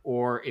that.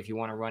 Or if you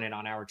want to run it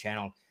on our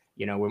channel,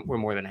 we're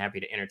more than happy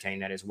to entertain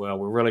that as well.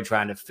 We're really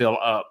trying to fill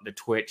up the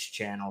Twitch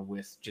channel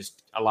with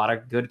just a lot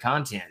of good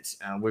content.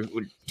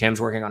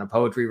 Tim's working on a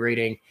poetry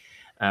reading.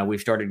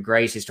 We've started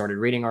Grace. He started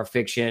reading our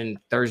fiction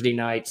Thursday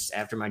nights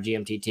after my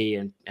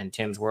GMTT and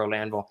Tim's World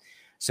Anvil.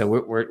 So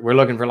we're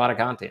looking for a lot of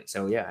content.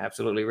 So yeah,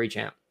 absolutely reach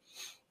out.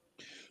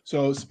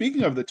 So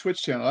speaking of the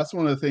Twitch channel, that's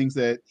one of the things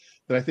that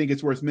I think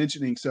it's worth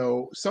mentioning.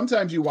 So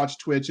sometimes you watch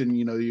Twitch and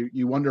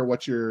you wonder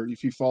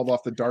if you fall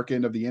off the dark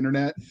end of the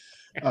internet.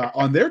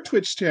 On their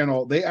Twitch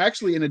channel, they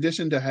actually, in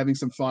addition to having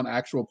some fun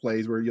actual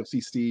plays where you'll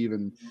see Steve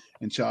and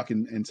Chuck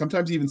and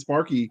sometimes even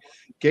Sparky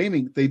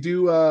gaming, they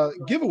do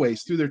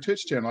giveaways through their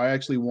Twitch channel. I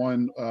actually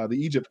won the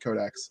Egypt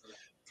Codex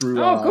through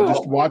cool.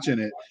 Just watching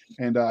it.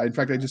 And in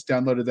fact, I just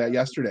downloaded that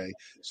yesterday.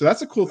 So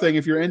that's a cool thing.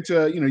 If you're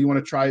into, you want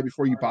to try it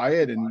before you buy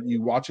it and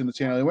you watch in the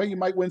channel anyway, you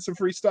might win some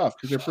free stuff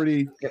because they're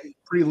pretty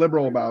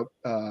liberal about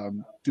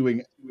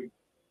doing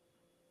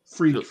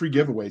free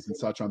giveaways and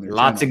such on their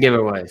Lots channel.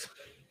 of giveaways.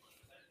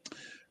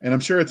 And I'm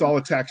sure it's all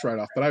a tax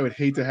write-off, but I would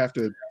hate to have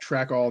to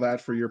track all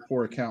that for your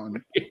poor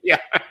accountant. Yeah.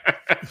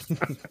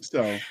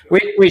 So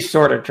we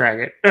sort of track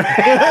it.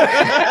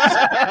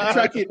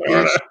 Track it.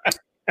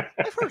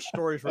 I've heard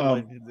stories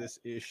related to this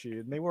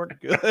issue, and they weren't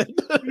good.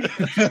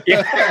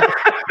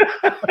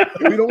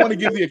 We don't want to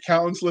give the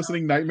accountants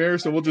listening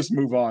nightmares, so we'll just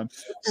move on.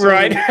 So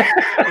Right.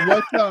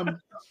 what?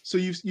 So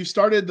you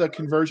started the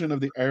conversion of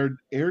the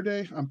air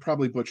day. I'm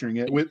probably butchering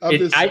it.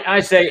 I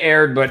say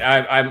aired, but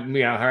I'm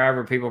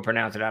however people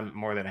pronounce it, I'm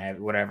more than happy.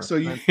 Whatever.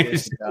 So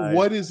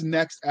what is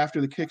next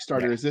after the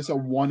Kickstarter? Yeah. Is this a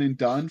one and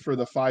done for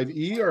the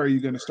 5e, or are you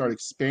going to start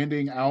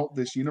expanding out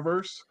this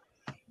universe?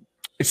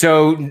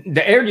 So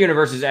the aired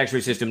universe is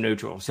actually system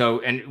neutral.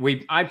 So,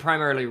 I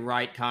primarily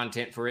write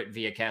content for it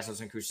via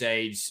Castles and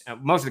Crusades.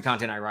 Most of the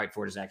content I write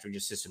for it is actually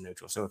just system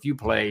neutral. So if you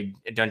played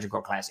Dungeon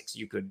Crawl Classics,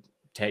 you could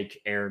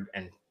take aired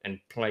and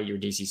play your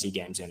DCC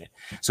games in it.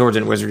 Swords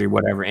and Wizardry,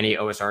 whatever, any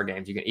OSR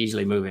games, you can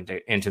easily move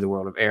into the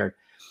world of aired.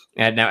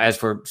 And now, as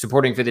for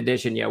supporting 5th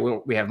edition,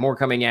 we have more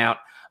coming out.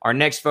 Our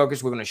next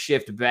focus, we're going to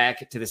shift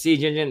back to the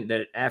Siege Engine.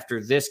 That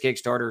after this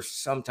Kickstarter,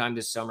 sometime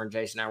this summer,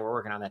 Jason and I were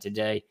working on that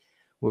today.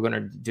 We're going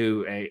to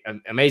do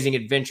Amazing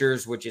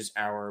Adventures, which is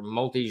our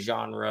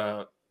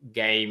multi-genre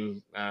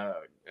game,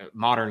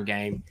 modern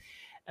game.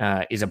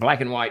 Is a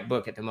black and white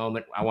book at the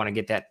moment. I want to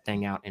get that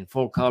thing out in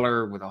full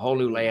color with a whole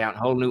new layout,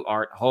 whole new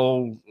art,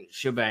 whole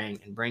shebang,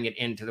 and bring it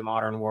into the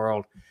modern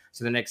world.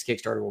 So the next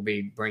Kickstarter will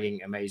be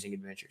bringing Amazing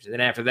Adventures. And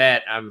then after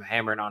that, I'm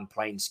hammering on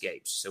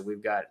Planescapes. So we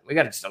got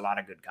just a lot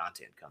of good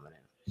content coming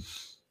in.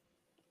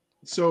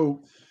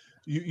 So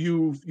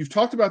you've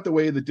talked about the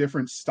way the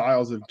different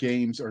styles of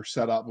games are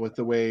set up, with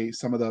the way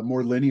some of the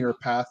more linear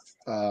path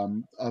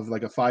of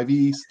like a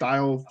 5e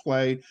style of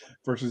play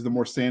versus the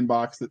more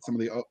sandbox that some of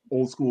the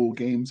old school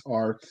games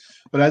are.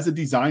 But as a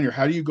designer,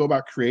 how do you go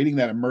about creating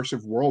that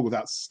immersive world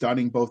without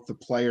stunning both the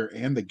player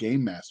and the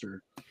game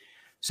master?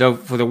 So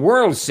for the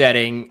world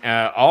setting,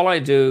 all I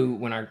do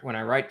when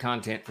I write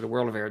content for the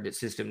world of Aired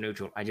that's system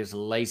neutral, I just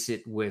lace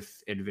it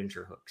with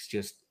adventure hooks,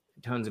 just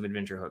tons of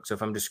adventure hooks. So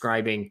if I'm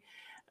describing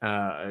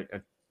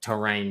a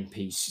terrain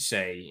piece,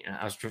 say,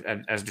 I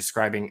was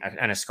describing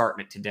an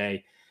escarpment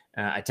today.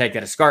 I take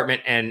that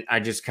escarpment and I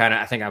just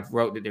I think I've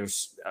wrote that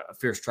there's a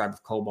fierce tribe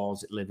of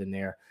kobolds that live in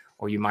there.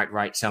 Or you might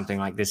write something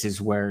like, this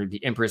is where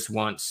the Empress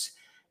once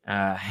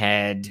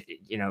had,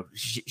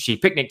 she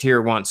picnicked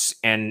here once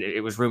and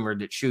it was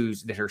rumored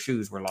that her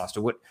shoes were lost,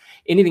 or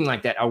anything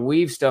like that. I'll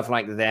weave stuff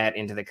like that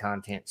into the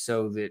content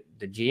so that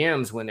the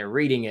GMs, when they're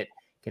reading it,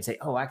 can say,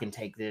 oh, I can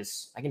take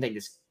this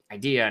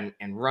idea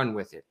and run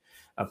with it.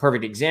 A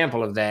perfect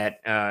example of that,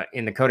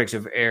 in the Codex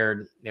of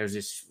Aired, there's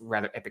this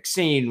rather epic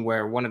scene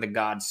where one of the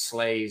gods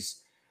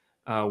slays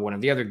one of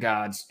the other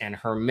gods, and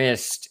her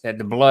mist,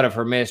 the blood of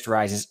her mist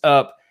rises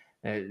up.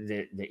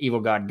 The evil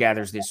god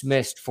gathers this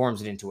mist,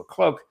 forms it into a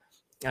cloak,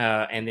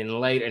 and then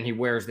later, and he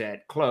wears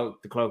that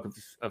cloak, the cloak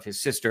of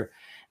his sister,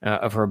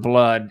 of her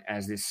blood,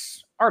 as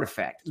this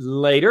artifact.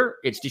 Later,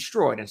 it's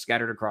destroyed and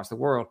scattered across the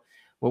world.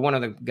 Well, one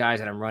of the guys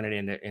that I'm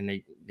running in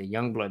the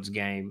Youngbloods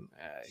game,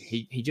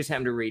 he just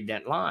happened to read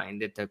that line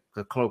that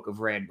the cloak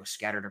of red was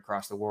scattered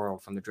across the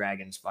world from the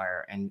dragon's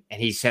fire, and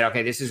he said,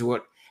 okay, this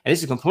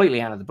is completely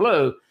out of the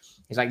blue.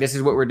 He's like, this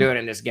is what we're doing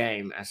in this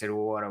game. I said,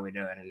 well, what are we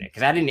doing in it?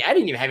 Because I didn't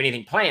even have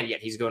anything planned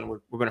yet. He's going, we're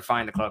going to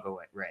find the cloak of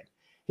red.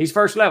 He's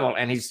first level,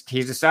 and he's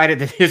decided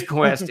that his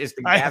quest is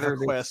to gather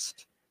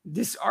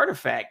this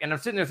artifact. And I'm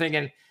sitting there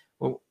thinking,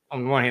 well,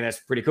 on one hand, that's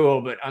pretty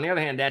cool, but on the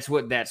other hand, that's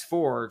what that's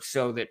for,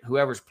 so that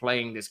whoever's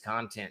playing this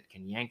content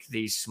can yank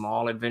these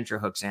small adventure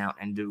hooks out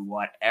and do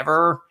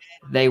whatever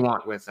they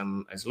want with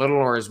them, as little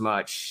or as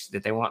much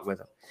that they want with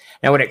them.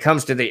 Now, when it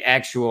comes to the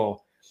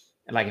actual,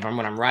 like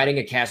when I'm writing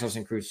a Castles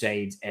and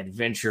Crusades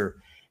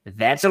adventure,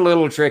 that's a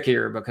little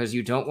trickier because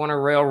you don't want to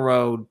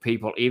railroad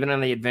people, even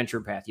on the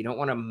adventure path. You don't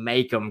want to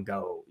make them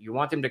go. You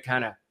want them to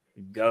kind of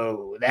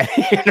go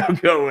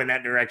go in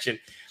that direction.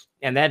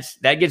 And that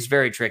gets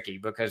very tricky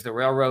because the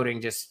railroading,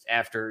 just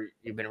after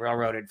you've been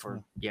railroaded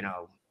for,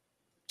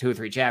 2 or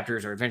 3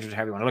 chapters or adventures,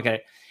 however you want to look at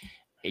it,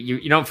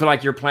 you don't feel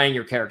like you're playing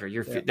your character.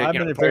 I'm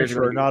an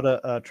adventurer, not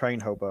a train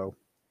hobo.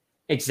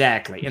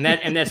 Exactly. And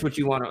that's what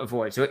you want to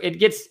avoid. So it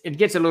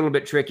gets a little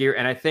bit trickier.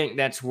 And I think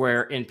that's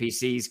where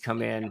NPCs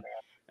come in.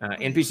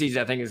 NPCs,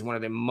 I think, is one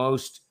of the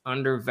most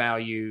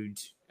undervalued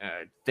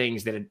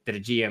things that a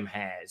GM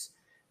has.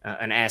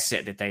 An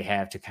asset that they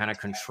have to kind of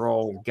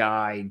control,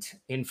 guide,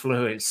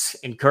 influence,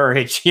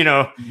 encourage,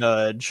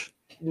 nudge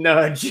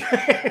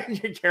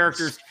your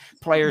characters,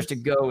 players to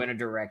go in a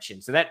direction.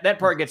 So that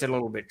part gets a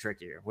little bit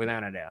trickier,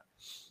 without a doubt.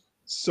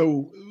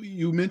 So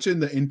you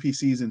mentioned the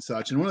NPCs and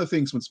such, and one of the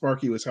things when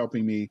Sparky was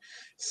helping me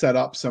set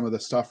up some of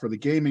the stuff for the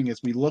gaming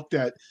is we looked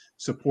at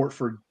support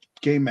for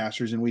game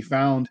masters, and we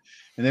found,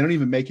 and they don't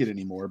even make it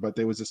anymore, but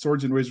there was a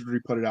Swords and Wizardry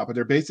put it out, but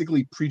they're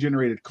basically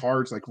pre-generated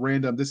cards, like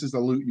random, this is the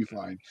loot you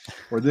find,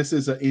 or this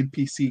is an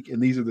NPC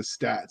and these are the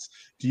stats.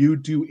 Do you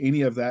do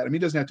any of that? I mean, it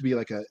doesn't have to be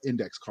like an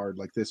index card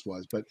like this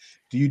was, but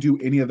do you do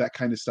any of that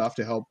kind of stuff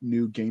to help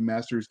new game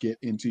masters get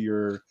into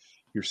your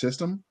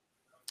system?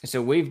 So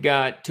we've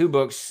got 2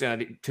 books, 2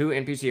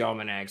 NPC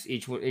almanacs.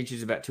 Each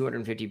is about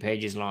 250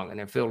 pages long, and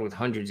they're filled with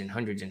hundreds and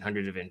hundreds and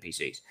hundreds of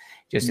NPCs.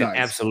 Just nice. An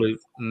absolute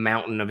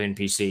mountain of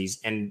NPCs.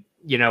 And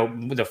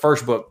the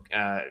first book,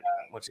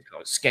 what's it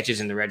called? Sketches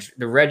in the Register.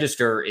 The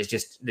Register is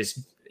just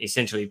this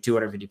essentially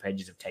 250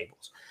 pages of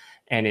tables.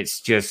 and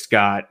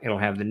it'll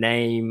have the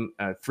name,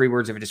 3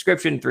 words of a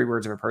description, 3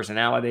 words of a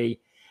personality,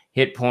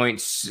 hit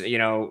points,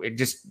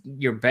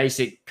 your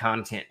basic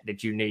content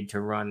that you need to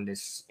run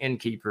this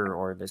innkeeper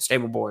or the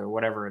stable boy or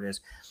whatever it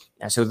is.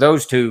 And so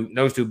those two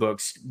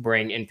books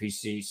bring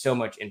so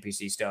much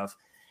NPC stuff.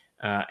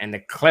 And the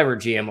clever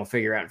GM will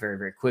figure out very,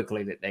 very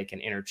quickly that they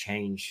can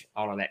interchange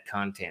all of that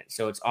content.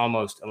 So it's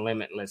almost a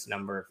limitless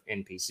number of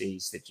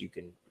NPCs that you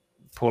can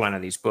pull out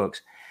of these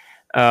books.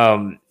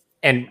 And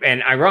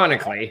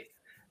ironically,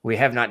 we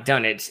have not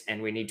done it,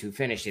 and we need to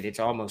finish it. It's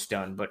almost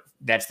done, but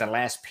that's the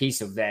last piece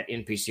of that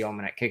NPC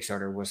Almanac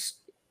Kickstarter was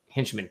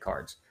henchman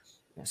cards.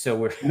 So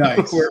we're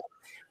nice.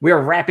 we're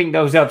wrapping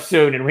those up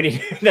soon,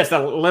 and that's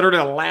literally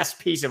the last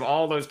piece of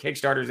all those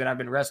Kickstarters that I've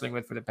been wrestling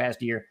with for the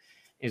past year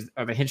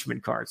are the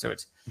henchman cards. So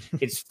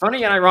it's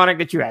funny and ironic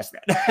that you asked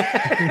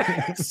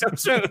that. So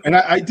soon. And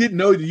I didn't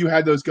know that you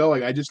had those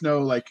going. I just know,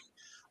 like,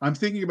 I'm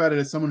thinking about it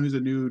as someone who's a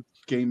new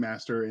game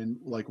master and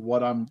like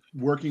what I'm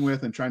working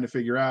with and trying to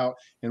figure out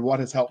and what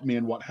has helped me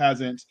and what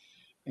hasn't.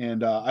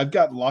 And I've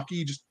got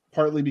lucky just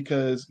partly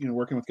because,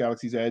 working with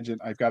Galaxy's Edge, and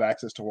I've got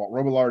access to Walt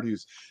Robillard,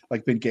 who's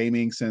like been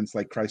gaming since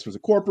like Christ was a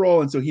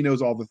corporal. And so he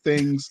knows all the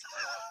things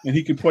and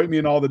he can point me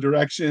in all the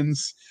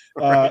directions.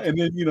 Right. And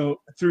then,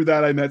 through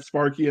that I met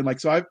Sparky, and like,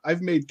 so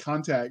I've made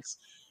contacts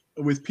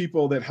with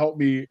people that help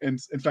me. And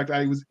in fact,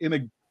 I was in a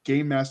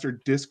Game Master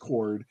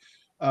Discord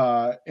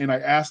and I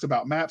asked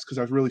about maps because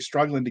I was really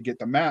struggling to get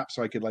the map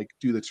so I could like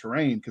do the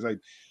terrain, because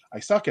I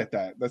suck at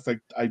that. That's like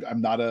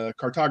I'm not a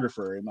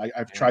cartographer, and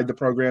I've tried the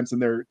programs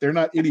and they're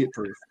not idiot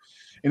proof,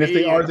 and if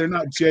they are, they're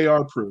not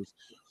JR proof.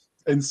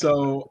 And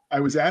so I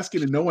was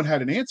asking and no one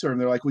had an answer, and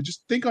they're like, well,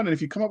 just think on it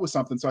if you come up with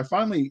something. So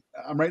I'm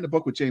writing a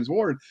book with James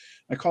Ward.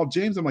 I called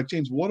James. I'm like,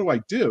 James, what do I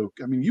do?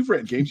 I mean, you've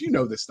written games, you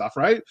know this stuff,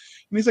 right?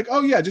 And he's like,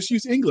 oh yeah, just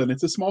use England.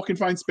 It's a small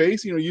confined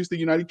space, use the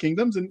United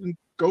Kingdoms and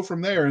go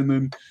from there, and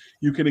then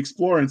you can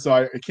explore. And so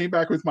I came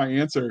back with my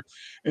answer,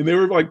 and they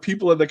were like,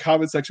 people in the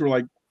comment section were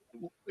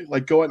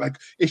like going like,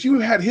 if you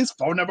had his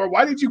phone number,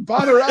 why did you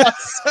bother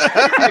us?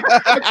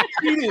 That's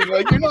cheating.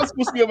 Like, you're not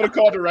supposed to be able to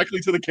call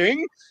directly to the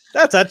king.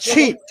 That's a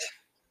cheat.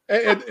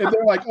 And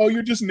they're like, oh,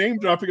 you're just name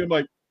dropping. I'm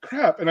like,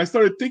 crap. And I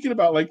started thinking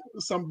about like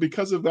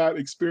because of that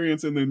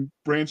experience and then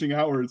branching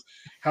outwards,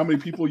 how many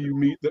people you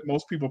meet that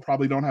most people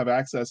probably don't have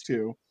access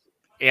to.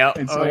 Yeah.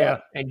 And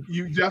so and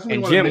you definitely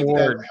want to make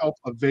that help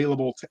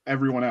available to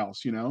everyone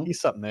else,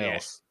 He's something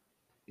else.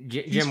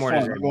 Jim Ward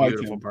is a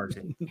beautiful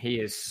person. He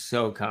is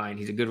so kind.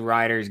 He's a good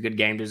writer. He's a good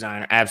game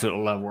designer.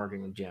 Absolutely love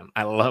working with Jim.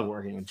 I love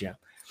working with Jim.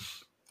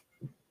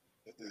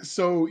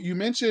 So you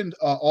mentioned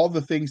all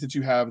the things that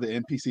you have, the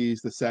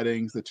NPCs, the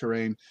settings, the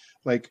terrain.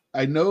 Like,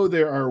 I know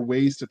there are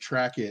ways to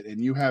track it, and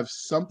you have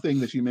something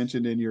that you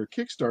mentioned in your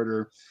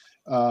Kickstarter.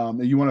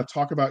 And you want to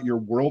talk about your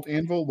World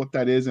Anvil, what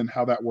that is and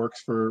how that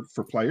works for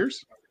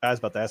players? I was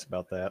about to ask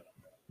about that.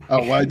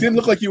 Oh, well, it didn't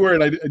look like you were,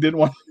 and I didn't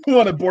want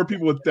to bore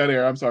people with dead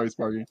air. I'm sorry,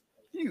 Sparky.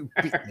 You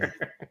beat me.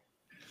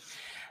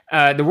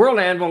 The World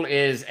Anvil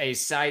is a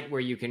site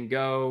where you can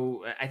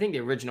go. I think the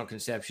original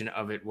conception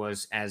of it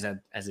was as a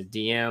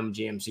DM,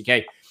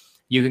 GMCK.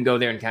 You can go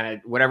there and kind of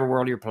whatever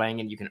world you're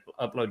playing, and you can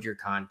upload your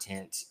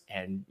content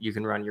and you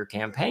can run your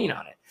campaign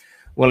on it.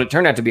 Well, it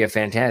turned out to be a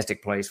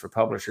fantastic place for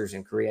publishers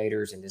and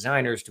creators and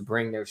designers to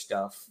bring their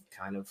stuff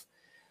kind of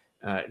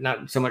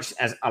not so much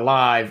as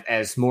alive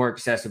as more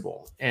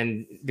accessible.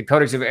 And the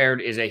Codex of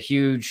Erd is a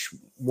huge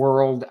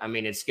world. I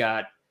mean,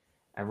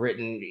 I've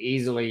written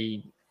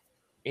easily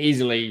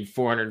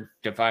 400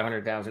 to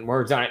 500,000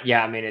 words on it.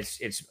 Yeah, I mean,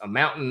 it's a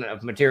mountain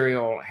of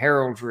material,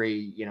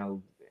 heraldry,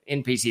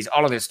 NPCs,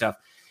 all of this stuff.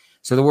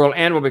 So the World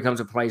Anvil becomes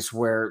a place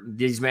where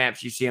these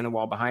maps you see on the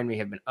wall behind me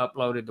have been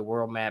uploaded. The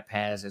world map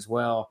has as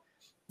well.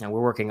 And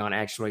we're working on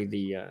actually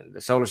the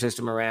solar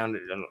system around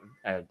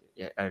an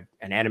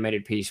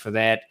animated piece for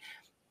that.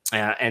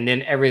 And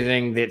then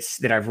everything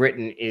that I've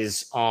written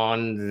is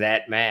on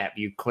that map.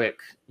 You click,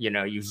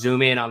 you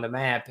zoom in on the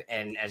map,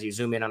 and as you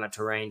zoom in on a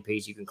terrain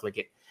piece, you can click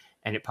it,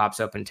 and it pops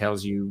up and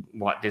tells you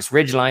what this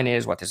ridgeline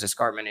is, what this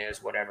escarpment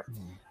is, whatever.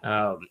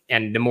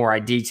 And the more I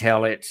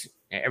detail it,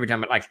 every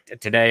time, like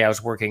today, I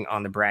was working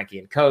on the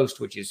Brachian Coast,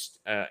 which is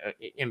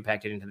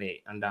impacted into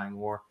the Undying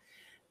War.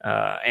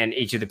 And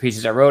each of the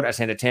pieces I wrote, I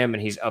sent it to him,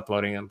 and he's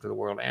uploading them to the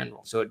World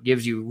Anvil. So it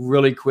gives you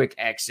really quick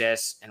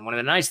access. And one of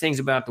the nice things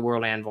about the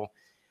World Anvil,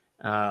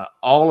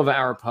 all of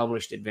our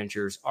published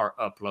adventures are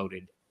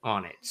uploaded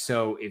on it.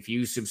 So if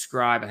you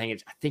subscribe, I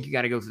think you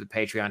got to go through the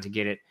Patreon to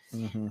get it.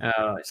 Mm-hmm.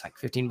 It's like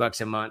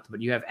 $15 a month,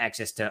 but you have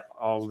access to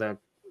all the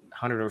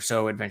 100 or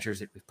so adventures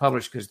that we've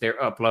published because they're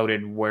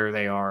uploaded where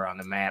they are on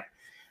the map,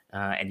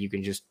 and you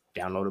can just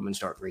download them and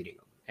start reading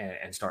them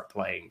and start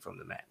playing from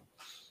the map.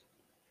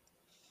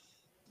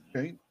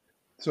 Okay.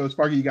 So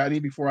Sparky, you got any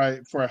before I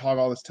hog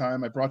all this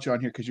time? I brought you on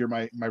here because you're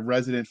my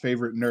resident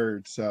favorite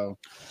nerd. So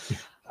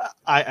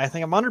I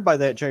think I'm honored by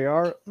that,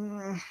 JR.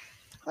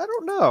 I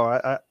don't know.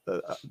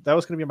 That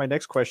was going to be my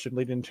next question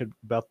leading into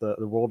about the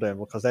World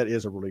Anvil, because that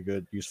is a really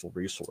good, useful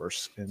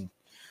resource. And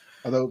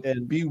Although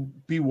And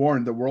be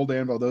warned, the World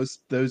Anvil,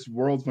 those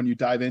worlds, when you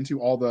dive into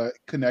all the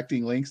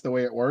connecting links, the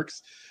way it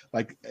works,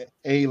 like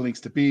A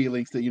links to B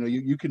links to,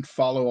 you can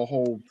follow a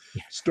whole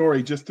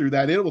story just through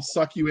that. It will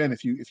suck you in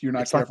if you're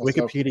not it's like careful.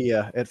 So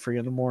Wikipedia at 3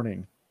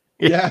 a.m.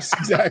 yes,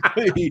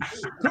 exactly.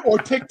 Or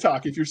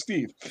TikTok if you're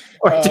Steve.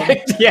 Or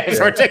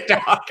or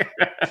TikTok.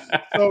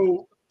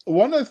 So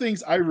one of the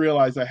things I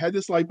realized, I had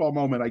this light bulb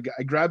moment.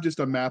 I grabbed just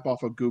a map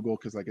off of Google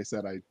because, like I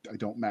said, I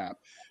don't map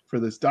for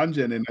this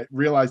dungeon, and I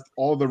realized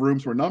all the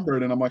rooms were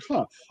numbered, and I'm like,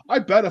 I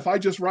bet if I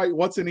just write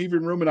what's an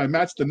even room and I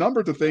match the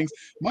number to things,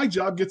 my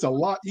job gets a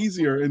lot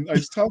easier. And I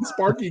was telling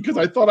Sparky, because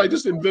I thought I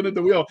just invented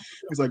the wheel.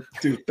 He's like,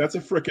 dude, that's a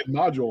freaking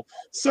module.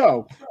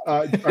 So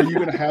are you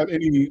going to have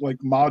any like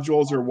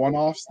modules or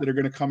one-offs that are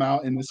going to come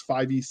out in this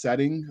 5e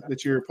setting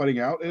that you're putting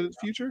out in the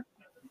future?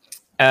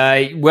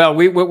 Well,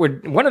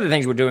 one of the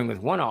things we're doing with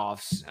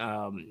one-offs,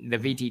 the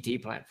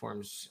VTT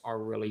platforms are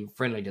really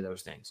friendly to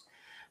those things.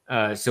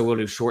 So we'll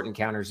do short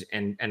encounters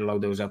and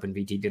load those up in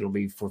VTT. It'll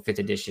be for 5th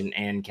edition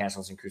and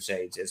Castles and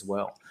Crusades as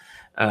well.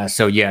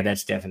 So yeah,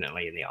 that's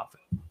definitely in the offer.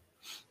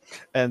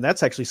 And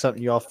that's actually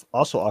something you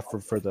also offer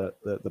for the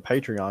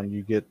Patreon.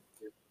 You get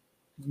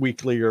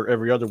weekly or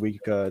every other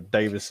week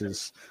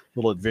Davis's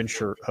little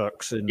adventure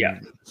hooks and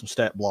some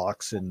stat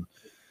blocks, and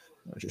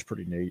which is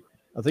pretty neat.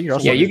 I think you're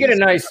also you get a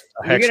nice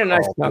chunk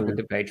with too.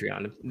 the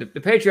Patreon. The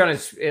Patreon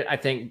is, I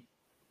think,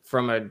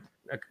 from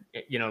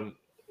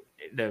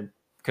the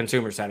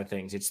consumer side of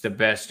things, it's the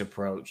best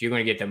approach. You're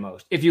going to get the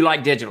most if you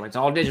like digital. It's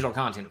all digital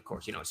content, of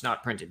course. It's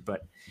not printed,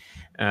 but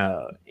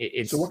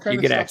it's so what kind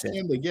of stuff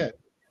can they get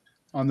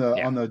on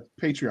the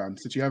Patreon,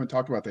 since you haven't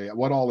talked about that yet?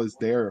 What all is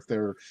there if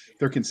they're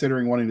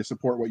considering wanting to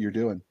support what you're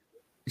doing?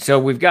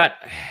 So I'm gonna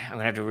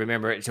have to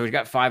remember it. So we've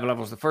got 5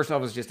 levels. The first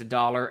level is just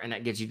 $1, and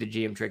that gets you the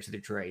GM tricks of the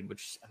trade,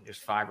 which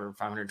just 5 or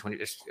 520,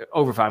 just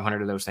over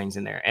 500 of those things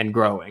in there, and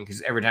growing,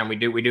 because every time we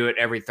do it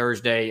every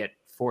Thursday at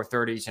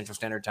 4:30 Central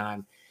Standard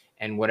Time,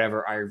 and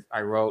whatever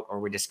I wrote or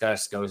we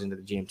discussed goes into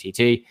the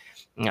GMTT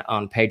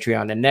on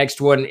Patreon. The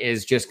next one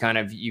is just kind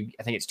of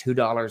I think it's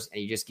 $2,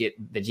 and you just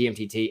get the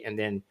GMTT and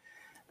then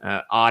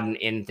odd and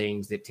end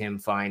things that Tim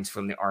finds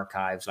from the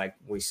archives. Like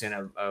we sent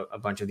a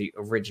bunch of the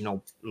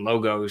original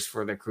logos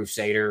for the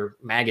Crusader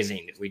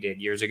magazine that we did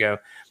years ago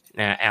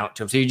out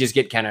to him. So you just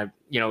get kind of,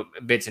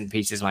 bits and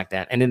pieces like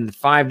that. And then the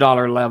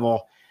 $5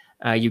 level,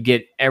 you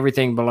get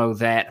everything below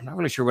that. I'm not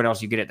really sure what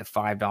else you get at the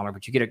 $5,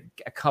 but you get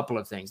a couple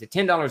of things. The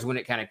 $10 is when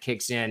it kind of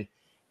kicks in,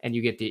 and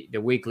you get the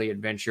weekly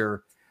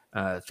adventure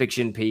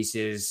fiction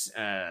pieces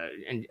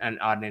and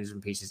odd and ends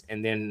and pieces.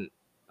 And then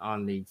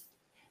on the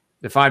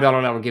 $5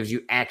 level gives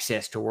you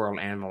access to World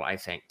Anvil, I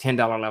think.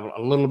 $10 level,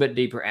 a little bit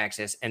deeper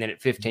access. And then at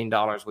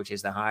 $15, which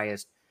is the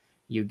highest,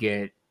 you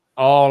get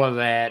all of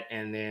that,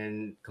 and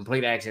then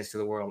complete access to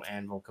the World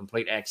Anvil,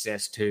 complete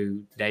access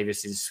to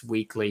Davis's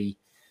weekly,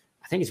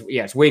 I think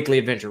it's weekly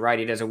adventure, right?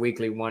 He does a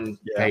weekly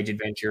one-page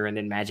adventure, and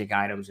then magic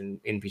items and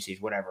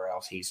NPCs, whatever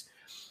else he's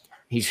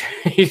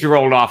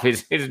rolled off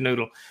his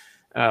noodle.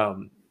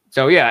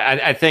 So yeah,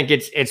 I think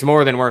it's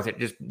more than worth it.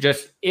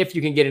 Just if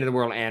you can get into the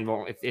World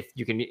Anvil, if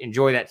you can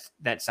enjoy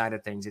that side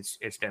of things, it's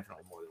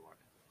definitely more than worth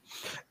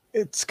it.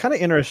 It's kind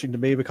of interesting to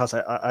me because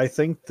I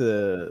think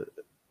that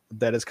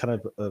is kind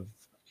of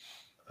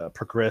a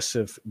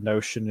progressive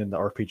notion in the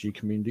RPG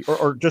community,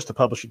 or just the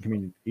publishing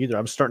community either.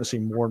 I'm starting to see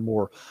more and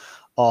more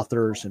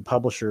authors and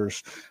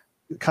publishers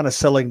kind of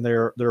selling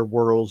their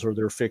worlds or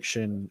their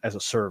fiction as a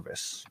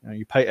service.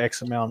 You pay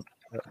X amount,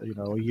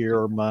 a year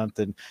or a month,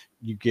 and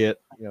you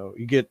get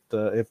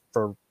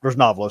there's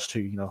novelists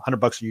too,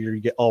 $100 a year,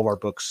 you get all of our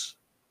books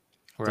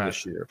for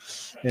this year.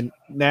 And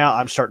now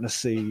I'm starting to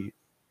see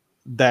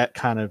that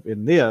kind of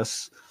in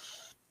this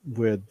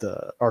with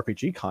the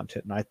RPG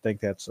content, and I think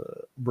that's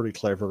a really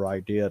clever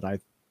idea, and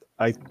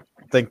I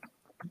think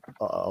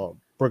we're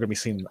going to be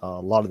seeing a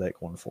lot of that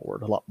going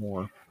forward, a lot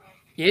more.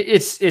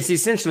 It's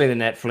essentially the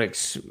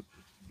Netflix,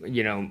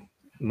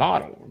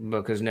 model,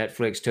 because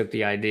Netflix took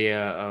the idea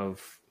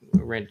of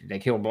they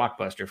killed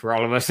Blockbuster for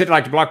all of us that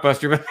liked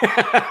Blockbuster,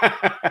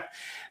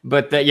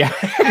 but yeah.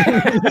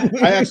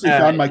 I actually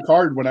found my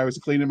card when I was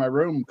cleaning my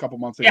room a couple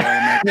months ago.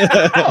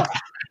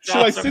 Should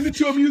I send it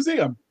to a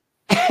museum?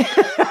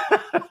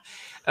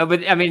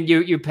 But I mean,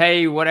 you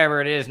pay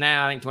whatever it is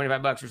now, I think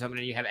 $25 or something,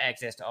 and you have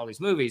access to all these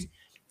movies,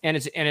 and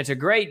it's a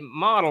great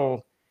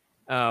model.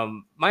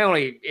 My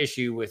only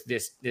issue with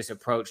this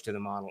approach to the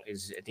model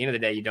is, at the end of the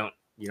day, you don't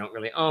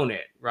really own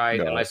it, right?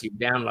 No. Unless you've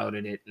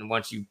downloaded it, and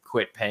once you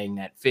quit paying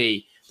that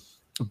fee.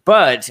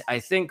 But I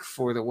think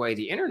for the way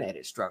the internet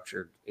is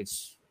structured,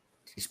 it's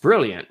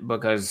brilliant,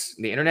 because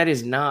the internet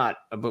is not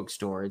a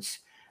bookstore.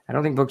 I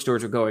don't think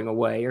bookstores are going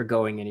away or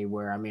going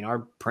anywhere. I mean, our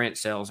print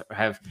sales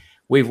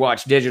we've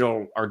watched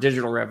our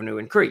digital revenue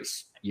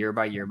increase year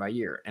by year by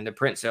year, and the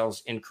print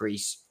sales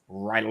increase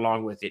right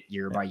along with it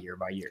year by year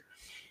by year.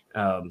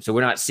 So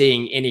we're not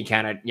seeing any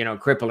kind of,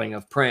 crippling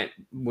of print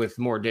with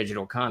more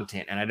digital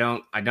content. And I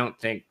don't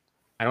think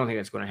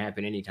that's going to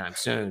happen anytime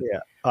soon. Yeah,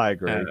 I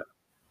agree.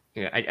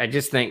 Yeah, I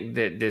just think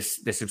that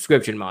the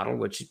subscription model,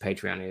 which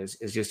Patreon is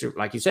just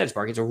like you said,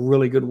 Spark. It's a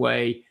really good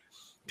way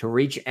to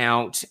reach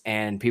out,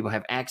 and people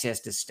have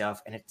access to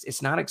stuff, and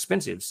it's not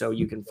expensive, so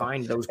you can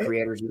find those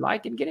creators you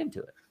like and get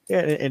into it. Yeah,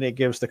 and it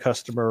gives the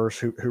customers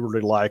who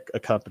really like a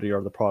company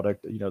or the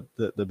product,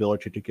 the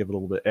ability to give a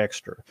little bit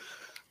extra.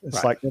 It's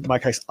Right. like in my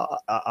case,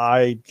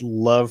 I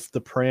love the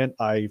print.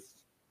 I've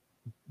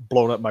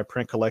blown up my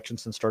print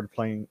collections and started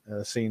playing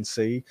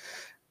CNC.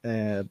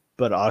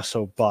 But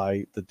also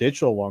buy the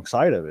digital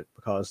alongside of it,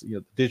 because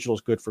the digital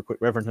is good for quick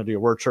reference and do a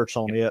word search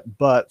on it,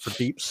 but for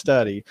deep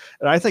study.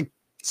 And I think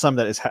some of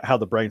that is how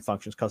the brain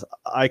functions, because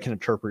I can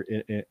interpret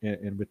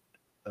and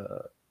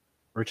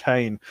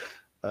retain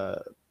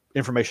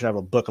information out of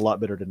a book a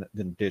lot better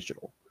than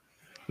digital.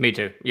 Me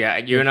too. Yeah,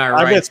 you and I are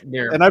right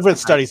there. And I've read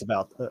studies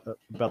about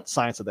the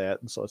science of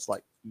that, and so it's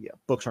like, yeah,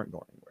 books aren't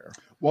going anywhere.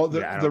 Well,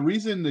 the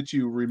reason that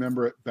you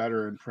remember it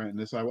better in print, and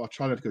this I'll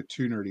try not to go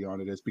too nerdy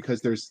on it, is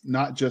because there's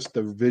not just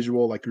the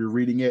visual, like you're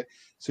reading it,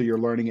 so you're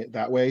learning it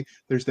that way.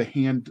 There's the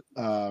hand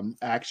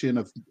action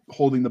of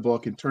holding the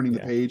book and turning the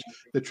page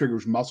that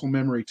triggers muscle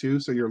memory too.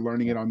 So you're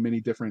learning it on many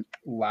different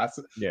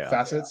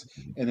facets,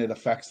 and it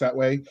affects that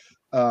way.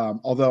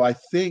 Although I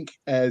think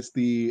as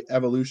the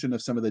evolution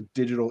of some of the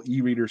digital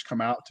e-readers come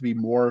out to be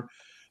more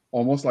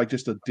almost like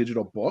just a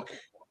digital book,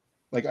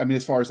 like, I mean,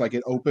 as far as like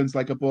it opens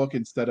like a book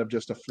instead of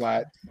just a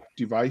flat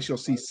device, you'll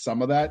see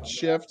some of that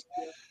shift.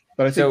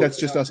 But I think that's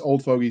just us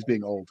old fogies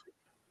being old.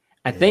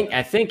 I think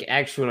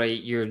actually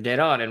you're dead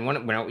on.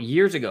 And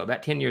years ago,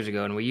 about 10 years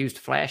ago, and we used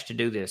Flash to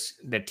do this,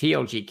 the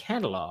TLG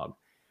catalog,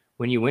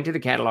 when you went to the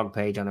catalog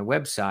page on the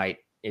website,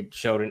 it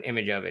showed an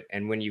image of it.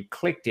 And when you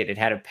clicked it, it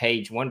had a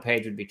page. One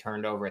page would be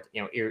turned over at,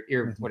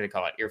 ear, what do they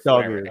call it?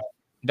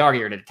 Dog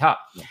ear at the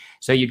top. Yeah.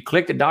 So you'd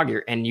click the dog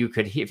ear, and you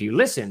could, if you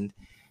listened,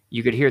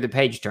 you could hear the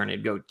page turn.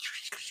 It'd go,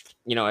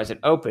 as it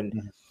opened.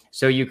 Mm-hmm.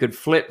 So you could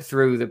flip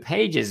through the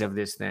pages of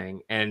this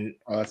thing. And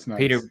that's nice.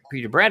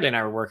 Peter Bradley and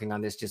I were working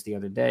on this just the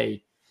other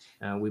day.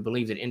 We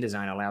believe that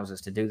InDesign allows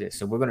us to do this.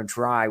 So we're going to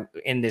try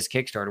in this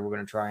Kickstarter, we're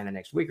going to try in the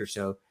next week or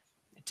so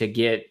to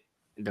get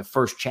the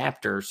first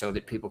chapter so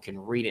that people can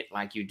read it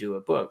like you do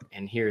a book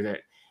and hear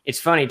that. It's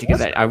funny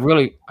because I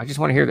just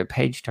want to hear the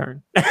page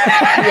turn.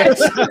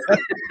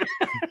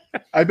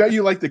 I bet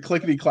you like the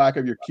clickety clack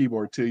of your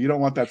keyboard too. You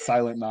don't want that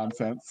silent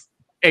nonsense.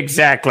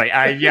 Exactly.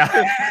 I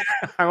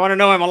want to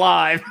know I'm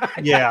alive.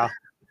 Yeah.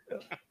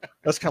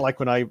 That's kind of like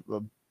when I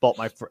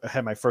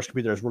had my first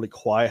computer. It was really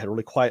quiet, had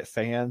really quiet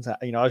fans. I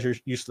was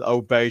used to the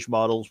old beige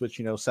models, which,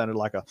 sounded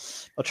like a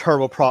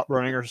turboprop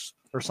running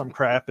or some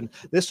crap. And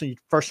this one,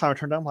 first time I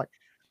turned on, I'm like,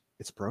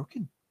 it's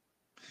broken.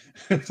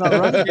 It's not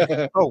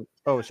running.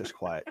 Oh, it's just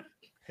quiet.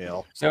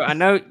 Hell. So I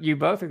know you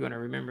both are going to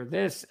remember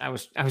this. I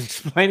was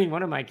explaining,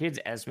 one of my kids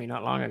asked me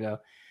not long ago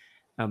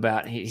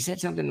about, he said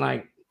something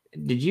like,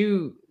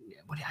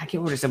 I can't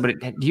remember somebody,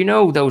 do you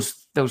know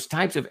those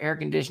types of air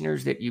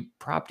conditioners that you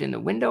propped in the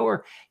window,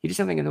 or you did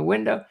something in the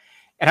window?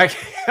 And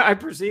I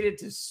proceeded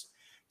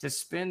to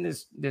spin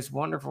this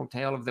wonderful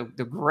tale of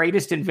the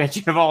greatest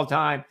invention of all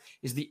time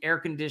is the air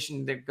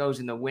conditioner that goes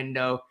in the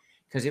window,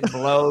 because it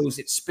blows,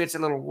 it spits a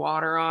little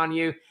water on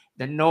you.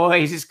 The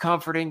noise is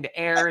comforting. The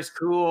air is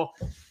cool.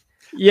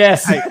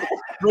 Yes. Hey,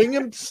 bring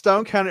them to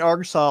Stone County,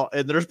 Arkansas,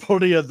 and there's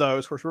plenty of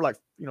those. Of course, we're like,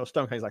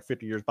 Stone County's like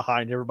 50 years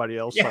behind everybody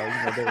else.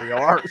 Yeah. So, there we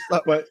are.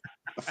 So. But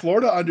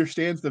Florida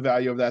understands the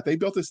value of that. They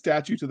built a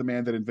statue to the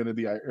man that invented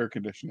the air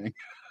conditioning.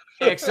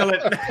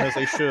 Excellent. As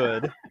they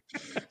should.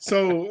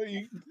 So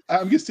I'm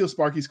going to steal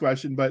Sparky's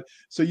question, but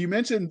so you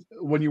mentioned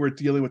when you were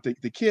dealing with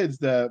the kids,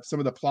 some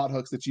of the plot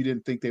hooks that you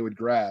didn't think they would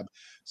grab.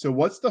 So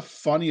what's the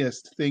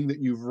funniest thing that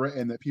you've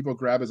written that people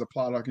grab as a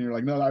plot hook and you're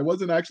like, no, I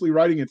wasn't actually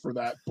writing it for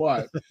that,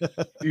 but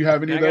do you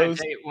have any of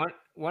those?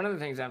 One of the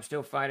things, I'm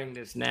still fighting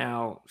this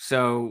now.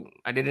 So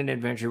I did an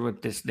adventure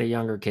with the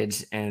younger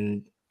kids,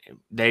 and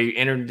they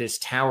entered this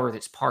tower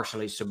that's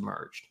partially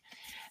submerged.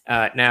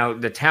 Now,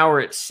 the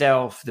tower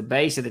itself, the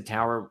base of the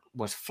tower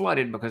was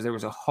flooded because there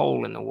was a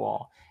hole in the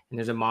wall, and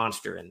there's a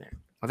monster in there.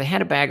 Well, they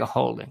had a bag of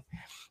holding,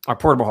 or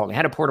portable holding. They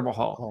had a portable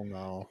hole. Oh,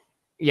 no.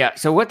 Yeah,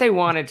 so what they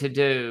wanted to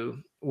do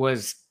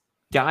was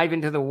dive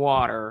into the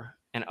water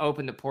and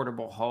open the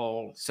portable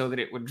hole so that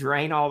it would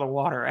drain all the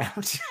water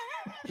out.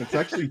 It's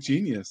actually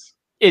genius.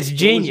 It's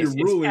genius.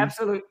 It's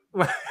absolute.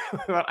 Well,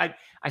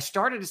 I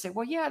started to say,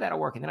 well, yeah, that'll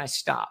work. And then I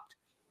stopped.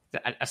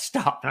 I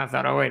stopped, and I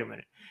thought, oh, wait a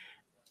minute.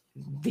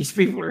 These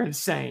people are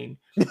insane.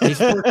 These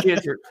poor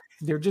kids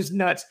they're just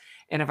nuts.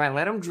 And if I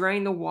let them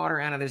drain the water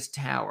out of this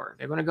tower,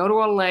 they're going to go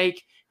to a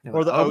lake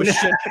or the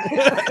ocean.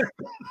 They're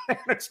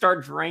going to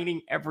start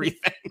draining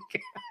everything.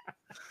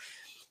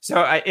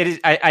 So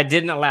I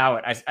didn't allow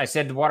it. I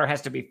said the water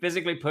has to be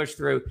physically pushed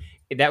through.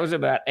 That was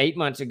about 8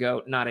 months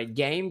ago. Not a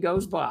game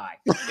goes by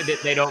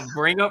they don't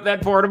bring up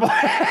that portable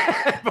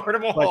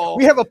hole.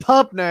 We have a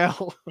pump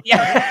now.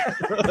 Yeah.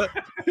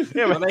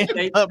 We're going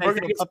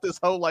to pump this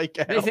whole lake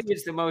out. They think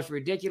it's the most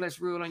ridiculous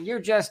ruling. You're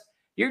just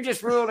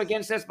ruled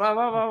against this. Blah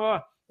blah blah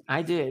blah.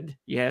 I did.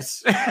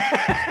 Yes.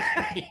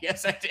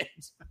 Yes, I did.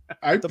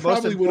 I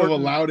probably would have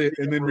allowed it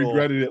and then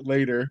regretted it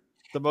later.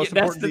 The most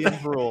that's important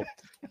DM's rule.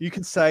 You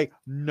can say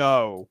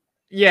no.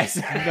 Yes.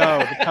 No.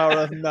 The power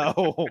of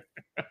no.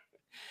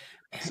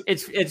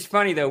 It's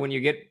funny though when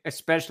you get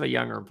especially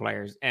younger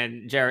players,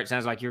 and Jarrett,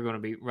 sounds like you're going to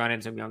be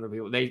running some younger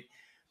people.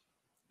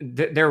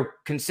 Their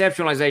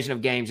conceptualization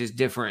of games is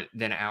different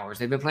than ours.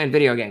 They've been playing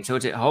video games, so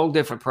it's a whole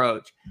different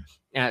approach.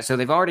 So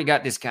they've already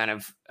got this kind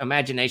of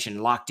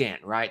imagination locked in,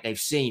 right? They've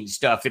seen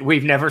stuff that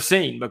we've never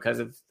seen because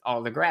of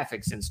all the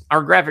graphics, and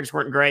our graphics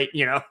weren't great,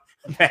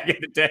 back in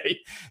the day.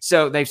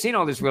 So they've seen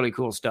all this really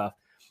cool stuff.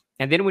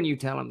 And then when you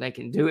tell them they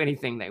can do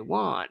anything they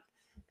want,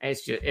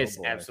 it's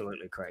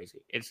absolutely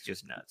crazy. It's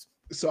just nuts.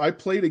 So I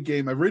played a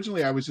game.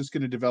 Originally, I was just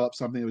going to develop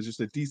something. It was just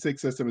a D6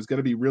 system. It was going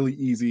to be really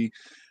easy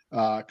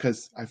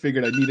because I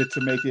figured I needed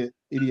to make it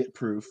idiot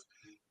proof.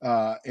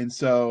 And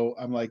so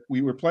I'm like,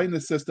 we were playing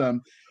this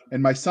system,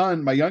 and my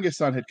youngest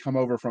son had come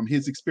over from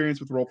his experience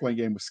with the role-playing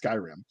game with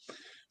Skyrim.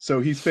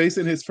 So he's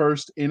facing his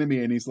first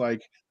enemy, and he's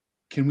like,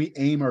 can we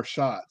aim our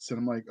shots? And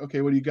I'm like,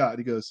 okay, what do you got?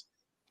 He goes,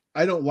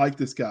 I don't like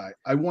this guy.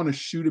 I want to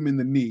shoot him in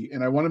the knee,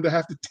 and I want him to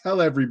have to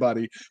tell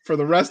everybody for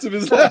the rest of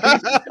his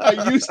life,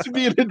 I used to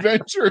be an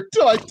adventurer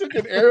until I took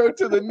an arrow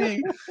to the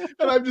knee.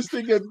 And I'm just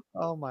thinking,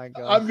 oh my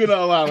God, I'm going to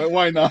allow it.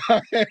 Why not?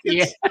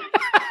 Yeah.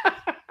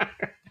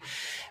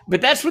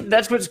 But that's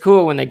what's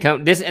cool when they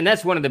come this, and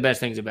that's one of the best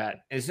things about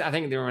it. I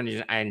think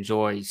I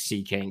enjoy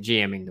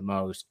GMing the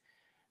most,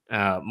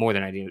 more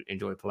than I do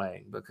enjoy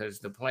playing, because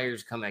the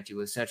players come at you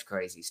with such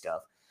crazy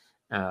stuff.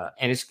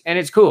 And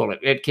it's cool.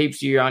 It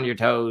keeps you on your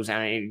toes,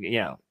 and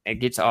it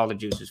gets all the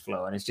juices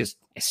flowing. It's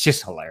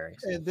just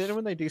hilarious. And then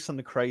when they do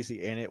something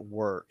crazy and it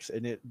works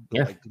and it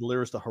like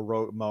delivers the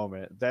heroic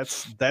moment,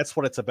 that's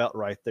what it's about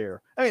right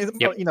there. I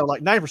mean,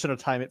 like 90% of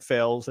the time it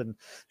fails, and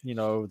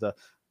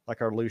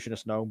like our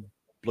illusionist gnome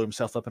blew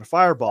himself up in a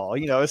fireball.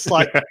 It's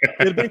like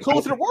it'd been cool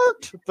if it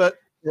worked, but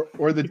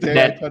or the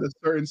day I put a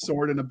certain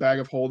sword in a bag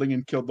of holding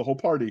and killed the whole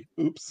party.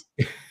 Oops.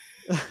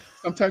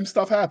 Sometimes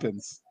stuff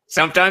happens.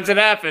 Sometimes it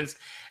happens,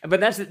 but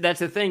that's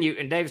the thing.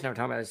 And Dave's and I were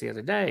talking about this the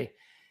other day.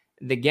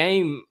 The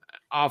game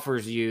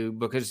offers you,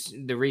 because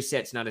the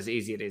reset's not as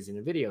easy as it is in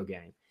a video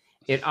game.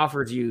 It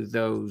offers you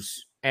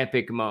those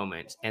epic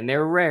moments, and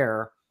they're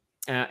rare.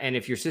 And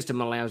if your system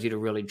allows you to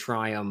really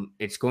try them,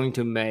 it's going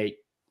to make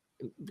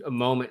a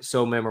moment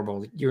so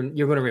memorable. You're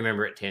going to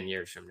remember it 10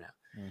 years from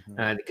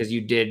now, because you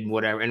did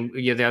whatever. And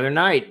the other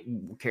night,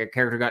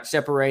 character got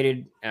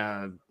separated.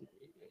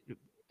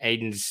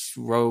 Aiden's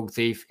rogue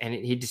thief, and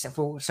he just,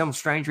 for some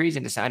strange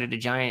reason, decided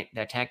to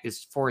attack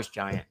this forest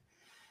giant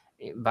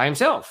by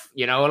himself,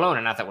 alone.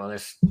 And I thought, well,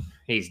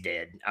 he's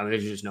dead. I mean,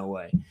 there's just no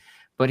way.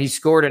 But he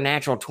scored a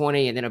natural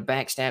 20 and then a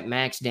backstab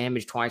max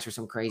damage twice or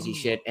some crazy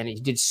shit. And he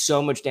did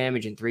so much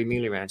damage in 3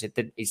 melee rounds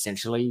that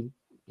essentially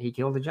he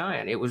killed the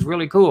giant. It was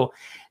really cool.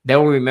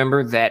 They'll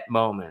remember that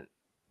moment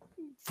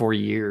for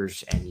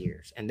years and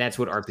years. And that's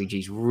what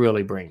RPGs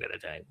really bring to the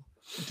table.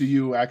 Do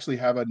you actually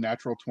have a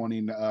natural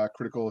 20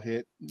 critical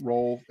hit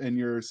roll in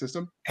your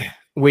system?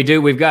 We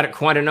do. We've got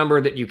quite a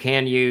number that you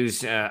can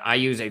use. I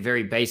use a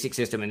very basic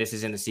system, and this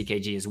is in the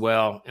CKG as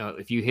well.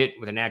 If you hit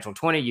with a natural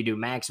 20, you do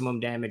maximum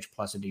damage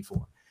plus a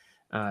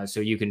D4. So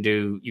you can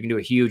do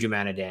a huge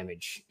amount of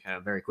damage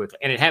very quickly.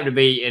 And it happened to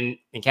be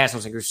in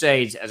Castles and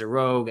Crusades, as a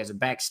rogue, as a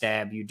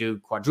backstab, you do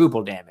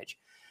quadruple damage.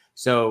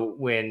 So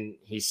when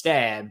she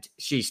stabbed,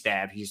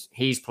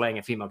 he's playing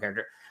a female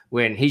character.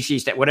 When she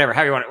stabbed, whatever,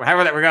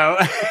 however that would go,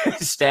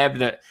 stabbed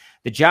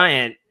the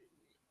giant,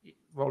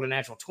 rolled a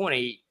natural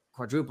 20,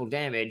 quadruple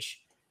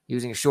damage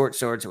using a short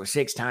sword. So it was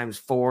 6 times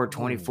 4,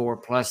 24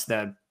 plus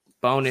the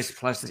bonus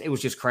plus it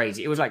was just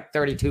crazy. It was like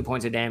 32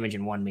 points of damage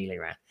in 1 melee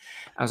round.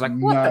 I was like,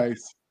 what?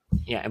 Nice.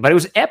 Yeah, but it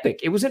was epic.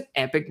 It was an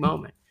epic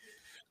moment.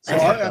 So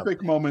our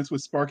epic moments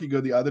with Sparky go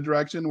the other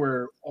direction,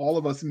 where all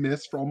of us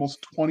missed for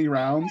almost 20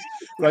 rounds.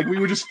 Like we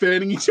were just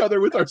fanning each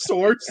other with our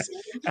swords.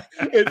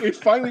 It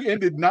finally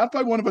ended not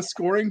by one of us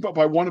scoring, but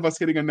by one of us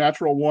hitting a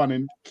natural 1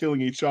 and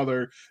killing each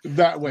other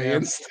that way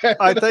instead.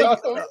 I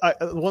think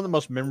one of the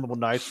most memorable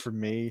nights for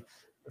me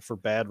for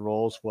bad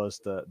rolls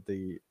was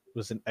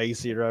was an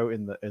A0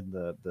 in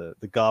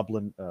the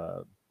goblin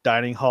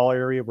dining hall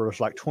area, where it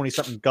was like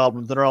 20-something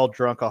goblins that are all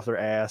drunk off their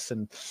ass,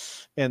 and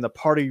the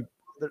party.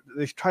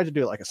 They tried to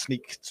do it like a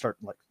sneak, start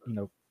like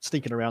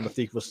sneaking around. The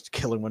thief was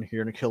killing one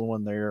here and killing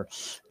one there,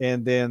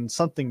 and then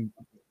something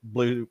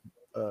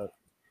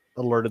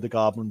alerted the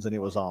goblins, and it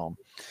was on.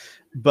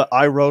 But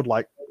I rolled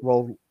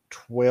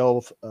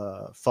 12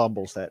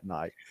 fumbles that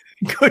night.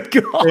 Good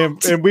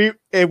God! And we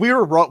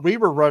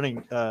were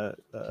running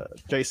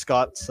Jay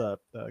Scott's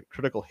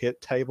critical hit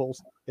tables,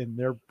 and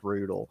they're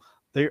brutal.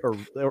 They are,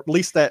 or at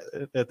least at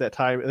that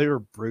time, they were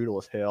brutal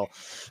as hell.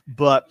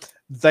 But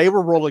they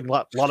were rolling a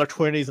lot of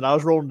 20s, and I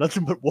was rolling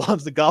nothing but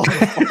 1s. The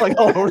goblins falling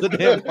all over the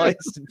damn place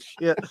and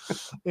shit.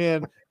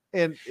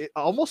 And it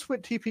almost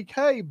went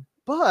TPK,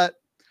 but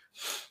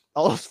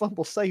all those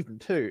fumbles saved him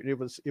too. It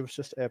was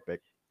just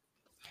epic.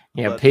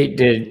 Yeah, but Pete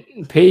in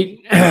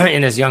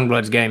this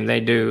Youngbloods game,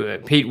 they do.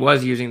 Pete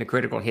was using the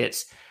critical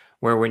hits,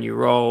 where when you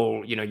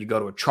roll, you go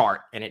to a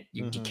chart and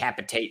you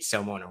decapitate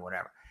someone or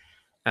whatever.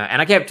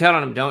 And I kept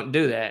telling him, don't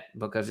do that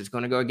because it's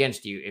going to go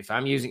against you. If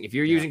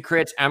you're using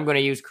crits, I'm going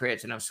to use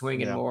crits and I'm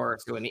swinging more.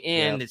 So in the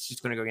end, it's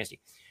just going to go against you.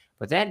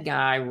 But that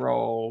guy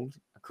rolled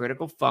a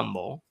critical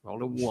fumble,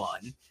 rolled a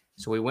 1.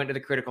 So we went to the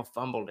critical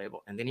fumble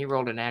table, and then he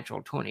rolled a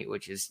natural 20,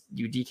 which is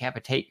you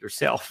decapitate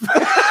yourself.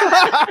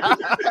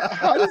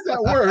 How does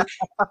that work?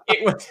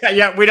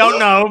 We don't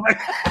know.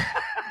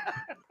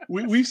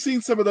 We've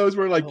seen some of those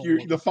where like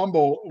the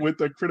fumble with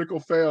the critical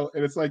fail,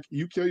 and it's like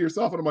you kill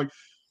yourself, and I'm like,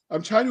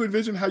 I'm trying to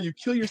envision how you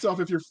kill yourself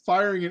if you're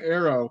firing an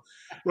arrow.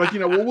 Like,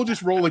 we'll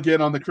just roll again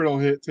on the critical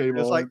hit table.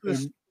 It's like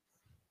this.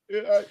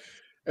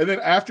 And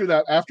then after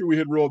we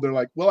had rolled, they're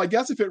like, well, I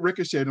guess if it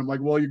ricocheted, I'm like,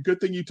 well, good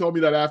thing you told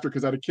me that after,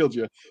 because I'd have killed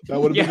you. That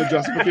would have been the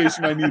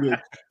justification I needed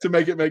to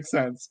make it make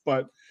sense.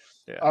 But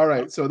all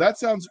right, so that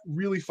sounds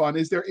really fun.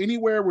 Is there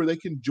anywhere where they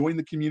can join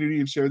the community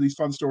and share these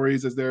fun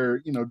stories as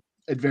they're,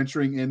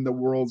 adventuring in the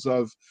worlds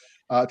of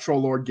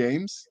Troll Lord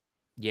games?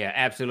 Yeah,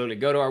 absolutely.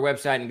 Go to our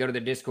website and go to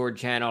the Discord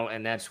channel,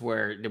 and that's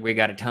where we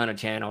got a ton of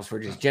channels for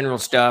just general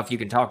stuff. You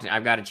can talk to.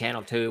 I've got a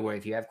channel too, where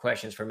if you have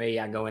questions for me,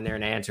 I go in there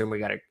and answer them. We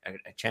got a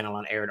channel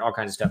on air and all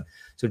kinds of stuff.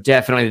 So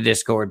definitely the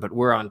Discord, but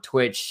we're on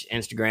Twitch,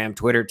 Instagram,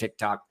 Twitter,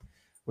 TikTok.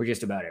 We're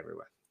just about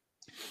everywhere.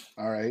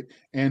 All right,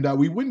 and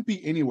we wouldn't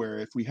be anywhere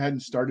if we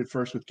hadn't started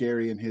first with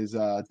Gary and his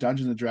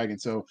Dungeons and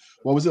Dragons. So,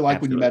 what was it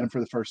like when you met him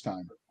for the first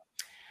time?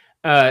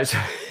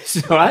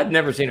 So I'd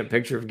never seen a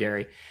picture of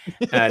Gary.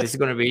 This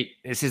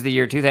is the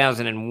year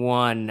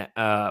 2001.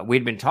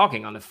 We'd been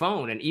talking on the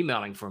phone and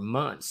emailing for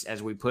months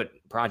as we put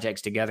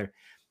projects together,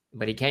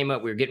 but he came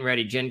up, we were getting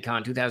ready. Gen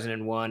Con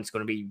 2001. It's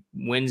going to be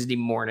Wednesday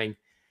morning.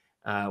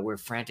 We're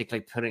frantically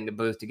putting the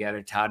booth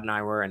together. Todd and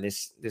I were, and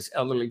this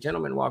elderly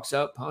gentleman walks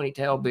up,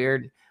 ponytail,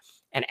 beard,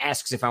 and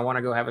asks if I want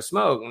to go have a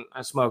smoke. And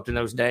I smoked in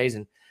those days.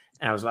 And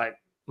I was like,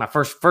 my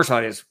first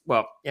thought is,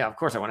 well, yeah, of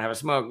course I want to have a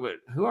smoke, but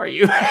who are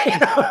you?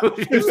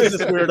 Who's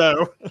this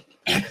weirdo?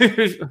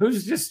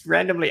 who's just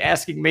randomly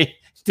asking me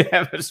to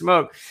have a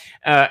smoke?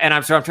 And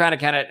I'm trying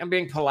to I'm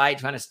being polite,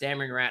 trying to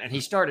stammering around. And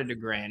he started to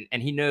grin,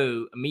 and he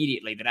knew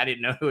immediately that I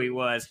didn't know who he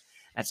was.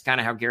 That's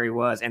kind of how Gary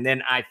was. And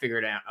then I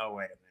figured out, oh,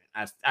 wait a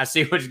minute, I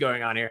see what's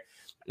going on here.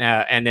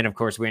 And then, of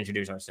course, we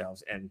introduced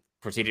ourselves and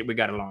proceeded. We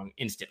got along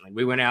instantly.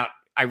 We went out.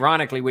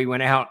 Ironically,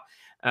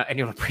 and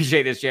you'll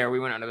appreciate this, Jared. We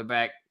went out to the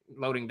back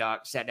loading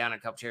dock, sat down in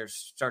a couple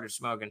chairs, started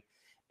smoking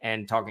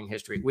and talking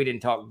history. We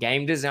didn't talk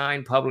game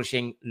design,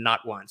 publishing, not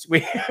once.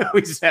 We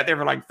sat there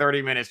for like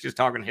 30 minutes just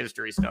talking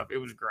history stuff. It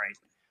was great.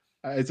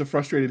 It's a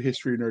frustrated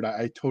history nerd.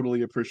 I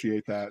totally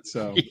appreciate that.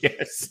 So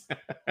yes,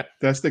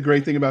 that's the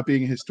great thing about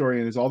being a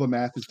historian is all the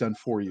math is done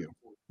for you.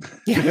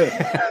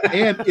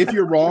 And if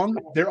you're wrong,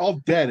 they're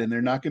all dead and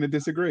they're not going to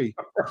disagree.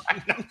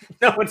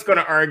 No one's going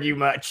to argue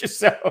much.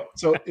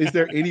 So is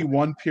there any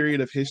one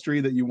period of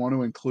history that you want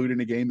to include in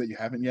a game that you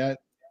haven't yet?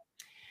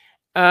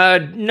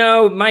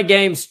 No, my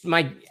games,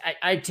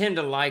 I tend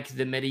to like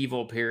the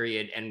medieval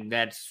period, and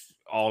that's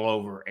all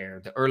over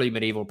air. The early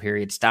medieval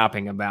period,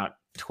 stopping about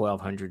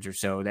 1200s or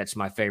so. That's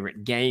my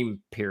favorite game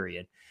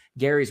period.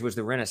 Gary's was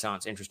the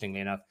Renaissance, interestingly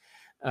enough.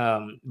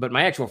 But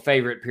my actual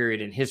favorite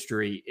period in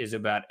history is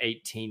about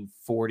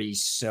 1840,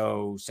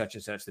 so such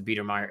and such, the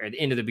Biedermeier, at the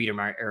end of the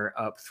Biedermeier era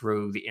up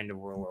through the end of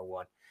World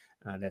War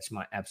I. That's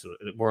my absolute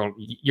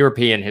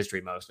European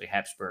history, mostly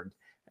Habsburg.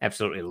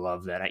 Absolutely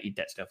love that. I eat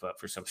that stuff up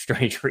for some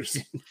strange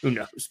reason. Who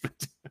knows?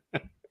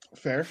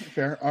 Fair.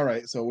 All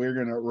right. So we're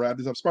going to wrap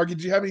this up. Sparky,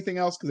 did you have anything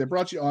else? Because I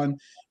brought you on.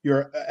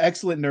 You're an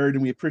excellent nerd,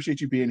 and we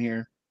appreciate you being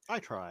here. I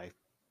try.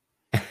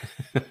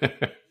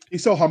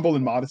 He's so humble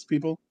and modest,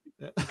 people.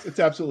 It's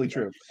absolutely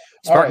true.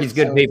 Sparky's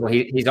good people.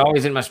 He's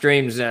always in my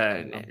streams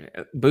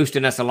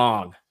boosting us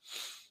along.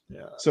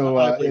 Yeah. So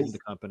I believe in the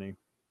company.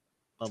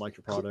 I like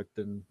your product,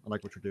 and I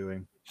like what you're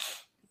doing.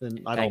 And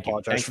I don't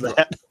apologize for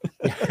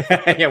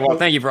that. Yeah, well,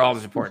 thank you for all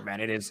the support, man.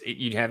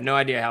 You have no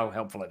idea how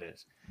helpful it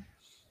is.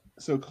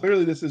 So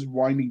clearly this is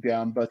winding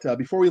down, but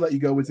before we let you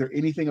go, is there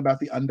anything about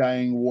the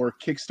Undying War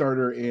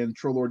Kickstarter and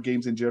Troll Lord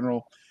games in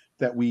general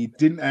that we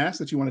didn't ask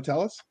that you want to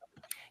tell us?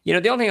 The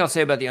only thing I'll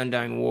say about the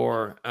Undying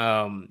War,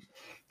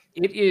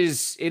 it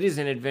is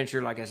an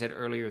adventure, like I said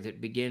earlier, that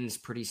begins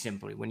pretty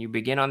simply. When you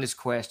begin on this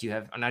quest, you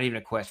have not even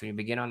a quest. When you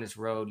begin on this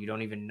road, you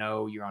don't even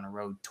know you're on a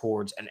road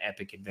towards an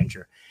epic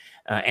adventure.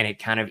 And it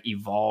kind of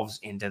evolves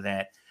into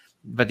that.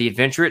 But the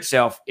adventure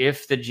itself,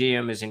 if the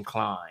GM is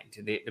inclined,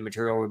 the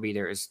material would be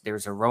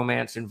there's a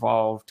romance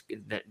involved.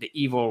 The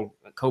evil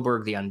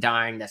Coburg the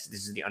Undying, this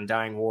is the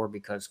Undying War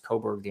because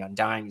Coburg the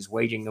Undying is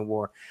waging the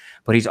war.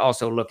 But he's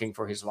also looking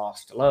for his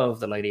lost love,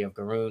 the Lady of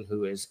Garoon,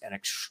 who is an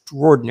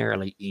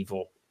extraordinarily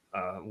evil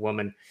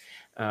woman.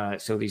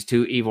 So these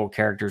two evil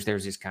characters,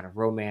 there's this kind of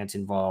romance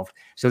involved.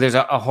 So there's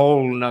a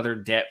whole nother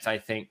depth, I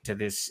think, to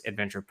this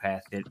adventure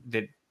path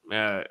that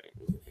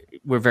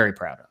we're very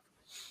proud of.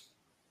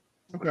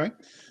 Okay.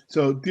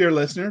 So, dear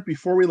listener,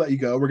 before we let you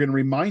go, we're going to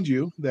remind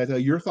you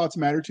that your thoughts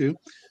matter too.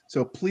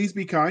 So please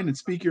be kind and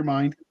speak your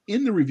mind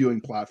in the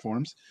reviewing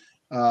platforms.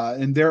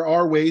 And there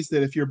are ways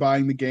that if you're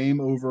buying the game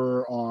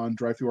over on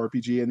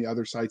DriveThruRPG and the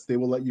other sites, they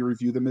will let you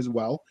review them as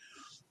well.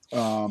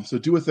 So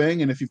do a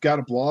thing, and if you've got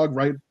a blog,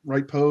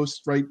 write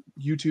posts, write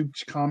YouTube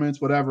comments,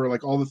 whatever.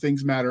 Like all the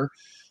things matter.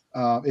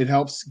 It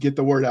helps get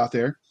the word out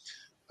there.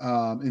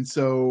 And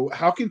so,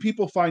 how can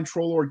people find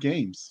Trollord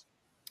Games?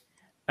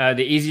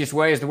 The easiest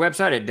way is the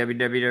website at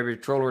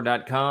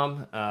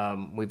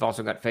www.trollord.com. We've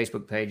also got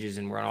Facebook pages,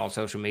 and we're on all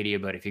social media.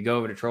 But if you go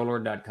over to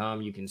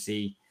trollord.com, you can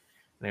see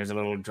there's a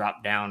little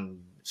drop down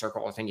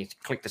circle thing. You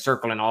click the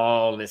circle, and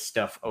all this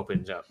stuff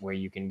opens up where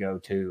you can go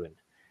to.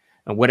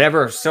 And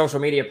whatever social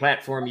media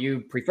platform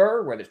you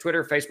prefer, whether it's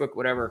Twitter, Facebook,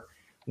 whatever,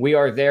 we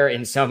are there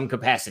in some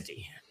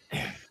capacity.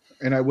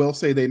 And I will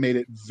say they made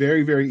it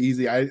very, very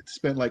easy. I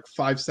spent like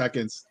 5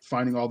 seconds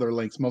finding all their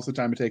links. Most of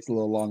the time it takes a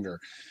little longer.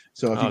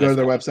 So if you go to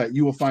their website,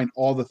 you will find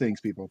all the things,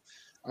 people.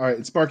 All right.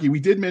 And Sparky, we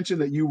did mention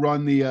that you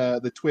run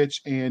the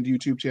Twitch and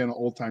YouTube channel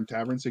Old Time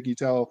Tavern. So can you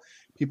tell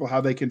people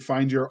how they can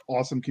find your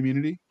awesome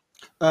community?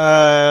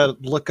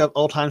 Look up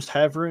Old Times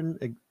Tavern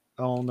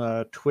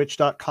on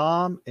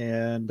twitch.com,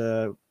 and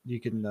you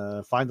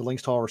can find the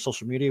links to all our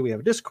social media. We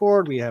have a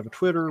Discord, we have a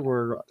Twitter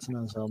where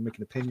sometimes I'll make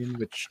an opinion,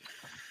 which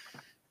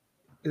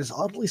is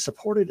oddly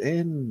supported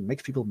and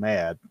makes people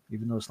mad,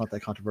 even though it's not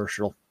that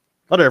controversial.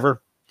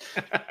 Whatever.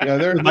 Yeah,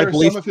 there are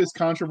some of his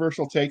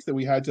controversial takes that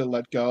we had to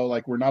let go.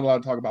 Like, we're not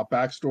allowed to talk about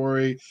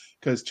backstory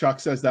because Chuck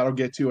says that'll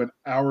get to an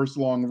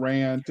hours-long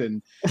rant,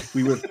 and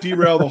we would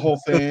derail the whole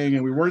thing.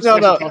 And we weren't. No.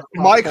 To talk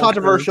My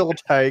controversial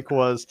take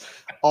was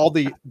all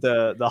the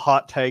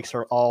hot takes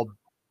are all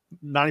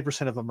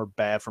 90% of them are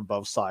bad from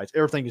both sides.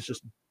 Everything is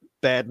just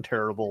bad and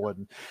terrible,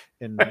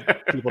 and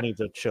people need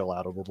to chill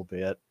out a little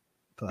bit.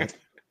 But.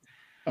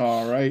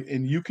 All right.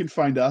 And you can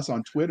find us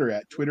on Twitter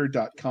at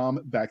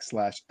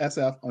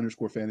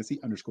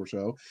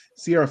twitter.com/SF_fantasy_show,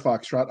 Sierra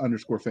Foxtrot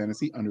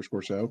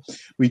 _fantasy_show.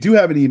 We do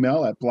have an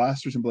email at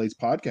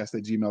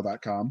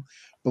blastersandbladespodcast@gmail.com,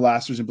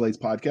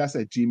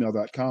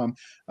 blastersandbladespodcast@gmail.com.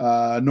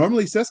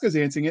 Normally Seska's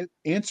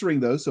answering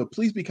those, so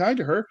please be kind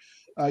to her.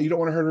 You don't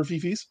want to hurt her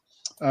fifis.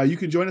 You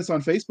can join us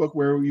on Facebook,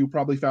 where you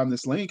probably found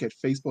this link at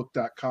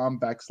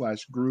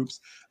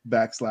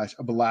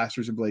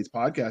facebook.com/groups/Blasters and Blades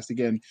podcast.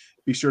 Again,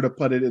 be sure to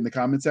put it in the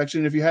comment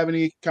section. If you have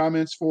any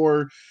comments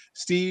for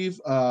Steve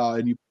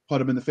and you put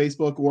them in the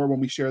Facebook, or when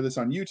we share this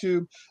on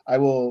YouTube, I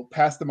will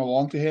pass them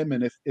along to him.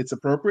 And if it's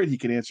appropriate, he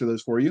can answer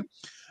those for you.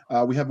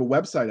 We have a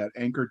website at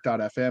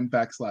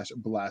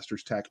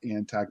anchor.fm/blasters tech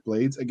and tech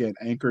blades. Again,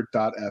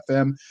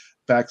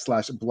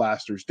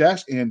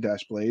 anchor.fm/blasters and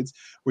blades,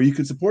 where you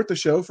can support the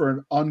show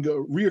for an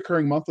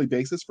reoccurring monthly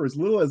basis for as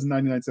little as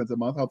 99 cents a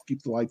month, help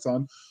keep the lights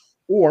on.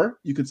 Or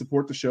you can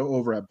support the show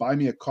over at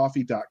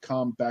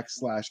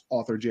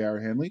buymeacoffee.com/author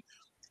J.R. Hanley.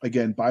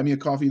 Again,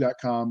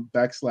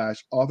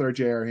 buymeacoffee.com/author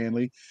J.R.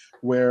 Hanley,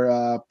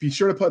 where be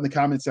sure to put in the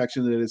comment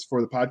section that it is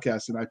for the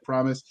podcast. And I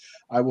promise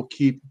I will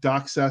keep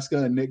Doc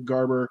Seska and Nick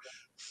Garber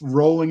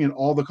rolling in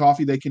all the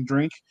coffee they can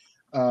drink.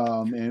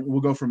 And we'll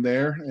go from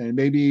there. And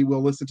maybe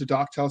we'll listen to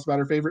Doc tell us about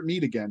her favorite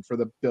meat again for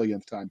the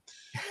billionth time.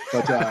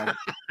 But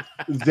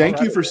thank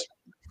you for...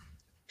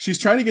 She's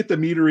trying to get the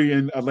meadery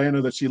in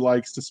Atlanta that she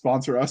likes to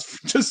sponsor us,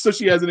 just so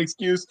she has an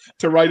excuse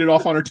to write it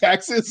off on her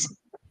taxes.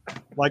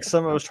 Like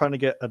someone was trying to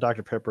get a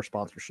Dr. Pepper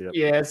sponsorship.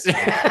 Yes.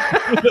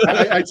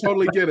 I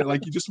totally get it.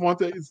 Like, you just want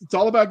it's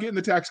all about getting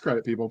the tax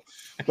credit, people.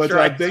 But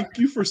right. Thank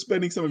you for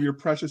spending some of your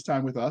precious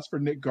time with us. For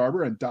Nick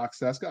Garber and Doc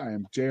Seska, I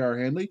am J.R.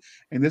 Hanley,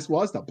 and this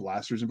was the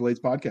Blasters and Blades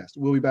podcast.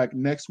 We'll be back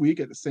next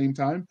week at the same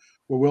time,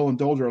 where we'll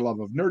indulge our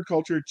love of nerd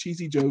culture,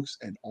 cheesy jokes,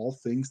 and all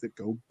things that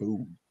go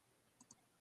boom.